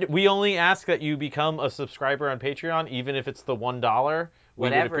that in mind. We only ask that you become a subscriber on Patreon, even if it's the $1. We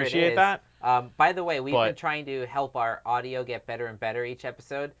would Whatever appreciate it is. that. By the way, we've But- been trying to help our audio get better and better each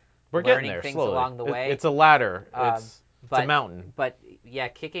episode. We're learning getting there things slowly. along the way. It's a ladder. It's but- a mountain. But yeah,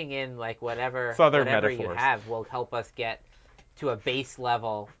 kicking in like whatever It's other whatever you metaphors. have will help us get to a base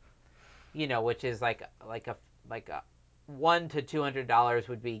level, which is like a $100 to $200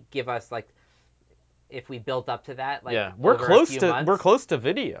 would be give us like if we built up to that like Yeah, we're over a close few to months,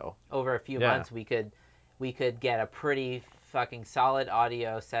 video. over a few Yeah. months we could get a pretty fucking solid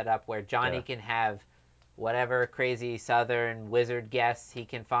audio setup where Johnny Yeah. can have whatever crazy southern wizard guests he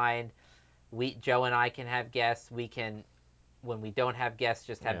can find. Joe and I can have guests. We can, when we don't have guests,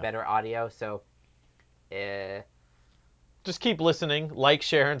 just have Yeah. better audio. So, Just keep listening, like,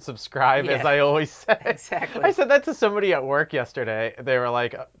 share, and subscribe, as Yeah. I always say. Exactly. I said that to somebody at work yesterday. They were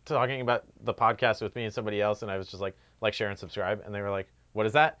like talking about the podcast with me and somebody else, and I was just like, share, and subscribe, and they were like, "What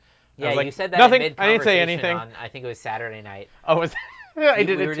is that?" I yeah, was like, you said that nothing. in I didn't say mid-conversation anything. on, I think it was Saturday night. Oh, was I we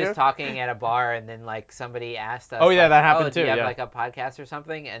did we it were too. just talking at a bar, and then like somebody asked us. Oh, yeah, like, that happened do you too, have yeah. like a podcast or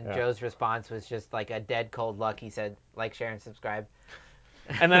something? And Yeah. Joe's response was just like a dead cold look. He said, like, share, and subscribe.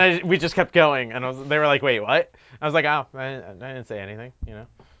 And then we just kept going, and they were like, "Wait, what?" I was like, "Oh, I didn't say anything," you know.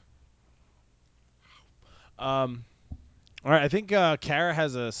 All right, I think Kara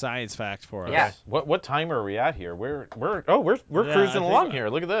has a science fact for us. Yeah. What time are we at here? We're Yeah, cruising I think- along here.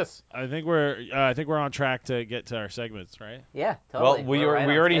 Look at this. I think we're on track to get to our segments, right? Yeah, totally. Well, we We're right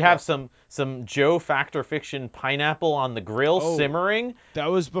on already schedule. have some Joe Fact or Fiction pineapple on the grill Oh. simmering.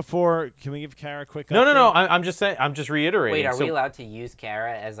 That was before. Can we give Kara a quick No. update? I'm just saying. I'm just reiterating. Wait, are So- we allowed to use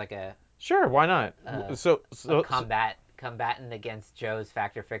Kara as like a Sure, why not? a combatant against Joe's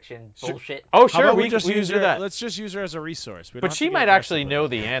Fact or Fiction bullshit? Oh, How sure, about we we just can use do her? that. Let's just use her as a resource. But she might actually know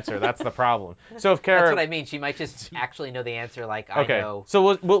the answer. That's the problem. So if Kara, That's what I mean. She might just actually know the answer. Like I okay, know.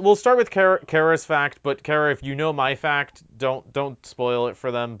 so we'll start with Kara's fact. But Kara, if you know my fact, don't spoil it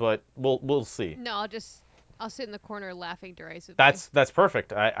for them. But we'll see. No, I'll sit in the corner laughing derisively. That's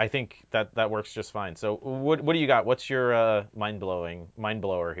perfect. I think that works just fine. So what do you got? What's your mind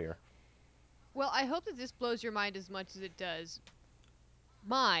blower here? Well, I hope that this blows your mind as much as it does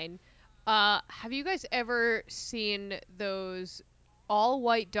mine. Have you guys ever seen those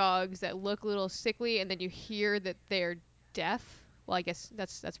all-white dogs that look a little sickly, and then you hear that they're deaf? Well, I guess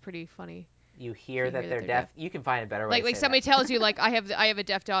that's pretty funny. You hear that they're deaf. You can find a better way. Like to say somebody that. tells you like I have a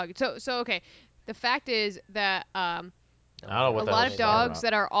deaf dog. So okay. The fact is that I don't know a what the lot hell of she's talking dogs about.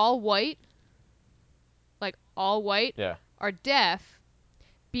 that are all white, like all white, Yeah. are deaf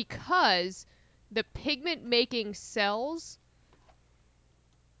because the pigment making cells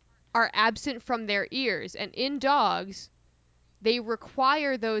are absent from their ears. And in dogs, they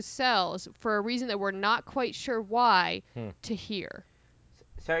require those cells for a reason that we're not quite sure why to hear.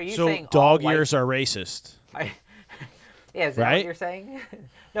 So are you So saying dog all white... ears are racist. Yeah, is that Right? what you're saying?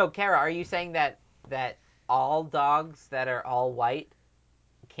 No, Kara, are you saying that all dogs that are all white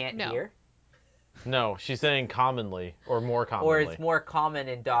can't No. hear? No, she's saying commonly or more commonly. Or it's more common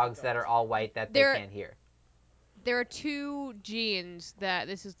in dogs that are all white that they They're- can't hear? There are two genes that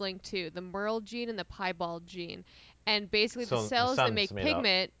this is linked to, the Merle gene and the piebald gene. And basically So the the cells that sun's make made up.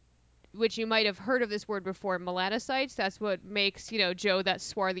 pigment, which you might have heard of this word before, melanocytes, that's what makes, Joe that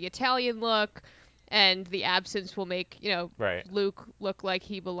swarthy Italian look, and the absence will make, Right. Luke look like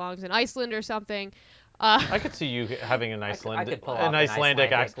he belongs in Iceland or something. I could see you having an could pull off an an Icelandic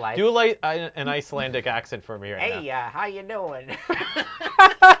Icelandic accent. life. Do an Icelandic accent for me right Hey, how you doing?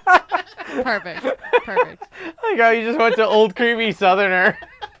 Perfect. Like how you just went to old creepy Southerner.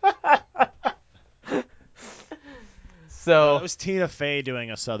 So That was Tina Fey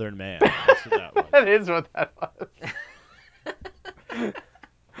doing a Southern man. That's what that was. that is what that was.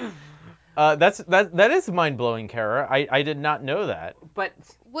 That is mind blowing, Kara. I did not know that. But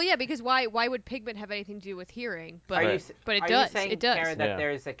Well, yeah, because why would pigment have anything to do with hearing? But are you but it are does. you saying, It does. Kara, that Yeah.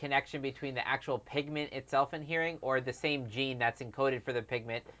 there's a connection between the actual pigment itself and hearing, or the same gene that's encoded for the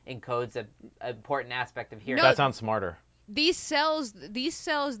pigment encodes an important aspect of hearing? No. That sounds smarter. These cells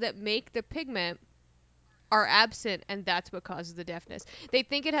that make the pigment are absent, and that's what causes the deafness. They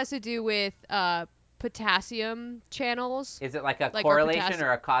think it has to do with potassium channels. Is it like a Like, or correlation potassium.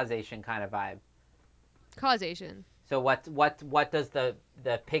 or a causation kind of vibe? Causation. So what does the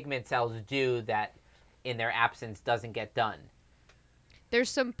pigment cells do that in their absence doesn't get done? There's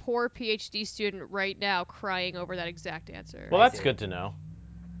some poor PhD student right now crying over that exact answer. Well, I that's see. good to know.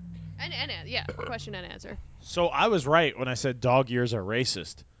 And yeah, question and answer. So I was right when I said dog ears are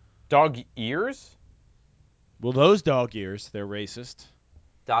racist. Dog ears? Well, those dog ears, they're racist.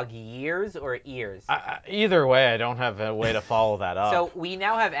 Dog ears or ears? Either way, I don't have a way to follow that up. So we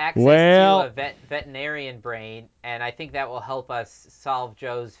now have access Well- to a veterinarian brain, and I think that will help us solve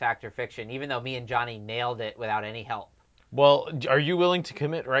Joe's Fact or Fiction, even though me and Johnny nailed it without any help. Well, are you willing to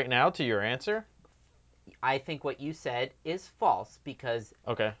commit right now to your answer? I think what you said is false, because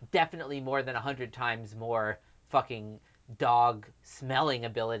Okay. definitely more than 100 times more fucking dog smelling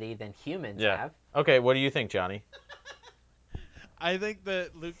ability than humans Yeah. have. Okay, what do you think, Johnny? I think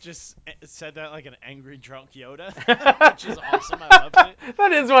that Luke just said that like an angry drunk Yoda, which is awesome. I loved it.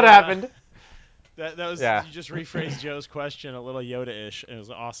 That is what happened. That was Yeah. You just rephrased Joe's question a little Yoda-ish, and it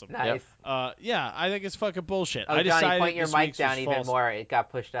was awesome. Nice. Yeah, I think it's fucking bullshit. Oh, I Johnny, decided point your this mic week's was down even false. more. It got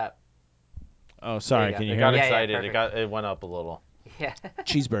pushed up. Oh, sorry. There you Can go. you It hear got me? Yeah, excited. perfect. It went up a little. Yeah.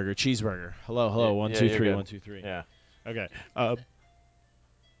 Cheeseburger. Hello. Yeah, 1, yeah, 2, you're 3. good. 1, 2, 3. Yeah. Okay.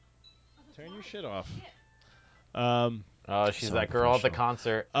 Turn your shit off. Oh, she's So that girl at the professional.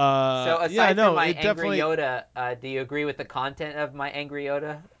 concert. So aside yeah, no, from my it Angry definitely. Yoda, do you agree with the content of my Angry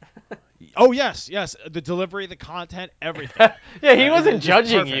Yoda? Oh yes, the delivery, the content, everything. Yeah, he It wasn't was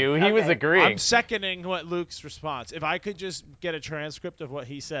judging perfect. you. He was Okay. agreeing. I'm seconding what Luke's response. If I could just get a transcript of what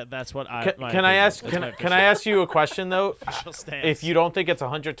he said, that's what I. Can, my can I opinion. ask? That's Can, my can I ask you a question though? official stance. If you don't think it's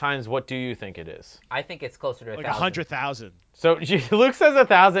 100 times, what do you think it is? I think it's closer to like 1,000. 100,000. So Luke says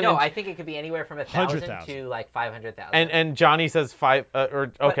 1,000. No, and, I think it could be anywhere from 1,000 100,000. to like 500,000. and Johnny says five.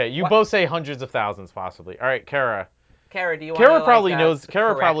 Okay, you what- both say hundreds of thousands possibly. All right, Kara. Kara, do you want to Kara probably knows. Kara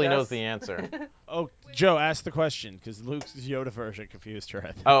correct probably us? knows the answer. Oh, Joe, ask the question because Luke's Yoda version confused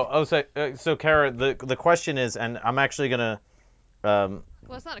her. I think. So Kara, the question is, and I'm actually gonna.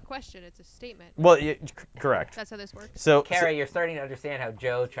 Well, it's not a question; it's a statement. Well, yeah, correct. That's how this works. So Kara, you're starting to understand how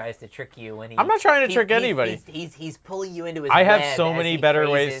Joe tries to trick you when he. I'm not trying to trick anybody. He's pulling you into his I have web so as many he better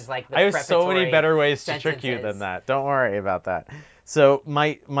phrases, ways. like, the I have so many preparatory better ways to trick you sentences. than that. Don't worry about that. So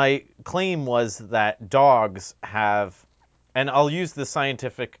my claim was that dogs have, and I'll use the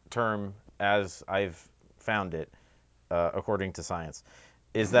scientific term as I've found it, according to science,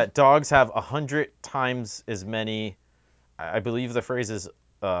 is that dogs have 100 times as many. I believe the phrase is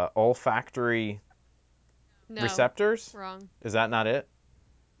olfactory No, receptors. wrong. Is that not it?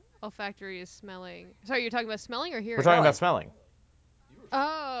 Olfactory is smelling. Sorry, you're talking about smelling or hearing? We're talking about smelling.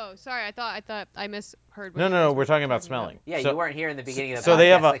 Oh, sorry. I thought I misheard. What No, you no, guys no. were We're talking about smelling. Yeah, So- you weren't here in the beginning of the So podcast. they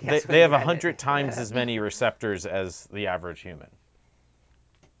have I guess, when they have you read it. 100 times as many receptors as the average human.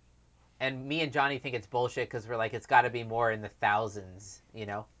 And me and Johnny think it's bullshit because we're like, it's got to be more in the thousands, you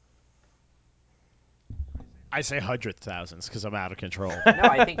know? I say 100,000s because I'm out of control. No,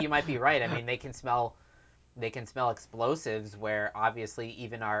 I think you might be right. I mean, they can smell explosives where obviously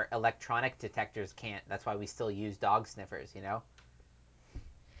even our electronic detectors can't. That's why we still use dog sniffers, you know?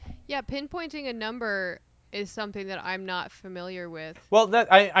 Yeah, pinpointing a number is something that I'm not familiar with. Well,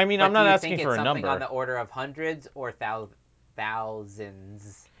 I mean, But I'm not do you asking think for it's a something number. on the order of hundreds or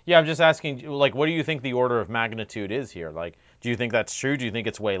thousands? Yeah, I'm just asking, like, what do you think the order of magnitude is here? Like, do you think that's true? Do you think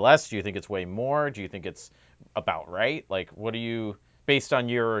it's way less? Do you think it's way more? Do you think it's about right? Like, what do you, based on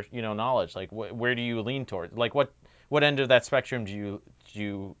your, knowledge, like, where do you lean towards? Like, what end of that spectrum do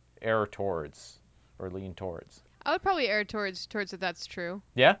you err towards or lean towards? I would probably err towards that that's true.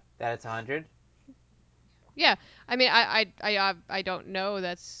 Yeah? That it's 100? Yeah, I mean, I don't know.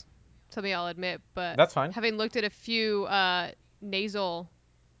 That's something I'll admit, but That's fine. having looked at a few nasal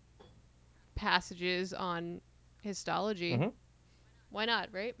passages on histology, Mhm. why not,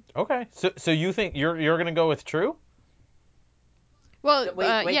 right? Okay. So you think you're gonna go with true? Well,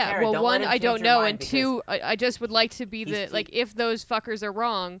 Wait, yeah. Kara, Well, don't one, let him I change don't your know, mind and because two, I just would like to be he's- like, if those fuckers are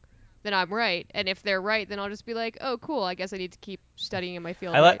wrong, then I'm right, and if they're right, then I'll just be like, oh, cool. I guess I need to keep studying in my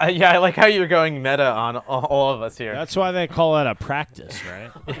field. I like how you're going meta on all of us here. That's why they call it a practice,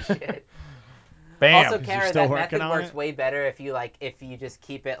 right? Shit. Bam. Also, 'Cause Kara, you're still that working method on works it? way better if you just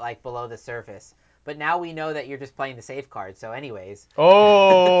keep it like below the surface. But now we know that you're just playing the safe card. So, anyways,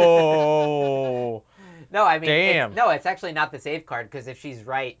 Oh. no, I mean, Damn. it's actually not the safe card because if she's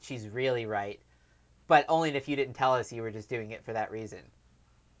right, she's really right. But only if you didn't tell us you were just doing it for that reason.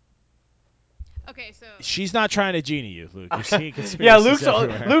 Okay, so She's not trying to genie you, Luke. You're seeing conspiracies Yeah,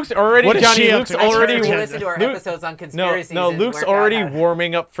 everywhere. Luke's already What is Johnny. she up Luke's to? already Actually, listen to our Luke- episodes on No, conspiracies. no, and Luke's work out already how-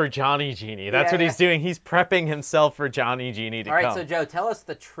 warming up for Johnny Genie. That's Yeah, what yeah. he's doing. He's prepping himself for Johnny Genie to All right, come. so Joe, tell us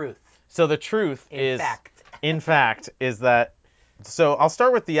the truth. So the truth In fact, is that. So I'll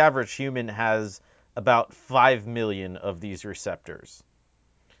start with the average human has about 5 million of these receptors.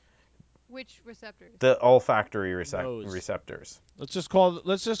 which receptors? The olfactory Nose. receptors. Let's just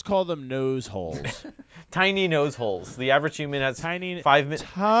call them nose holes. Tiny nose holes. The average human has Tiny 5 million.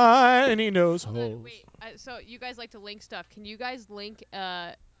 Tiny nose Hold on, holes. wait. So you guys like to link stuff. Can you guys link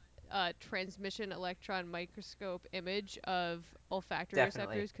transmission electron microscope image of olfactory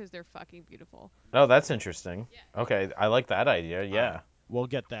Definitely. receptors? Because they're fucking beautiful. Oh, that's interesting. Okay, I like that idea. Yeah. We'll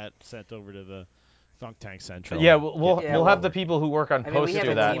get that sent over to the Thunk Tank Central. Yeah, we'll Yeah, have the people who work on I mean, post we have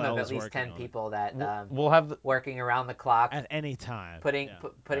do a that. team of Wells at least working 10 on it. people that We'll have the, working around the clock, At any time. putting Yeah.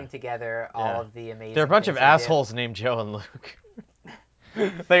 putting together all of the amazing. they're a bunch of things they do. assholes named Joe and Luke.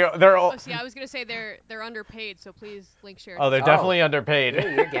 they're all. Oh, see, I was gonna say they're underpaid, so please link share. Oh, they're Oh. definitely underpaid.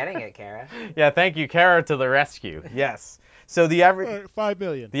 Yeah, you're getting it, Kara. Yeah, thank you, Kara, to the rescue. Yes. So the average 5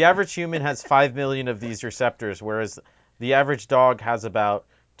 million. human has 5 million of these receptors, whereas the average dog has about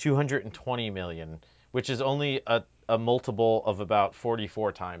 220 million, which is only a multiple of about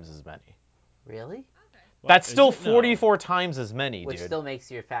 44 times as many. Really? That's Is still it? No. 44 times as many, Which dude. still makes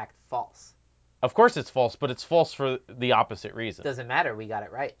your fact false. Of course it's false, but it's false for the opposite reason. Doesn't matter. We got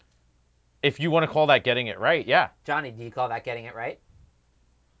it right. If you want to call that getting it right, yeah. Johnny, do you call that getting it right?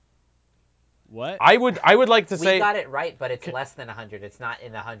 What? I would like to We say. got it right, but it's less than 100. It's not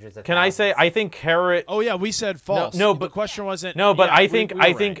in the hundreds of Can I say? thousands. I think carrot. Oh yeah, we said false. No, the but question wasn't. No, but yeah, I we think were I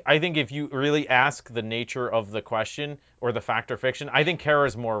right. think I think if you really ask the nature of the question or the fact or fiction, I think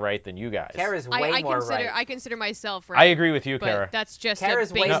Kara's more right than you guys. Kara's way I more consider right. I consider myself right. I agree with you, but Kara. that's just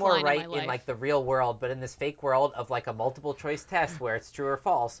Kara's a way baseline more of right my life. in like the real world, but in this fake world of like a multiple choice test where it's true or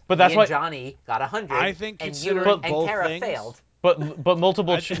false. But me that's and why Johnny got 100. I think and you considering and both Kara things, failed. But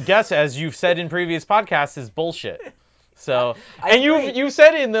multiple guess, as you've said in previous podcasts, is bullshit. So I and agree. you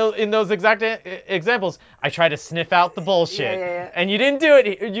said in those exact examples, I try to sniff out the bullshit, Yeah. and you didn't do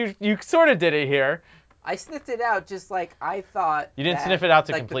it. You sort of did it here. I sniffed it out just like I thought. You didn't that, sniff it out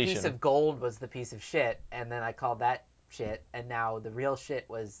to like, completion. The piece of gold was the piece of shit, and then I called that shit, and now the real shit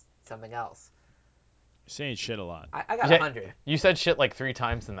was something else. you're saying shit a lot. I got Yeah, 100. You said shit like 3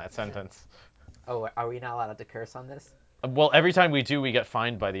 times in that sentence. Oh, are we not allowed to curse on this? Well, every time we do, we get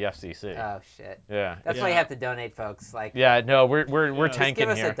fined by the FCC. Oh shit. Yeah. That's why you have to donate, folks. Like, Yeah, no, we're just tanking give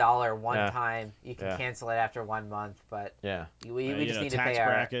us here. $1 one Yeah. time. You can Yeah. cancel it after 1 month, but Yeah. we just need to tax pay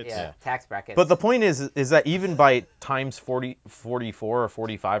brackets. our tax brackets. But the point is that even by times 40, 44 or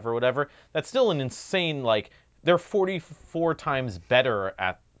 45 or whatever, that's still an insane, like, they're 44 times better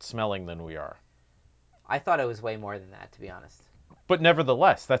at smelling than we are. I thought it was way more than that, to be honest. But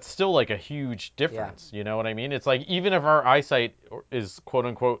nevertheless, that's still like a huge difference. You know what I mean? It's like even if our eyesight is quote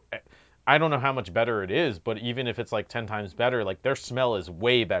unquote, I don't know how much better it is, but even if it's like 10 times better, like their smell is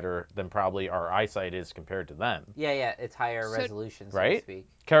way better than probably our eyesight is compared to them. Yeah, it's higher So- resolution, so Right? to speak.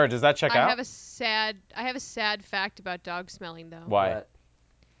 Kara, does that check I out? have a sad fact about dog smelling though. Why? But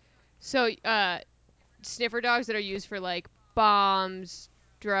So, sniffer dogs that are used for like bombs,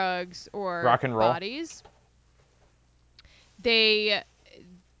 drugs, or Rock and roll? bodies.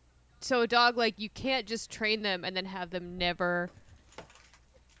 So a dog, like, you can't just train them and then have them never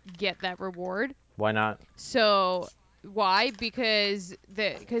get that reward. Why not? So why? Because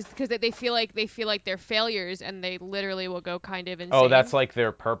they feel like they're failures and they literally will go kind of insane. Oh, that's like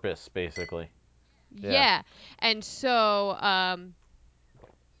their purpose, basically. Yeah. And so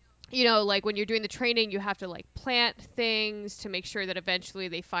like when you're doing the training, you have to like plant things to make sure that eventually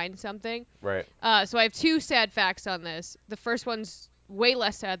they find something. Right. So I have 2 sad facts on this. The first one's way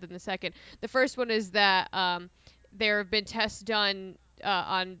less sad than the second. The first one is that there have been tests done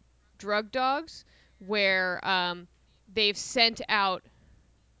on drug dogs where they've sent out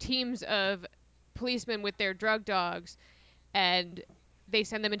teams of policemen with their drug dogs, and they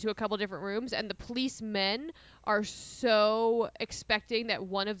send them into a couple different rooms, and the policemen are so expecting that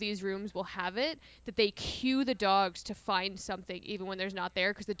one of these rooms will have it that they cue the dogs to find something even when there's not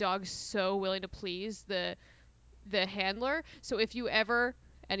there, because the dog's so willing to please the handler. So if you ever,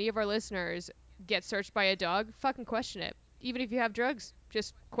 any of our listeners, get searched by a dog, fucking question it. Even if you have drugs,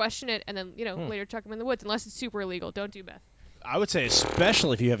 just question it and then later chuck them in the woods, unless it's super illegal. Don't do meth. I would say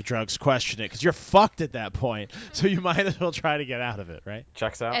especially if you have drugs, question it, because you're fucked at that point. So you might as well try to get out of it, right?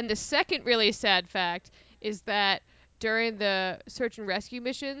 Checks out. And the second really sad fact is that during the search and rescue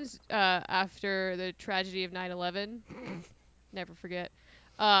missions after the tragedy of 9/11, never forget,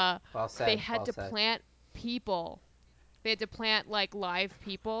 well said. they had well to said. plant people. They had to plant like live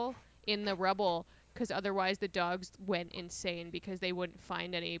people in the rubble, because otherwise the dogs went insane because they wouldn't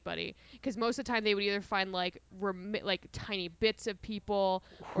find anybody. Because most of the time they would either find like tiny bits of people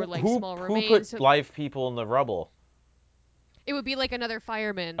or like small who remains. put So live people in the rubble? it would be like another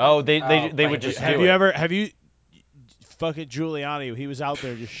fireman. Oh, they but would just Have do you it. ever fucking Giuliani? He was out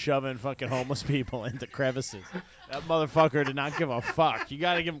there just shoving fucking homeless people into crevices. That motherfucker did not give a fuck. You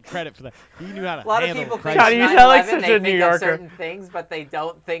got to give him credit for that. He knew how to A lot of handle people the think crisis. God, of you sound like 9/11, such they a New think Yorker. of certain things, but they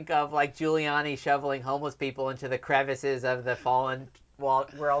don't think of like Giuliani shoveling homeless people into the crevices of the fallen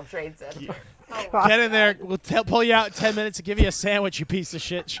World Trade Center. Oh, Get in there. We'll pull you out in 10 minutes and give you a sandwich, you piece of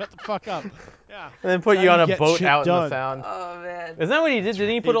shit. Shut the fuck up. Yeah. And then put That's you how on you a get boat shit out in the done. sound. Oh man. Isn't that what he did? Didn't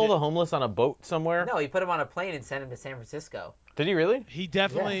he put He all did. the homeless on a boat somewhere? No, he put him on a plane and sent him to San Francisco. Did he really? He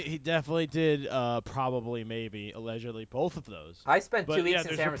definitely did. Probably, maybe, allegedly, both of those. I spent But, 2 weeks yeah, in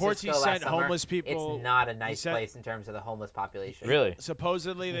there's San reports he Francisco last sent summer. homeless people- It's not a nice sent- place in terms of the homeless population. Really?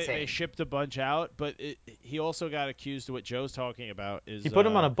 Supposedly they Insane. shipped a bunch out, but he also got accused of what Joe's talking about. Is He put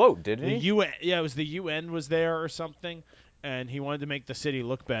him on a boat, didn't the he? UN? Yeah, it was the UN was there or something, and he wanted to make the city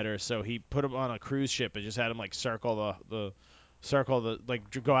look better, so he put him on a cruise ship and just had him like circle the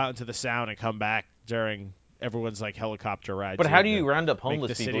go out into the sound and come back during everyone's like helicopter rides. But how in do you to round up make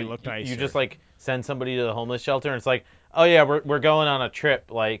homeless the people? city look You nicer. just like send somebody to the homeless shelter and it's like, oh yeah, we're going on a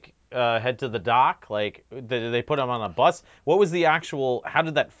trip. Like head to the dock. Like did they put them on a bus? What was the actual? How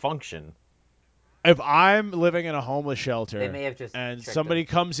did that function? if I'm living in a homeless They shelter may have just and tricked somebody him.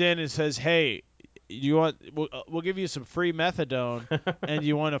 comes in and says, "Hey, you want? We'll give you some free methadone, and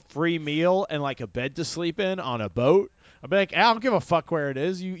you want a free meal and like a bed to sleep in on a boat." I'll be like, I don't give a fuck where it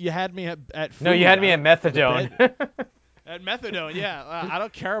is. You had me at food. No, you had me I at don't- the methadone. bed- At methadone, yeah. I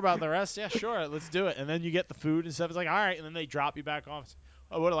don't care about the rest. Yeah, sure, let's do it. And then you get the food and stuff. It's like, all right, and then they drop you back off.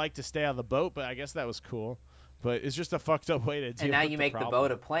 I would have liked to stay on the boat, but I guess that was cool. But it's just a fucked up way to deal And now with you the make the problem.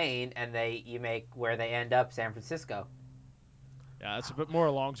 boat a plane, and you make where they end up San Francisco. Yeah, it's a bit more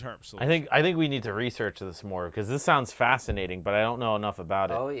long-term solution. I think we need to research this more because this sounds fascinating, but I don't know enough about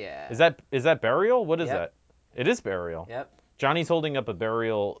it. Oh yeah. Is that burial? What is Yep. that? It is burial. Yep. Johnny's holding up a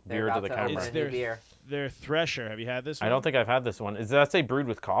burial They're beer to about the to camera. open a new beer. Their Thresher. Have you had this one? I don't think I've had this one. Does that say brewed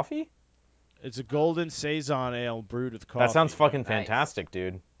with coffee? It's a golden saison ale brewed with coffee. That sounds fucking Nice. fantastic,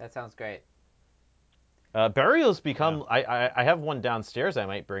 dude. That sounds great. Burial's become. I have one downstairs. I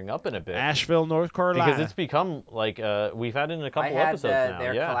might bring up in a bit Asheville, North Carolina. because it's become like we've had it in a couple I had episodes now.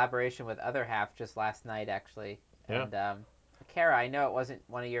 their Yeah. collaboration with Other Half just last night, actually. Yeah. And Kara, I know it wasn't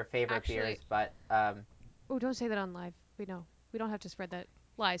one of your favorite Actually- beers, but Oh, don't say that on live. We know. We don't have to spread that.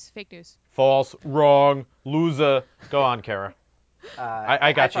 Lies. Fake news. False. Wrong. Loser. Go on, Kara.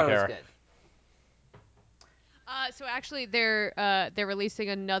 I got you, thought it was Kara. good. So actually, they're releasing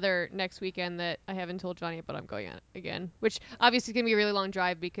another next weekend that I haven't told Johnny, but I'm going on again. Which obviously is gonna be a really long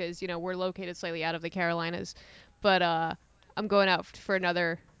drive because we're located slightly out of the Carolinas, but I'm going out for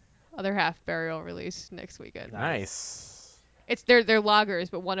another Other Half burial release next weekend. Nice. It's they're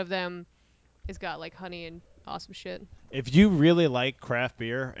lagers, but one of them has got like honey and awesome shit. If you really like craft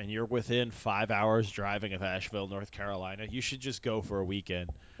beer and you're within 5 hours driving of Asheville, North Carolina, you should just go for a weekend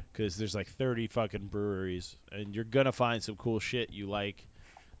because there's like 30 fucking breweries and you're gonna find some cool shit you like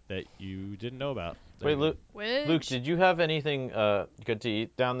that you didn't know about. Wait, Luke. Which Luke, did you have anything good to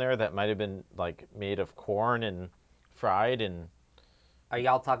eat down there that might have been like made of corn and fried and? Are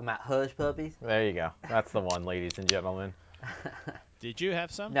y'all talking about hush puppies? There you go. That's the one, ladies and gentlemen. Did you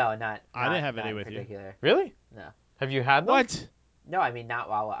have some? No, not. I didn't have not any in with you. particular. Really? No. Have you had them? What? No, I mean not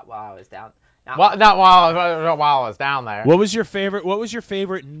while I was down. Not Not while I was down there. What was your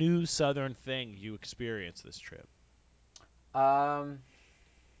favorite new Southern thing you experienced this trip?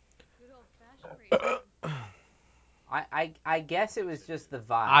 I guess it was just the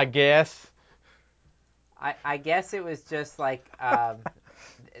vibe. I guess. I guess it was just like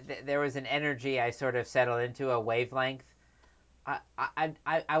there was an energy I sort of settled into, a wavelength.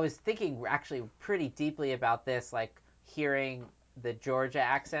 I was thinking actually pretty deeply about this, like hearing the Georgia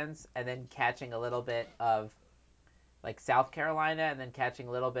accents and then catching a little bit of like South Carolina and then catching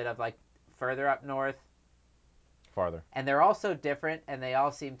a little bit of like further up north. Farther. And they're all so different, and they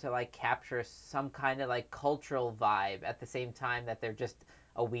all seem to like capture some kind of like cultural vibe at the same time that they're just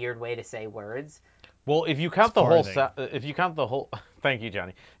a weird way to say words. Well, if you count It's the whole farthing. South, if you count the whole, thank you,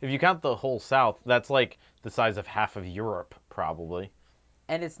 Johnny. If you count the whole South, that's like the size of half of Europe, probably.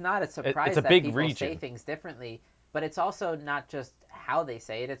 And it's not a surprise It's a that big people say region. things differently, but it's also not just how they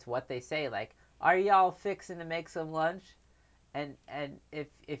say it, it's what they say. Like, are y'all fixing to make some lunch? And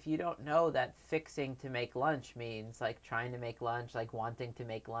if you don't know that fixing to make lunch means like trying to make lunch, like wanting to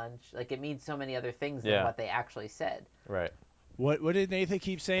make lunch, like it means so many other things than Yeah. what they actually said. Right. What did Nathan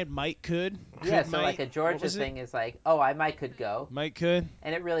keep saying? Might could? Yeah, Could, so might? like a What Georgia was it? thing is like, oh, I might could go. Might could?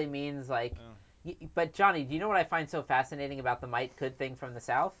 And it really means like, Oh. but Johnny, do you know what I find so fascinating about the might could thing from the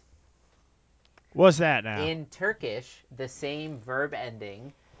South? What's that now? In Turkish, the same verb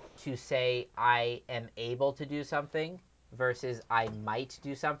ending to say I am able to do something versus I might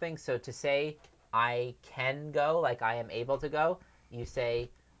do something. So to say I can go, like I am able to go, you say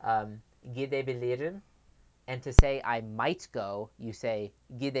gidebilirim. And to say I might go, you say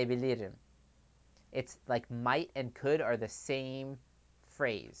gidebilirim. It's like might and could are the same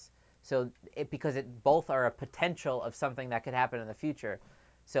phrase. So because both are a potential of something that could happen in the future.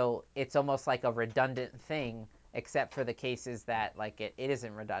 So it's almost like a redundant thing, except for the cases that like it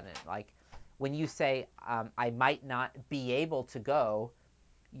isn't redundant. Like when you say I might not be able to go,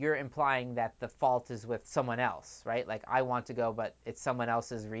 you're implying that the fault is with someone else, right? Like I want to go, but it's someone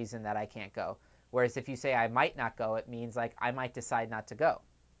else's reason that I can't go. Whereas if you say I might not go, it means like I might decide not to go.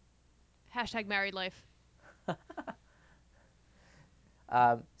 # married life.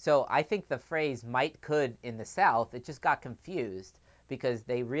 So I think the phrase might could in the South, it just got confused because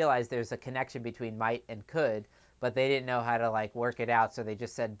they realized there's a connection between might and could, but they didn't know how to like work it out, so they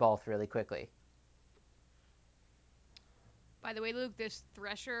just said both really quickly. By the way, Luke, this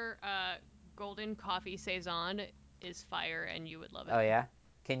Thresher golden coffee saison is fire, and you would love it. Oh yeah?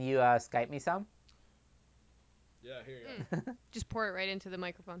 Can you Skype me some? Yeah, here you go. Just pour it right into the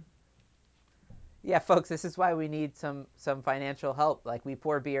microphone. Yeah, folks, this is why we need some financial help. Like, we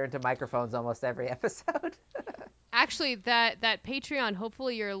pour beer into microphones almost every episode. Actually, that Patreon.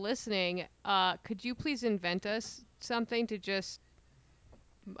 Hopefully, you're listening. Could you please invent us something to just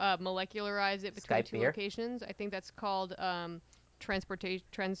molecularize it between Skype two beer? locations? I think that's called transportation.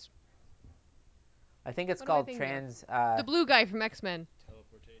 I think it's What am I called thinking of? trans. The blue guy from X-Men.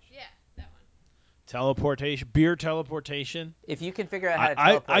 Teleportation. Yeah, that one. Teleportation. Beer teleportation. If you can figure out how to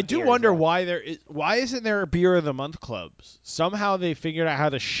I teleport do beers, wonder yeah. why isn't there a beer of the month clubs? Somehow they figured out how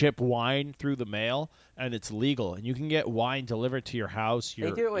to ship wine through the mail and it's legal and you can get wine delivered to your house, They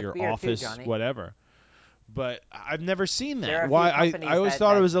do it with your beer too, office, Johnny. whatever. But I've never seen There are that. a few Why I companies always that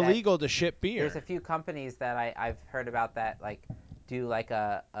thought it that was that illegal to ship beer. there's a few companies that I've heard about that like do like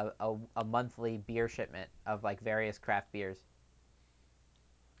a monthly beer shipment of like various craft beers.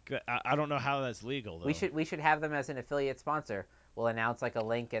 I don't know how that's legal though. We should have them as an affiliate sponsor. We'll announce like a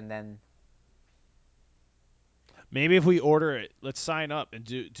link and then Maybe if we order it, let's sign up and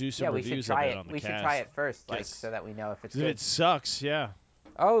do some we should reviews try of it it. on the We cast. should try it first, like Yes. so that we know if it's 'Cause if good. it sucks, yeah.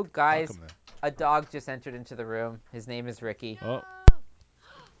 Oh, Fuck guys, 'em then. a dog just entered into the room. His name is Ricky. Oh.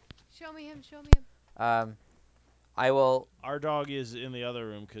 Show me him. Show me him. I will. Our dog is in the other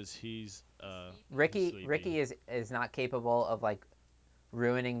room because he's sleepy. Ricky is not capable of like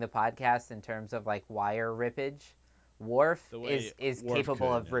ruining the podcast in terms of like wire rippage. Worf The way is Worf capable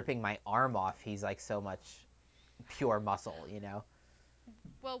could, of yeah. ripping my arm off. He's like so much pure muscle, you know.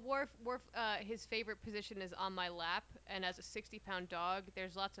 Well, Worf, his favorite position is on my lap, and as a 60-pound dog,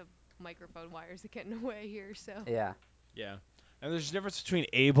 there's lots of microphone wires that get in the way here. So Yeah. Yeah. And there's a difference between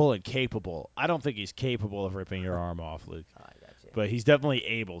able and capable. I don't think he's capable of ripping your arm off, Luke. Oh, I got you. But he's definitely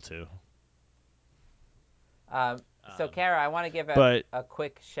able to. So, Kara, I want to give but a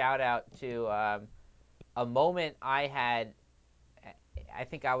quick shout out to a moment I had. I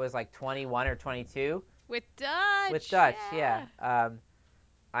think I was like 21 or 22. with Dutch. With Dutch, yeah.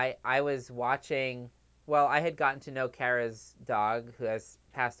 I was watching. Well, I had gotten to know Kara's dog, who has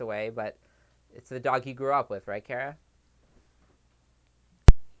passed away, but it's the dog you grew up with, right, Kara?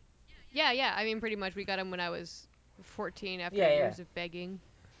 Yeah. I mean, pretty much, we got him when I was 14 after Yeah, yeah. years of begging.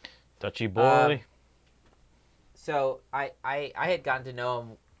 Dutchy boy. So I had gotten to know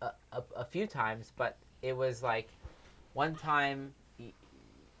him a few times, but it was like one time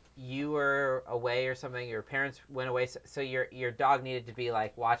you were away or something. Your parents went away, so your dog needed to be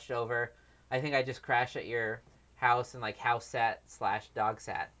like watched over. I think I just crashed at your house and like house sat / dog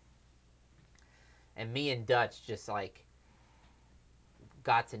sat, and me and Dutch just like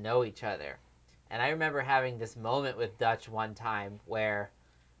got to know each other. And I remember having this moment with Dutch one time where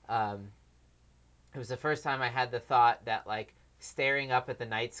it was the first time I had the thought that like staring up at the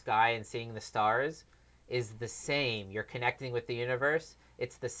night sky and seeing the stars is the same. You're connecting with the universe.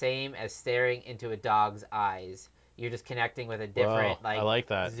 It's the same as staring into a dog's eyes. You're just connecting with a different I like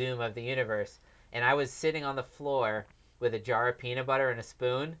that. zoom of the universe. And I was sitting on the floor with a jar of peanut butter and a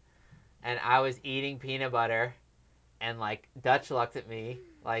spoon, and I was eating peanut butter, and like Dutch looked at me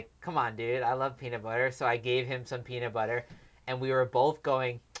like, "Come on, dude, I love peanut butter." So I gave him some peanut butter, and we were both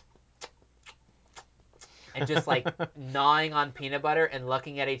going and just like gnawing on peanut butter and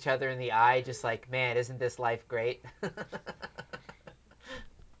looking at each other in the eye, just like, man, isn't this life great?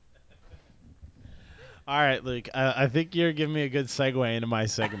 all right, Luke. I think you're giving me a good segue into my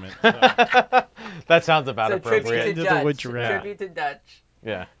segment. So. That sounds about So appropriate. tribute to Into the Dutch. witch rat. Tribute to Dutch.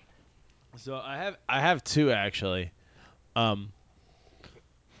 Yeah. So I have two actually. I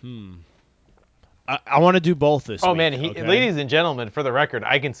want to do both this Oh week. man, okay? ladies and gentlemen, for the record,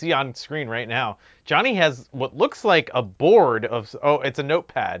 I can see on screen right now, Johnny has what looks like a board of. Oh, it's a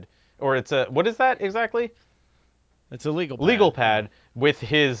notepad, or it's a. What is that exactly? It's a legal pad. Legal pad with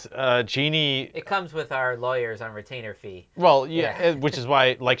his genie. It comes with our lawyers on retainer fee. Well, Yeah. which is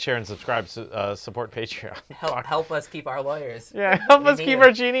why like, share, and subscribe, support Patreon. Help us keep our lawyers. Yeah, help us need keep it.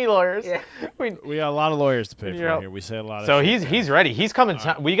 our genie lawyers. Yeah. We got a lot of lawyers to pay for Yeah. here. We say a lot of. So shit, he's ready. He's coming.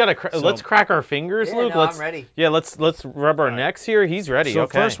 We gotta. Let's crack our fingers, Yeah, Luke. no, let's. I'm ready. Yeah, let's rub our All right. necks here. He's ready. So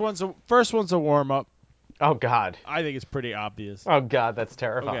okay. first one's a warm up. Oh God. I think it's pretty obvious. Oh God, that's Okay,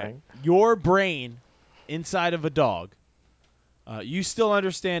 terrifying. your brain inside of a dog. You still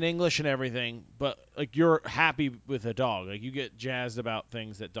understand English and everything, but like you're happy with a dog. Like you get jazzed about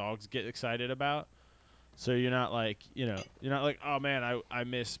things that dogs get excited about. So you're not like, you're not like, oh man, I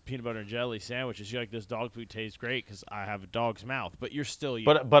miss peanut butter and jelly sandwiches. You're like, this dog food tastes great because I have a dog's mouth. But you're still you.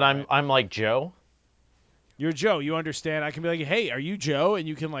 But right? I'm like Joe. You're Joe. You understand. I can be like, hey, are you Joe? And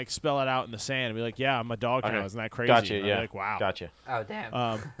you can like spell it out in the sand and be like, yeah, I'm a dog now. Okay. Isn't that crazy? Gotcha. And I'll Yeah. be like, wow. Gotcha. Oh,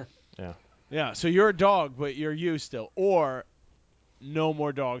 damn. Yeah. Yeah. So you're a dog, but you're you still, or no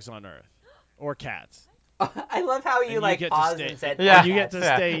more dogs on Earth, or cats. I love how you you like get to paused stay- and said, Yeah, you get to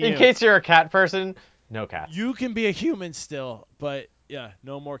yeah. stay In you. case you're a cat person, no cats. You can be a human still, but yeah,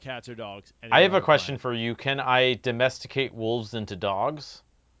 no more cats or dogs. I have a question for you. Can I domesticate wolves into dogs?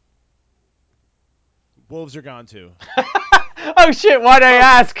 Wolves are gone too. Oh shit! Why'd I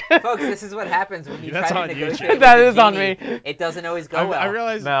ask? Folks, this is what happens when you That's try on to you, negotiate Jack. with That the is on genie. me. It doesn't always go well. I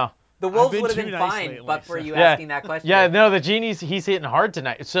realize No. The wolves been would have too been nice fine, lately, but for so- you Yeah. asking that question. Yeah, no, the genie's he's hitting hard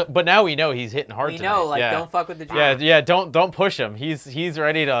tonight. So, but now we know he's hitting hard we tonight. know, like, yeah. don't fuck with the genie. Yeah, don't push him. He's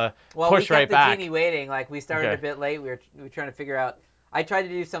ready to Well, push we kept right the back. genie waiting. Like, we started Okay. a bit late. We were trying to figure out. I tried to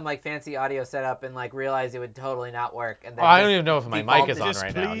do some like fancy audio setup and like realized it would totally not work. And then I just don't even know if my mic is defaulted. on Just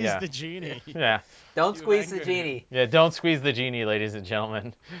right now. please Yeah. the genie. Yeah. Don't You squeeze the angered him. genie. Yeah, don't squeeze the genie, ladies and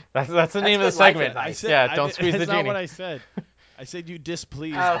gentlemen. That's the That's name of the good life segment. advice. Yeah, don't squeeze the That's genie. not what I said. I said you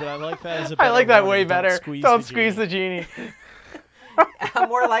displeased, Oh. but I like that as a better I like that warning. way better. Don't Squeeze the genie. I'm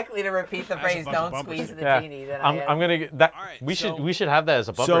more likely to repeat the As a phrase fucking "Don't bumper squeeze sticker. the Yeah. genie" than I'm gonna get that. All right, we so- should have that as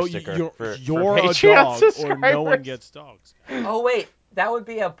a bumper So sticker you're for a Patreon dog, or subscribers. no one gets dogs. Oh wait, that would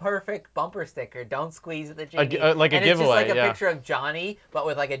be a perfect bumper sticker. Don't squeeze the genie. like a and giveaway, it's just like a yeah. picture of Johnny, but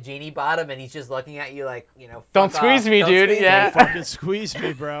with like a genie bottom, and he's just looking at you like, you know. Don't fuck squeeze off. me, Don't dude. squeeze Yeah. me. Fucking squeeze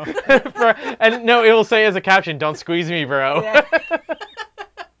me, bro. And no, it will say as a caption, "Don't squeeze me, bro." Yeah.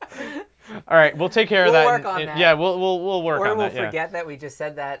 All right, we'll take care of We'll that. work on that. Yeah, we'll work Or on we'll that. Yeah. forget that we just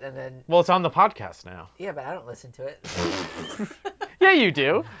said that, and then Well, it's on the podcast now. yeah, but I don't listen to it. Yeah, you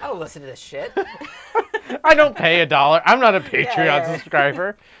do. I don't listen to this shit. I don't pay $1. I'm not a Patreon yeah.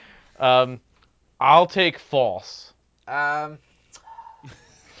 subscriber. I'll take false.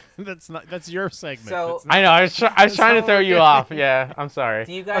 That's your segment. So- That's not- I know. I was trying to not throw what you we're off. doing. Yeah, I'm sorry.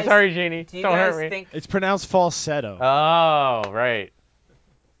 Do you guys? I'm sorry, Genie. Do you Don't guys hurt me. think? it's pronounced falsetto. Oh, right.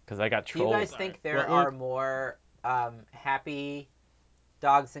 Because I got Do you trolled. guys think there Well, are more happy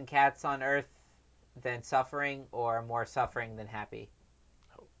dogs and cats on Earth than suffering, or more suffering than happy?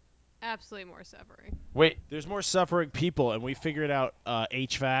 Absolutely more suffering. Wait, There's more suffering people, and we figured out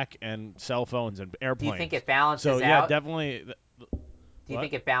HVAC and cell phones and Do airplanes. you think it balances So yeah, out? definitely. Do you what?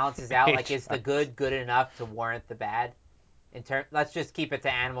 think it balances out? Like, is the HVACs. good enough to warrant the bad? Let's just keep it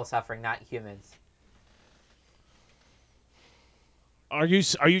to animal suffering, not humans. Are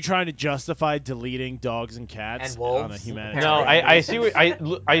you trying to justify deleting dogs and cats And wolves, on a humanitarian? no, apparently. I see what I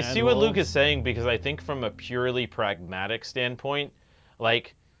And see what Luke wolves. is saying, because I think from a purely pragmatic standpoint,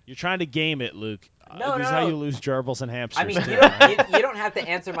 like You're trying to game it, Luke. No, This is no, how no. you lose gerbils and hamsters. I mean, too, you right? don't have to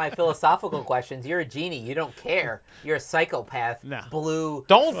answer my philosophical questions. You're a genie. You don't care. You're a psychopath. No. Blue.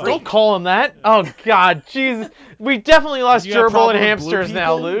 don't call him that. Oh God, Jesus, we definitely lost You got a gerbil problem and with blue hamsters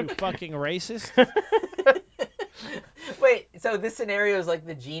now, people, Luke. You fucking racist. Wait, so this scenario is like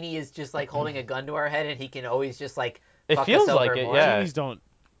the genie is just like holding a gun to our head, and he can always just like It fuck feels us over like it, more? yeah.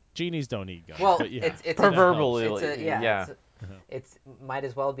 Genies don't eat guns. Well, but yeah, it's that Proverbially, helps. It's a, yeah. It's might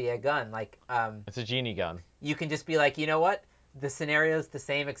as well be a gun. Like It's a genie gun. you can just be like, you know what? The scenario's the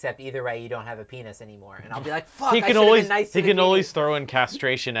same, except either way you don't have a penis anymore, and I'll be like, fuck. He I can should've always been nice to he the can genie. always throw in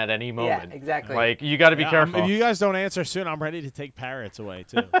castration at any Yeah, moment. exactly. Like you got to be Yeah, careful. if you guys don't answer soon, I'm ready to take parrots away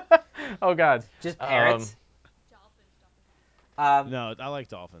too. Oh God. Just parrots. No, I like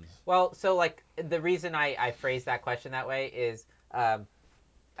dolphins. Well, so like the reason I phrased that question that way is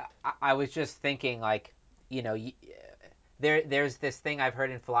I was just thinking like, you know, there's this thing I've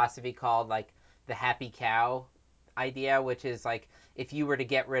heard in philosophy called like the happy cow idea, which is like if you were to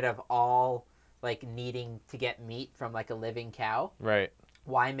get rid of all like needing to get meat from like a living cow, Right.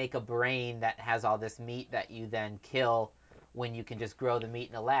 why make a brain that has all this meat that you then kill when you can just grow the meat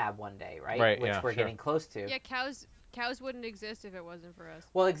in a lab one day, right? Right, Which yeah, we're sure. getting close to. Yeah, cows wouldn't exist if it wasn't for us.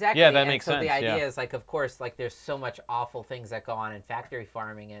 Well, exactly. Yeah, that and makes so the sense, idea yeah. is like, of course, like there's so much awful things that go on in factory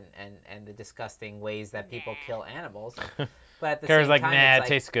farming and the disgusting ways that people kill animals. But at the Kara's same like, time, nah, it's it like,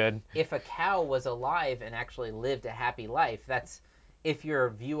 tastes good. if a cow was alive and actually lived a happy life, that's if your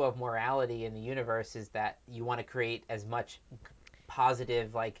view of morality in the universe is that you want to create as much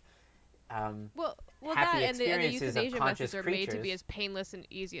positive, like, Well, happy that and the experiences of euthanasia conscious methods are made to be creatures. as painless and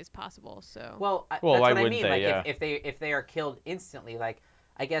easy as possible. So. Well, Well, that's why what I wouldn't mean. they? Like, Yeah. if they are killed instantly, like,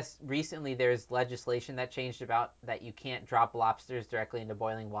 I guess recently there's legislation that changed about that you can't drop lobsters directly into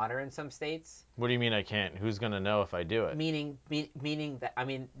boiling water in some states. What do you mean I can't? Who's gonna know if I do it? Meaning that, I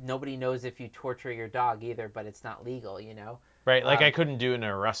mean, nobody knows if you torture your dog either, but it's not legal, you know. Right, like Um, I couldn't do it in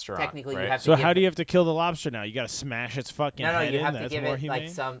a restaurant. technically, you right? have to So give how do you have to kill the lobster now? You got to smash its fucking No, head you in. have to That's give more it humane. like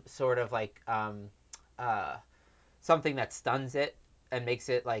some sort of like something that stuns it and makes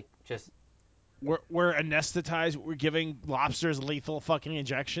it like just We're anesthetized. We're giving lobsters lethal fucking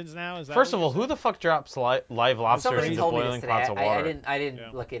injections now. Is that First what of all, you're who the fuck drops live lobsters Somebody into told me this boiling today. pots of water? I didn't Yeah.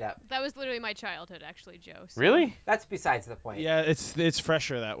 look it up. That was literally my childhood, actually, Joe. So. Really? That's besides the point. Yeah, it's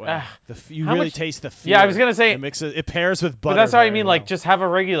fresher that way. Ah, You how really much- taste the fear. Yeah, I was gonna say- it pairs with butter. But that's what I very mean. well. Like, just have a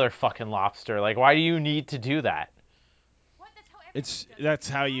regular fucking lobster. Like, why do you need to do that? What? That's how That's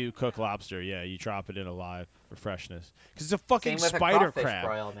how you cook lobster. Yeah, you drop it in alive for freshness. Because it's a fucking Same with a spider crawfish crab.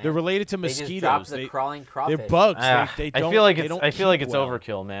 broil, man. They're related to They just mosquitoes. drop the crawling crawfish. They're bugs. They I don't. feel like they it's don't I feel like keep it's well,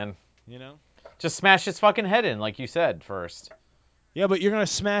 overkill, man. You know. Just smash its fucking head in, like you said first. Yeah, but you're gonna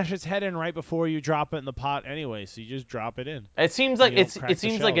smash its head in right before you drop it in the pot anyway. So you just drop it in. It seems You like don't crack it the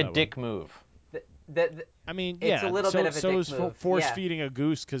seems shell like a that way. dick move. I mean, It's yeah. a little bit of a dick is move, force yeah. feeding a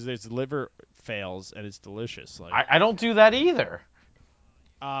goose because its liver fails and it's delicious. Like, I don't do that either.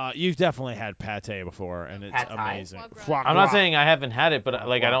 you've definitely had pate before, and it's Pad thai. amazing. Foie gras. Foie I'm not gras. saying I haven't had it, but Foie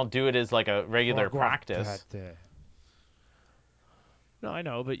like I gras. don't do it as like a regular Foie gras practice. pate. No, I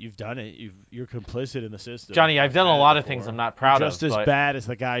know, but you've done it. You're complicit in the system. Johnny, I've done a had it lot of before. things I'm not proud Just of. as but bad as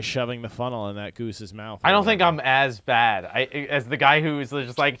the guy shoving the funnel in that goose's mouth. I don't think I'm as bad as the guy who's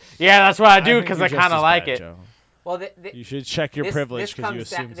just like, yeah, that's what I do because I kind of like it. Joe. Well, You should check your privilege because you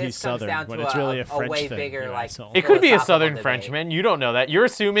assume he's Southern when it's really a French way thing. bigger, you like, asshole. It could be a philosophical Southern debate. Frenchman. You don't know that. You're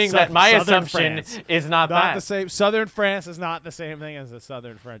assuming that my Southern assumption France. is not Not that. the same. Southern France is not the same thing as a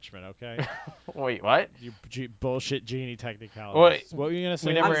Southern Frenchman. Okay. Wait, what? You bullshit genie technicalities. What were you gonna say?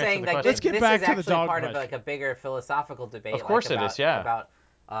 we never I'm answered saying the like question. Let's get this back is to the actually dog part of question. like a bigger philosophical debate. Of course like, it about, is, yeah. About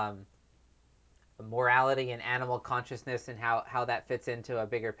morality and animal consciousness and how that fits into a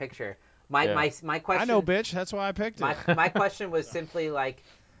bigger picture. My question. I know, bitch. That's why I picked it. My question was simply like,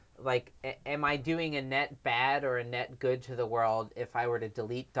 am I doing a net bad or a net good to the world if I were to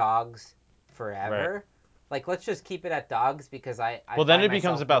delete dogs forever? Right. Like, let's just keep it at dogs because I Well, then find it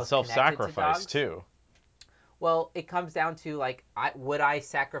becomes myself about most connected to self-sacrifice dogs. too. Well, it comes down to like, would I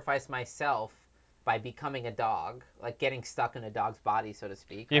sacrifice myself by becoming a dog, like getting stuck in a dog's body, so to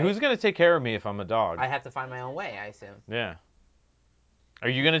speak? Yeah, right? who's gonna take care of me if I'm a dog? I have to find my own way, I assume. Yeah. Are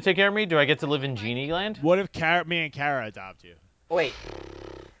you gonna take care of me? Do I get to live in Genie Land? What if me and Kara adopt you? Wait.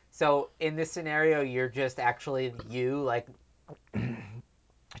 So in this scenario, you're just actually you, like.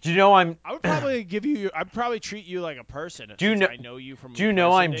 Do you know I'm? I would probably give you. I'd probably treat you like a person. Do you since know- I know you from. Do you your know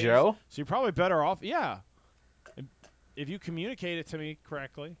person I'm days. Joe? So you're probably better off. Yeah. If you communicate it to me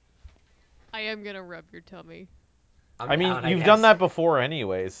correctly. I am gonna rub your tummy. I mean, down, I you've guess. done that before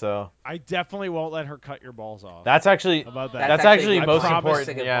anyway, so I definitely won't let her cut your balls off. that's actually How about that? That's actually a good most point. important, That's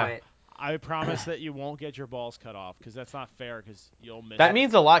a good yeah. point. I promise that you won't get your balls cut off because that's not fair because you'll miss. That it.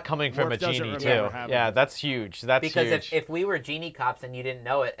 means a lot coming from a Worf doesn't genie too. remember having Yeah, it. that's huge. That's Because huge. if we were genie cops and you didn't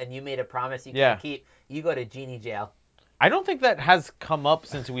know it and you made a promise you Yeah. can't keep, you go to genie jail. I don't think that has come up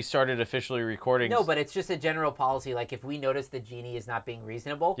since we started officially recording. No, but it's just a general policy. Like if we notice the genie is not being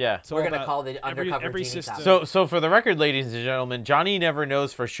reasonable, Yeah. It's all we're gonna about call the undercover every genie system. cop. So for the record, ladies and gentlemen, Johnny never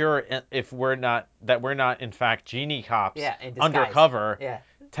knows for sure if we're not in fact genie cops Yeah, in disguise. undercover. Yeah.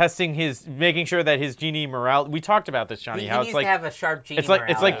 Testing making sure that his genie morale. We talked about this, Johnny. He how needs it's like to have a sharp genie it's like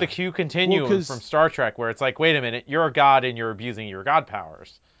morality. the Q continuum Well, 'cause- from Star Trek, where it's like, wait a minute, you're a god and you're abusing your god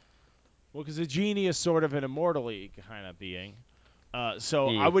powers. Well, because a genie is sort of an immortally kind of being. So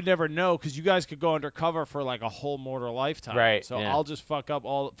Yeah. I would never know because you guys could go undercover for like a whole mortal lifetime. Right, So yeah. I'll just fuck up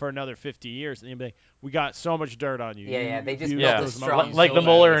all for another 50 years, and you'll be like, we got so much dirt on you. Yeah, they just You built Yeah, a those strong monkeys like so the genie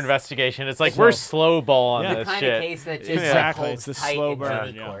bad. Mueller case. investigation. It's like So- we're slow ball on Yeah. The this kind shit. of case that just Exactly, like, it's holds the tight slow in burn,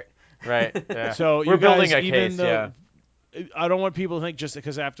 genie yeah. court. Right. Yeah. So we're you building guys, a even case. though, Yeah. I don't want people to think just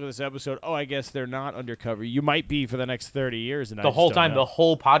because after this episode, oh, I guess they're not undercover. You might be for the next 30 years, and I The just whole don't time, know. the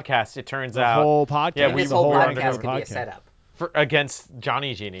whole podcast, it turns The out, whole podcast. Yeah, And we this the whole undercover podcast could be a podcast. setup. against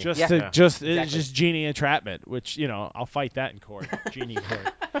Johnny Genie. Just Yeah. to Yeah. just Exactly. it's just genie entrapment, which I'll fight that in court, genie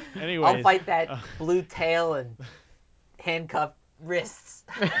court. Anyways, I'll fight that blue tail and handcuffed wrists.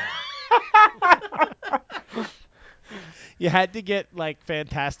 You had to get like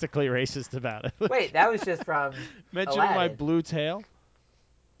fantastically racist about it. Wait, that was just from Mentioning my Aladdin. blue tail.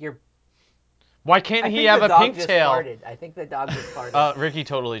 Why can't I he think have the a dog pink just tail? farted. I think the dog just farted. Ricky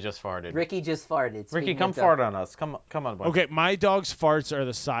totally just farted. Ricky just farted. Ricky, Speaking come of dog- fart on us. Come on, boy. Okay, my dog's farts are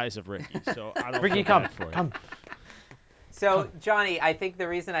the size of Ricky's, so I don't Ricky, feel come, bad for you. come. So, Johnny, I think the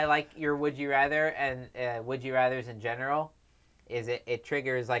reason I like your Would You Rather and Would You Rathers in general is it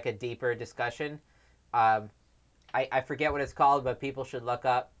triggers like a deeper discussion. I forget what it's called, but people should look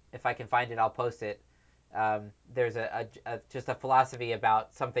up. If I can find it, I'll post it. There's just a philosophy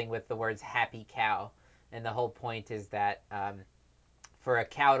about something with the words happy cow. And the whole point is that for a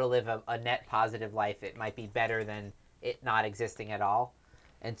cow to live a net positive life, it might be better than it not existing at all.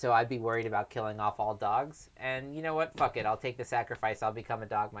 And so I'd be worried about killing off all dogs. And you know what? Fuck it. I'll take the sacrifice. I'll become a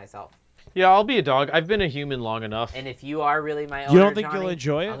dog myself. Yeah, I'll be a dog. I've been a human long enough. And if you are really my owner, You don't think Johnny, you'll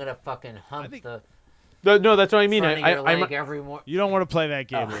enjoy it? I'm gonna fucking hump think- the No, that's what I mean. front of your I'm leg every morning. You don't want to play that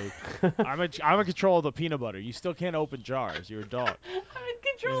game, Oh. Luke. I'm in control of the peanut butter. You still can't open jars. You're a dog. I'm in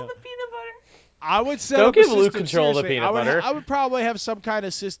control You of the peanut butter. I would set Don't up give a Luke system, control of the seriously. peanut butter. I would probably have some kind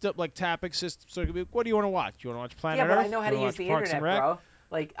of system, like tapping system. So it could be, what do you want to watch? You want to watch Planet Yeah, but Earth? I know how You to wanna use the watch Parks and internet, Rec? bro.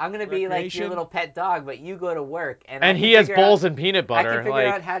 Like, I'm gonna be like your Recreation? little pet dog, but you go to work, and And I he can has figure bowls out, and peanut I butter. can figure Like,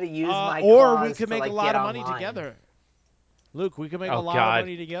 out how to use my or claws we could to, make like, a lot get of money online. together. Luke, we could make Oh, a lot God. of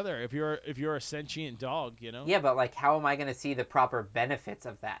money together if you're a sentient dog, you know. Yeah, but like, how am I gonna see the proper benefits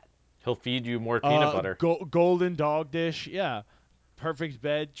of that? he'll feed you more peanut butter. Golden dog dish, yeah. Perfect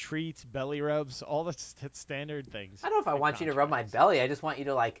bed, treats, belly rubs, all the standard things. I don't know if I and want you to rub my contracts. belly. I just want you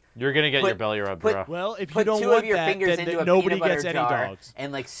to like You're gonna get put- your belly rubbed, put- bro. Well, if you put don't two want of your that, fingers then into a nobody peanut butter gets any jar dogs.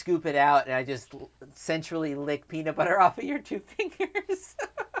 and like scoop it out, and I just sensually lick peanut butter off of your two fingers.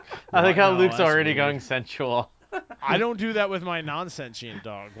 I think how No, Luke's that's already weird. going sensual. I don't do that with my non-sentient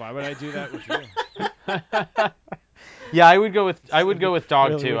dog. Why would I do that with you? Yeah, I would go with dog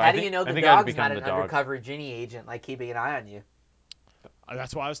Really too. weird. How I do think, you know I the think I'd dog's become not the an dog. undercover Ginny agent, like keeping an eye on you?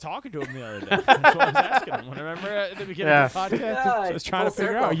 That's why I was talking to him the other day. That's what I was asking him. Remember at the beginning of the podcast? Yeah, So I was trying to full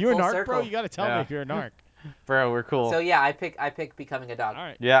figure circle, out, are you a full narc, bro? circle. You got to tell me Yeah. if you're a narc. Bro, we're cool. So yeah, I pick becoming a dog. All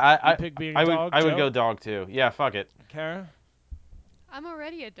right. yeah, You pick being a I would dog, I would Joe? go dog too. Yeah, fuck it. Kara? I'm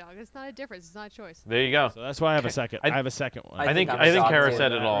already a dog. It's not a difference. It's not a choice. There you go. So that's why I have a second. I- I have a second one. I think I'm a dog Kara too.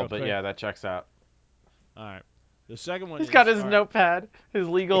 said it all, Real but quick. yeah, that checks out. All right. The second one He's is... got his all right. notepad, his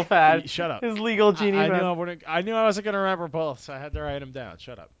legal pad. Shut up. His legal genie I pad. knew I wasn't gonna remember both, so I had to write them down.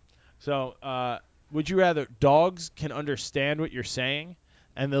 Shut up. So, would you rather dogs can understand what you're saying,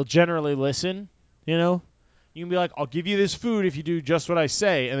 and they'll generally listen? You know, you can be like, "I'll give you this food if you do just what I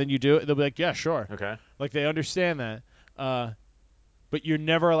say," and then you do it. They'll be like, "Yeah, sure." Okay. Like they understand that. But you're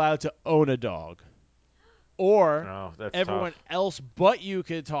never allowed to own a dog, or Oh, that's everyone tough. else but you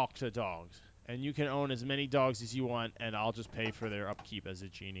can talk to dogs, and you can own as many dogs as you want, and I'll just pay for their upkeep as a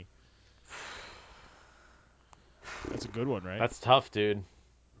genie. That's a good one, right? That's tough, dude.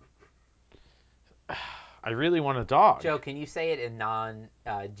 I really want a dog. Joe, can you say it in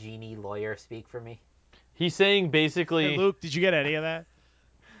non-genie lawyer speak for me? He's saying basically. Hey, Luke, did you get any of that?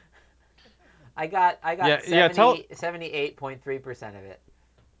 I got Yeah, tell- 78.3% of it.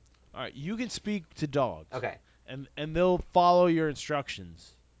 All right, you can speak to dogs. Okay. And they'll follow your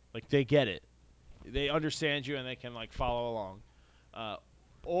instructions. Like they get it. They understand you and they can like follow along.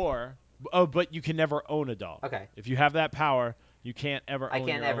 But you can never own a dog. Okay. If you have that power, you can't ever I own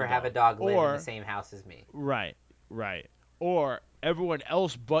can't your ever own have a dog live in Or the same house as me. right. Or everyone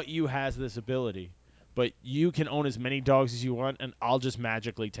else but you has this ability. But you can own as many dogs as you want, and I'll just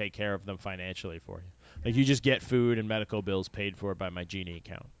magically take care of them financially for you. Like you just get food and medical bills paid for by my genie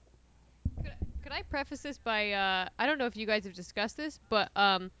account. Could I preface this by I don't know if you guys have discussed this, but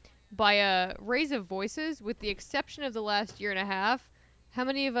by a raise of voices, with the exception of the last year and a half, how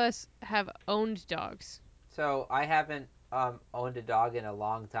many of us have owned dogs? So I haven't owned a dog in a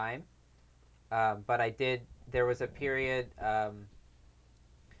long time, but I did. There was a period,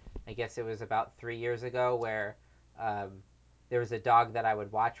 I guess it was about 3 years ago, where there was a dog that I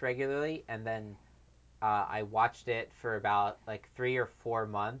would watch regularly, and then I watched it for about like 3 or 4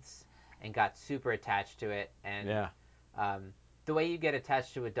 months and got super attached to it. And Yeah. the way you get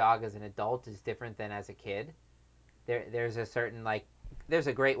attached to a dog as an adult is different than as a kid. There's a certain there's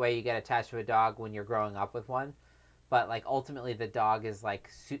a great way you get attached to a dog when you're growing up with one, but like ultimately the dog is like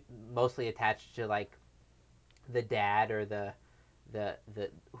mostly attached to like the dad or the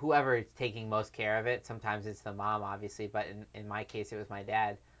whoever is taking most care of it. Sometimes it's the mom, obviously, but in my case it was my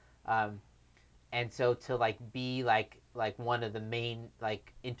dad. And so to like be like one of the main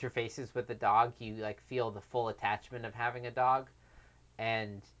like interfaces with the dog, you like feel the full attachment of having a dog,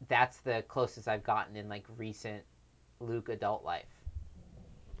 and that's the closest I've gotten in like recent Luke adult life.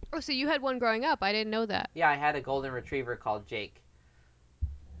 Oh, so you had one growing up. I didn't know that. Yeah, I had a golden retriever called Jake.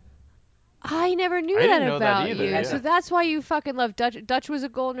 I never knew I that didn't know that about either, you. yeah. So that's why you fucking love Dutch. Dutch was a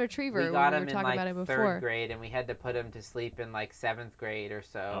golden retriever We when got we him were in talking like about it before. third grade, and we had to put him to sleep in like 7th grade or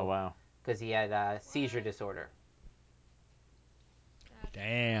so. Oh wow. Because he had a seizure disorder.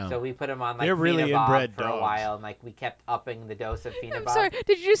 Damn. So we put him on like They're really Phenobob inbred for a dogs. while, and like we kept upping the dose of Phenobob. I'm sorry.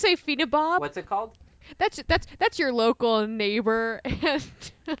 Did you just say Phenobob? What's it called? That's your local neighbor and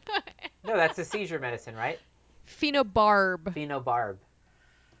No, that's the seizure medicine, right? Phenobarb. Phenobarb.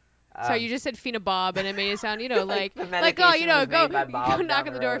 So you just said Phenobob, and it made it sound, Like like the oh, medication was go made by Bob knock down on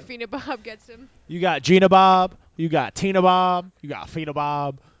the the door. road. Phenobob gets him. You got Gina Bob, You got Tina Bob. You got Fina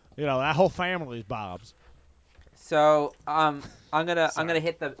Bob. You know, that whole family's Bobs. So I'm gonna Sorry.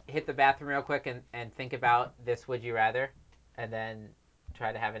 hit the bathroom real quick and think about this would you rather, and then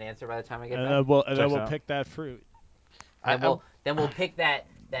try to have an answer by the time I get And back. then we'll out. pick that fruit. Then we'll pick that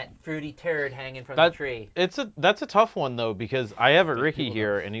fruity turd hanging from the tree. That's a tough one though, because I have a Think Ricky people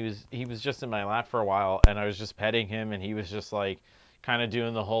here, and he was just in my lap for a while, and I was just petting him, and he was just like kind of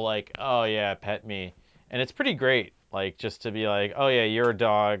doing the whole like, oh yeah, pet me, and it's pretty great, like just to be like, oh yeah, you're a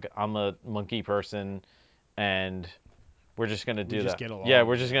dog, I'm a monkey person, and we're just gonna do just that. get along, Yeah,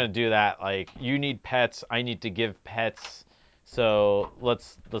 we're just yeah. gonna do that. Like you need pets, I need to give pets, so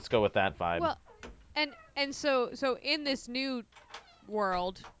let's go with that vibe. Well, and so in this new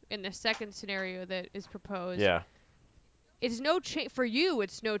world, in the second scenario that is proposed, Yeah. it's no change for you.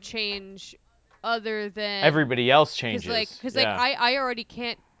 It's no change other than Everybody else because changes. like I already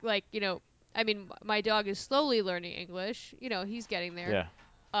can't like I mean my dog is slowly learning English. He's getting there.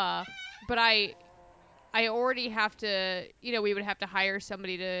 Yeah. But I already have to we would have to hire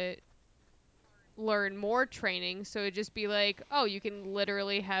somebody to learn more training, so it'd just be like, oh, you can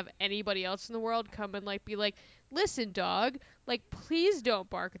literally have anybody else in the world come and like be like, listen dog, like please don't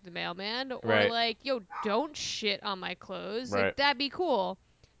bark at the mailman, or Right. like, yo, don't shit on my clothes, Right. like that'd be cool.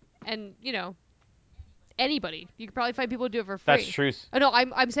 And anybody, you could probably find people to do it for That's free. true. Oh no,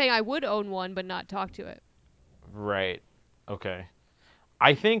 I'm saying I would own one but not talk to it. Right. Okay.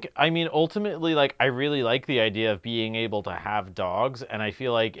 I mean, ultimately, like, I really like the idea of being able to have dogs, and I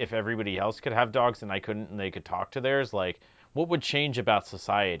feel like if everybody else could have dogs and I couldn't and they could talk to theirs, like, what would change about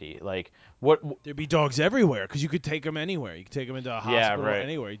society? Like, what? There'd be dogs everywhere because you could take them anywhere. You could take them into a hospital right.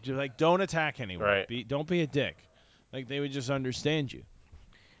 anywhere. Just, like, don't attack anyone. Right. Don't be a dick. Like, they would just understand you.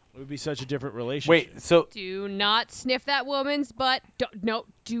 It would be such a different relationship. Wait, so, Do not sniff that woman's butt.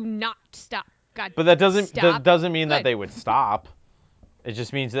 Do not stop. God, but that doesn't mean that Good. they would stop. It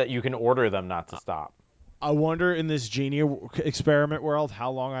just means that you can order them not to stop. I wonder in this genie experiment world how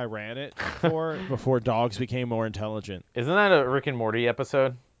long I ran it for before dogs became more intelligent. Isn't that a Rick and Morty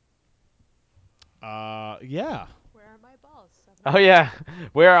episode? Yeah. Where are my balls? Oh yeah,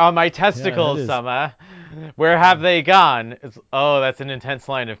 where are my testicles, is. Summer? Where have they gone? That's an intense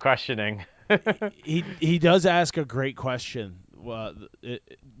line of questioning. He does ask a great question.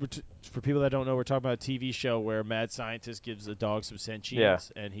 For people that don't know, we're talking about a TV show where mad scientist gives a dog some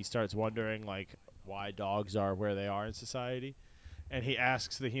sentience, and he starts wondering like why dogs are where they are in society. And he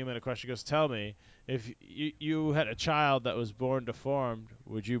asks the human a question. He goes, "Tell me, if you had a child that was born deformed,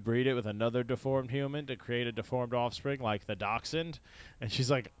 would you breed it with another deformed human to create a deformed offspring like the dachshund?" And she's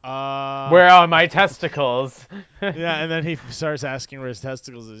like, Where are my testicles? Yeah, and then he starts asking where his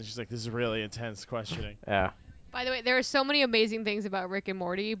testicles is, and she's like, "This is really intense questioning." Yeah. By the way, there are so many amazing things about Rick and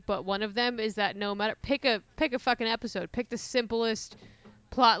Morty, but one of them is that no matter pick a fucking episode, pick the simplest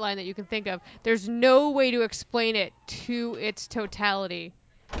plot line that you can think of. There's no way to explain it to its totality.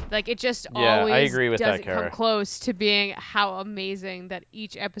 Like it just Yeah, I always agree with that, doesn't come Kara. close to being how amazing that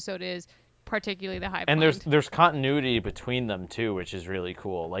each episode is, particularly the high And point. there's continuity between them too, which is really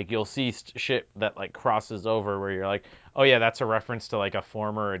cool. Like you'll see shit that like crosses over where you're like, oh yeah, that's a reference to like a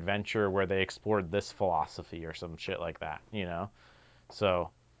former adventure where they explored this philosophy or some shit like that, you know? So,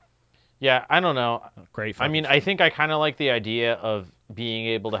 yeah, I don't know. Great. I mean, I think I kind of like the idea of being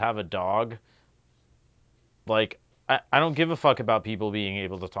able to have a dog. Like, I don't give a fuck about people being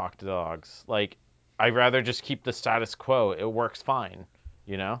able to talk to dogs. Like, I'd rather just keep the status quo. It works fine,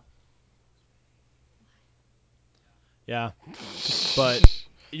 you know? Yeah, but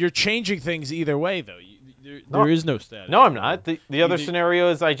you're changing things either way, though. There is no status. No, I'm quo. not. The other scenario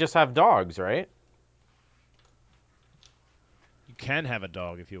is I just have dogs, right? You can have a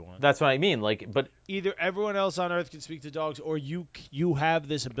dog if you want. That's what I mean. Like, but Either everyone else on Earth can speak to dogs, or you have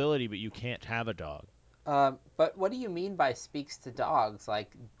this ability, but you can't have a dog. But what do you mean by speaks to dogs?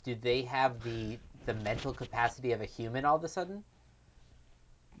 Like, do they have the mental capacity of a human all of a sudden?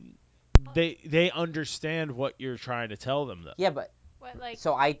 They understand what you're trying to tell them, though. Yeah, but What, like,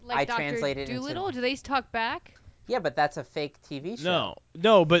 so I Dr. translate it Doolittle? into Do they talk back? yeah, but that's a fake TV show.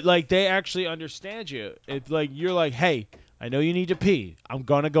 No, but like they actually understand you. It's like you're like, hey, I know you need to pee. I'm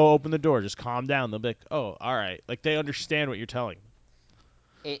gonna go open the door. Just calm down. They'll be like, oh, all right. Like they understand what you're telling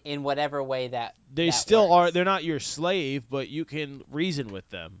them. In whatever way that They that still works. are. They're not your slave, but you can reason with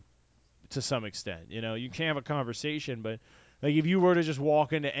them to some extent. You know, you can have a conversation, but like if you were to just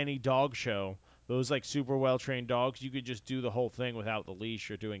walk into any dog show, those like super well trained dogs, you could just do the whole thing without the leash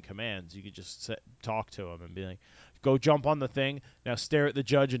or doing commands. You could just talk to them and be like, "Go jump on the thing. Now stare at the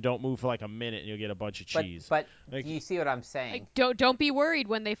judge and don't move for like a minute, and you'll get a bunch of cheese." But Like, do you see what I'm saying? Like, don't be worried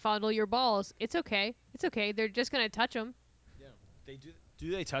when they fondle your balls. It's okay. It's okay. They're just gonna touch them they do.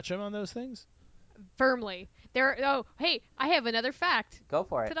 Do they touch them on those things? firmly. Oh, hey, I have another fact. Go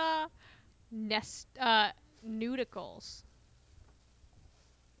for it. Ta-da! Nudicles.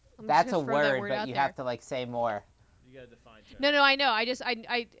 I'm just That's a gonna throw that word, word but out you there. have to like say more. You gotta define. No, I know.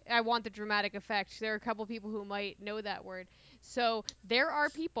 I want the dramatic effect. There are a couple people who might know that word. So there are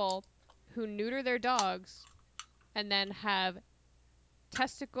people who neuter their dogs and then have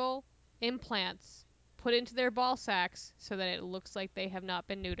testicle implants put into their ball sacks so that it looks like they have not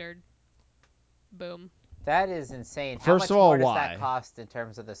been neutered. Boom. That is insane. How First much of all, more does why? that cost in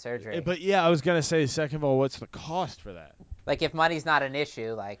terms of the surgery? But yeah, I was gonna say. Second of all, what's the cost for that? Like, if money's not an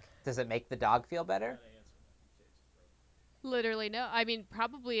issue, like, does it make the dog feel better? Literally no. I mean,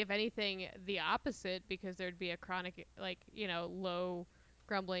 probably if anything, the opposite, because there'd be a chronic, like, low,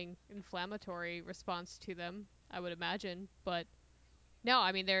 grumbling, inflammatory response to them. I would imagine, but no.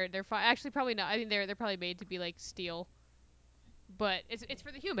 I mean, they're actually probably not. I mean, they're probably made to be like steel, but it's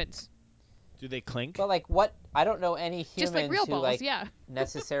for the humans, Do they clink? But like, what? I don't know any just like humans real who balls. like Yeah.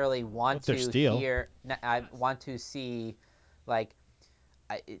 necessarily want But they're to steel. hear. I want to see, like,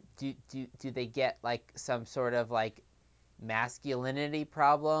 do they get like some sort of like masculinity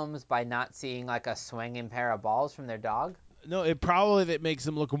problems by not seeing like a swinging pair of balls from their dog? No, it probably that makes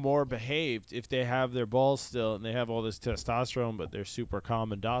them look more behaved if they have their balls still and they have all this testosterone, but they're super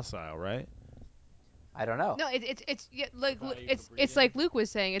calm and docile, right? I don't know. No, it's yeah, like value it's for it's breeding. like Luke was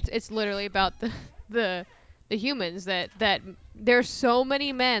saying. It's literally about the the humans that there's so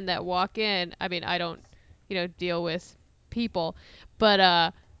many men that walk in. I mean, I don't deal with people,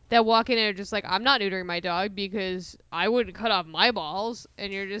 but that walk in and are just like, I'm not neutering my dog because I wouldn't cut off my balls,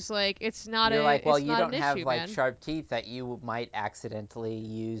 and you're just like, it's not You're like, well, it's you not don't an have issue, like man. sharp teeth that you might accidentally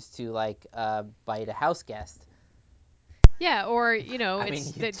use to like bite a house guest. Yeah, or I mean,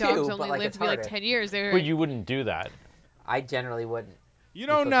 it's you that dogs do, but only like live it's to be like harder. 10 years. They're But you wouldn't do that. I generally wouldn't. You You're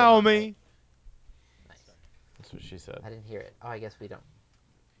don't supposed to know not me. bite. Nice. That's what she said. I didn't hear it. Oh, I guess we don't.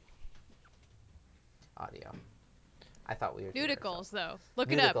 Audio. I thought we were doing nudicles ourselves. though.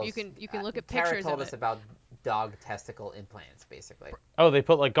 Look it up. You Nudicles. can look at Kara pictures told of us it. about dog testicle implants, basically. Oh, they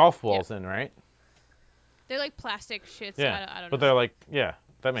put like golf balls in, right? They're like plastic shits. Yeah. I don't But know. they're like, yeah,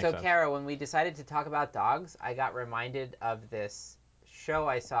 that makes So, sense. Kara, when we decided to talk about dogs, I got reminded of this show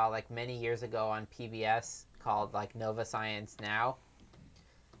I saw like many years ago on PBS called like Nova Science Now.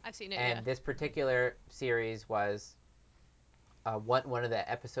 I've seen it. And Yeah. this particular series was one of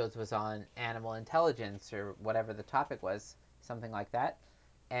the episodes was on animal intelligence or whatever the topic was, something like that.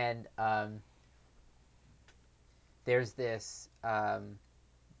 And there's this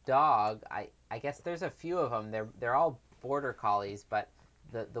dog. I guess there's a few of them. They're all border collies, but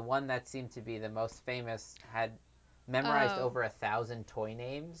the one that seemed to be the most famous had memorized Oh. over 1,000 toy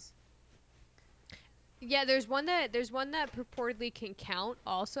names. Yeah, there's one that purportedly can count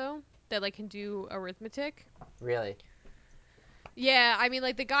also, that like can do arithmetic. Really? Yeah, I mean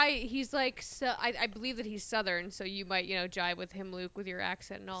like the guy, he's like I believe that he's southern, so you might, jive with him, Luke, with your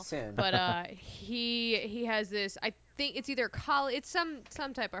accent and all. Soon. But he has this, I think it's either a collie, it's some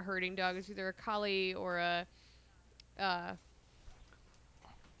type of herding dog. It's either a collie or a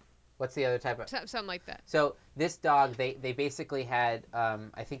What's the other type of? something like that. So this dog, they basically had,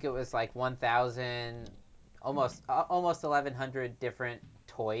 I think it was like 1,000, almost 1,100 different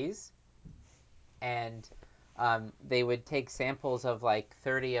toys, and they would take samples of like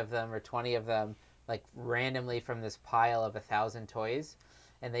 30 of them or 20 of them, like randomly from this pile of 1,000 toys,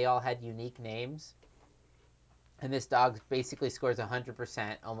 and they all had unique names. And this dog basically scores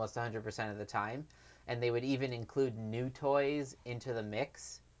 100%, almost 100% of the time. And they would even include new toys into the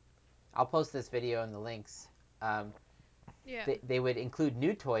mix. I'll post this video in the links. Yeah. They would include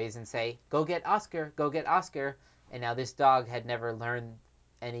new toys and say, "Go get Oscar, go get Oscar." And now this dog had never learned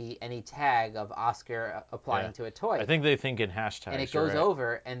any tag of Oscar applying to a toy. I think they think in hashtags. And it goes right?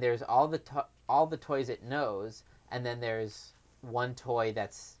 over, and there's all the toys it knows, and then there's one toy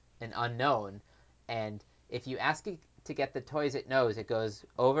that's an unknown. And if you ask it to get the toys it knows, it goes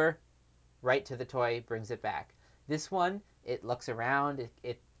over, right to the toy, brings it back. This one, it looks around,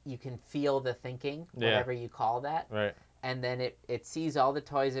 you can feel the thinking, whatever you call that. Right. And then it sees all the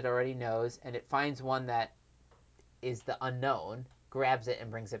toys it already knows, and it finds one that is the unknown, grabs it and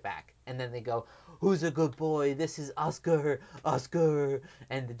brings it back. And then they go, "Who's a good boy? This is Oscar, Oscar."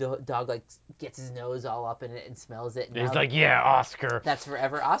 And the dog like gets his nose all up in it and smells it. And He's now like, yeah, Oscar. that's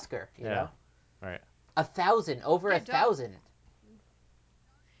forever Oscar, you know? Right. 1,000, over Yeah, 1,000.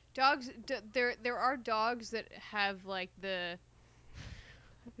 Dogs. There are dogs that have like the.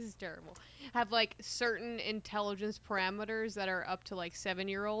 This is terrible. Have like certain intelligence parameters that are up to like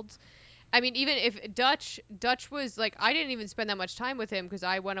 7-year-olds. I mean, even if Dutch was like, I didn't even spend that much time with him because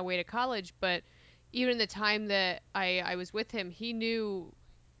I went away to college. But even in the time that I was with him,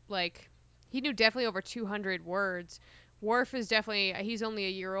 like he knew definitely over 200 words. Worf is definitely, he's only a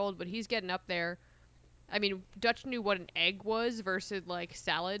year old, but he's getting up there. I mean, Dutch knew what an egg was versus like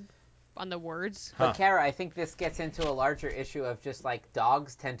salad on the words. But Kara, I think this gets into a larger issue of just like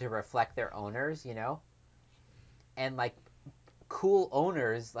dogs tend to reflect their owners, you know? And like cool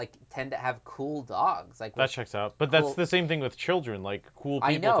owners like tend to have cool dogs. Like That checks out. But cool- that's the same thing with children. Like cool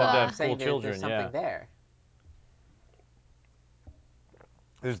I people know, tend to I'm have saying cool children. there's something Yeah. there.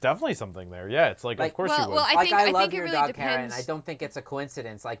 There's definitely something there. Yeah, it's like of course you would. Well, I Like think I I love think it your really dog, Kara, and depends. I don't think it's a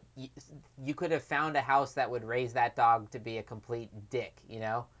coincidence. Like you could have found a house that would raise that dog to be a complete dick, you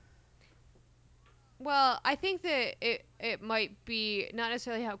know? Well, I think that it might be not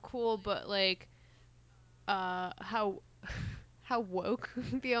necessarily how cool, but like how how woke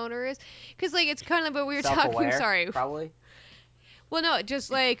the owner is, because like it's kind of what we were talking. Self-aware, Sorry. probably. Well, no, just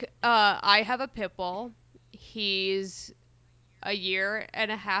like I have a pit bull. He's a year and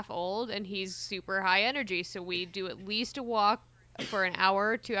a half old, and he's super high energy. So we do at least a walk for an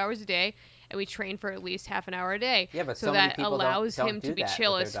hour, 2 hours a day, and we train for at least half an hour a day. Yeah, but so so many that people allows don't him to do be that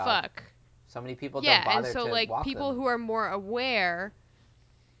chill with their as dog. fuck. So many people don't Yeah, and bother so to like walk people them. who are more aware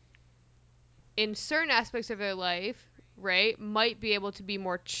in certain aspects of their life, right, might be able to be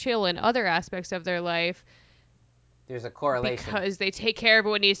more chill in other aspects of their life There's a correlation. because they take care of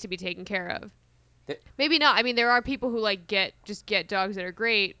what needs to be taken care of. Th- Maybe not. I mean, there are people who like get dogs that are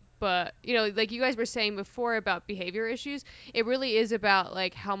great, but you know, like you guys were saying before about behavior issues, it really is about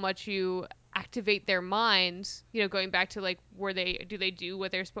like how much you activate their minds, you know, going back to like do they do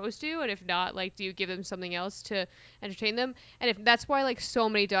what they're supposed to, and if not, like do you give them something else to entertain them? And if that's why like so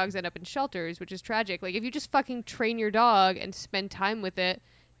many dogs end up in shelters, which is tragic. Like if you just fucking train your dog and spend time with it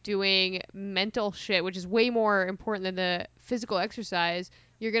doing mental shit, which is way more important than the physical exercise,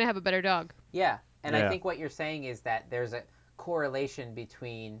 you're going to have a better dog. Yeah, and I Yeah. think what you're saying is that there's a correlation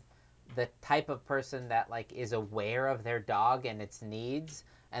between the type of person that like is aware of their dog and its needs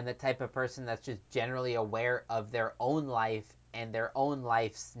and the type of person that's just generally aware of their own life and their own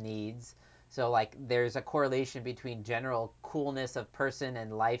life's needs. So like there's a correlation between general coolness of person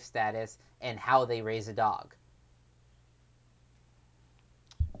and life status and how they raise a dog.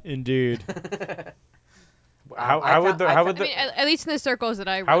 Indeed. How would the I mean, at least in the circles that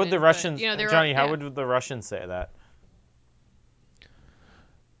I run how would the in, Russians, but, you know, there Johnny? are, How yeah. would the Russians say that?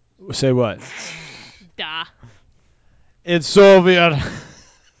 Say what? Da. It's Soviet.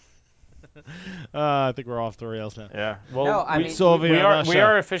 I think we're off the rails now. Yeah. Well, No, I mean, Soviet we Russia.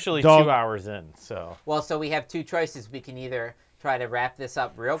 are officially Dog. 2 hours in, so. Well, so we have two choices. We can either try to wrap this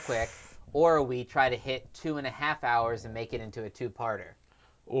up real quick, or we try to hit 2.5 hours and make it into a two-parter.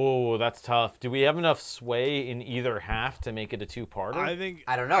 Oh, that's tough. Do we have enough sway in either half to make it a two-parter?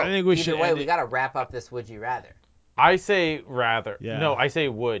 I don't know. I think we Either should way, end we it- got to wrap up this Would You Rather. I say rather. Yeah. No, I say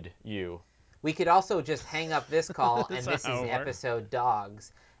would you. We could also just hang up this call, and That's this how is it works. episode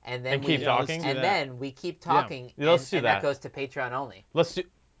dogs, and then And keep talking? and then we keep talking, Yeah, let's do and that. that goes to Patreon only. Let's do.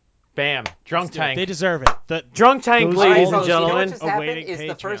 Bam. Drunk tank. They deserve it. Drunk tank, Those ladies all and those You know what gentlemen. just happened awaiting is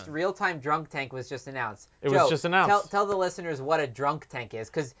the first Patreon. real-time drunk tank was just announced. It was Joe, just announced. Tell the listeners what a drunk tank is,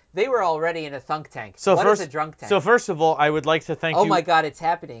 because they were already in a thunk tank. So What first, is a drunk tank? So first of all, I would like to thank Oh you. my God, it's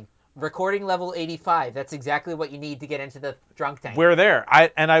happening. Recording level 85. That's exactly what you need to get into the drunk tank. We're there.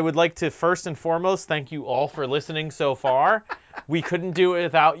 I would like to first and foremost thank you all for listening so far. We couldn't do it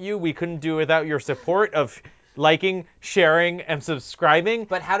without you. We couldn't do it without your support of liking, sharing, and subscribing.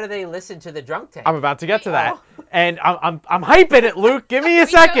 But how do they listen to the drunk tank? I'm about to get to that, Oh. and I'm hyping it, Luke. Give me a Wait,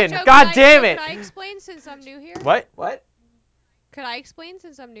 second. Joe, God damn it. Could I explain since I'm new here? What? What? Could I explain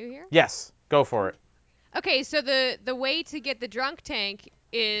since I'm new here? Yes. Go for it. Okay, so the way to get the drunk tank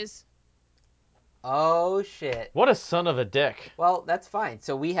is Oh, shit. What a son of a dick. Well, that's fine.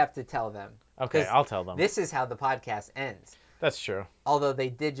 So we have to tell them. Okay, 'Cause I'll tell them. This is how the podcast ends. That's true. Although they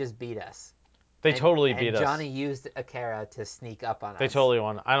did just beat us. They totally beat and us. Johnny used Akara to sneak up on us. They totally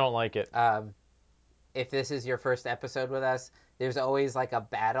won. I don't like it. If this is your first episode with us, there's always like a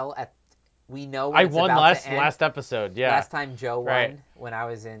battle at. We know when I it's won about to end. last episode. Yeah. Last time Joe won Right. when I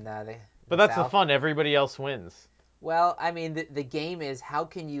was in the But that's South. the fun. Everybody else wins. Well, I mean, the game is how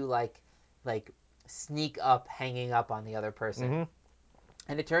can you like sneak up, hanging up on the other person. Mm-hmm.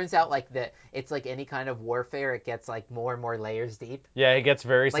 And it turns out like it's like any kind of warfare, it gets like more and more layers deep. Yeah, it gets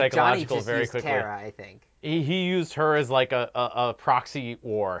very Like Johnny psychological just very used quickly. Kara, I think. He used her as like a proxy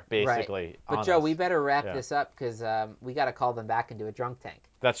war, basically. Right. But on Joe, us. we better wrap Yeah. this up because we got to call them back into a drunk tank.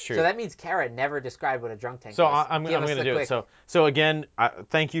 That's true. So that means Kara never described what a drunk tank So was. I'm Give us going to the do quick... it. So again,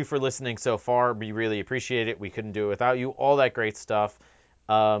 thank you for listening so far. We really appreciate it. We couldn't do it without you. All that great stuff.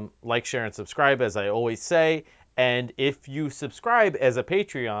 Like, share, and subscribe, as I always say. And if you subscribe as a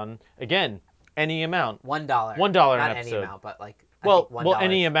Patreon, again, any amount. $1. $1 an Not episode. any amount, but like... Well, $1.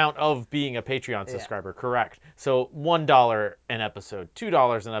 any amount of being a Patreon subscriber, correct. So $1 an episode,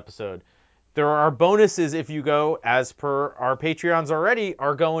 $2 an episode. There are bonuses if you go, as per our Patreons already,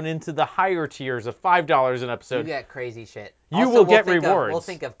 are going into the higher tiers of $5 an episode. You get crazy shit. You Also, will get think rewards. We'll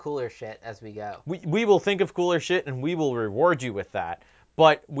think of cooler shit as we go. We will think of cooler shit, and we will reward you with that.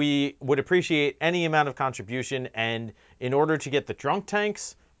 But we would appreciate any amount of contribution, and in order to get the drunk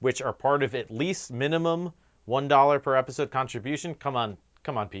tanks, which are part of at least minimum $1 per episode contribution, come on,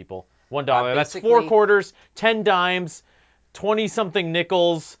 people. $1. That's 4 quarters, 10 dimes, 20-something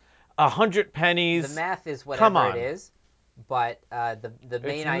nickels, 100 pennies. The math is Come whatever on. it is, but the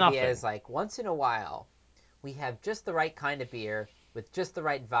main idea nothing. is like once in a while, we have just the right kind of beer with just the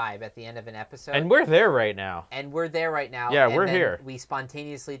right vibe at the end of an episode. And we're there right now. Yeah, we're and then here. We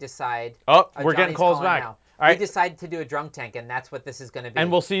spontaneously decide. Oh, we're Johnny's getting calls calling back. now. All right. We decide to do a drunk tank, and that's what this is going to be. And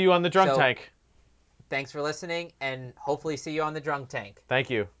we'll see you on the drunk tank. Thanks for listening, and hopefully see you on the drunk tank. Thank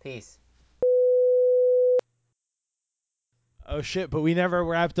you. Peace. Oh shit! But we never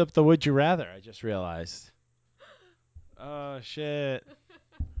wrapped up the Would You Rather. I just realized. Oh shit.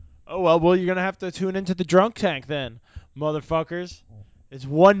 Oh well, you're gonna have to tune into the drunk tank then, motherfuckers. It's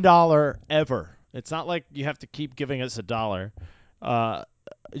 $1 ever. It's not like you have to keep giving us $1.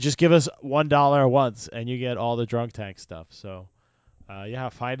 Just give us $1 once, and you get all the drunk tank stuff. So, yeah,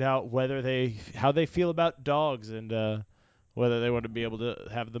 find out how they feel about dogs and whether they want to be able to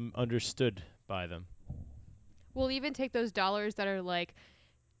have them understood by them. We'll even take those dollars that are like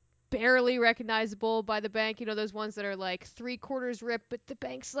barely recognizable by the bank. You know, those ones that are like 3/4 ripped, but the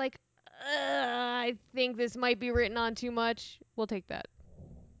bank's like, I think this might be written on too much. We'll take that.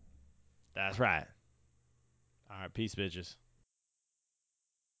 That's right. All right, peace, bitches.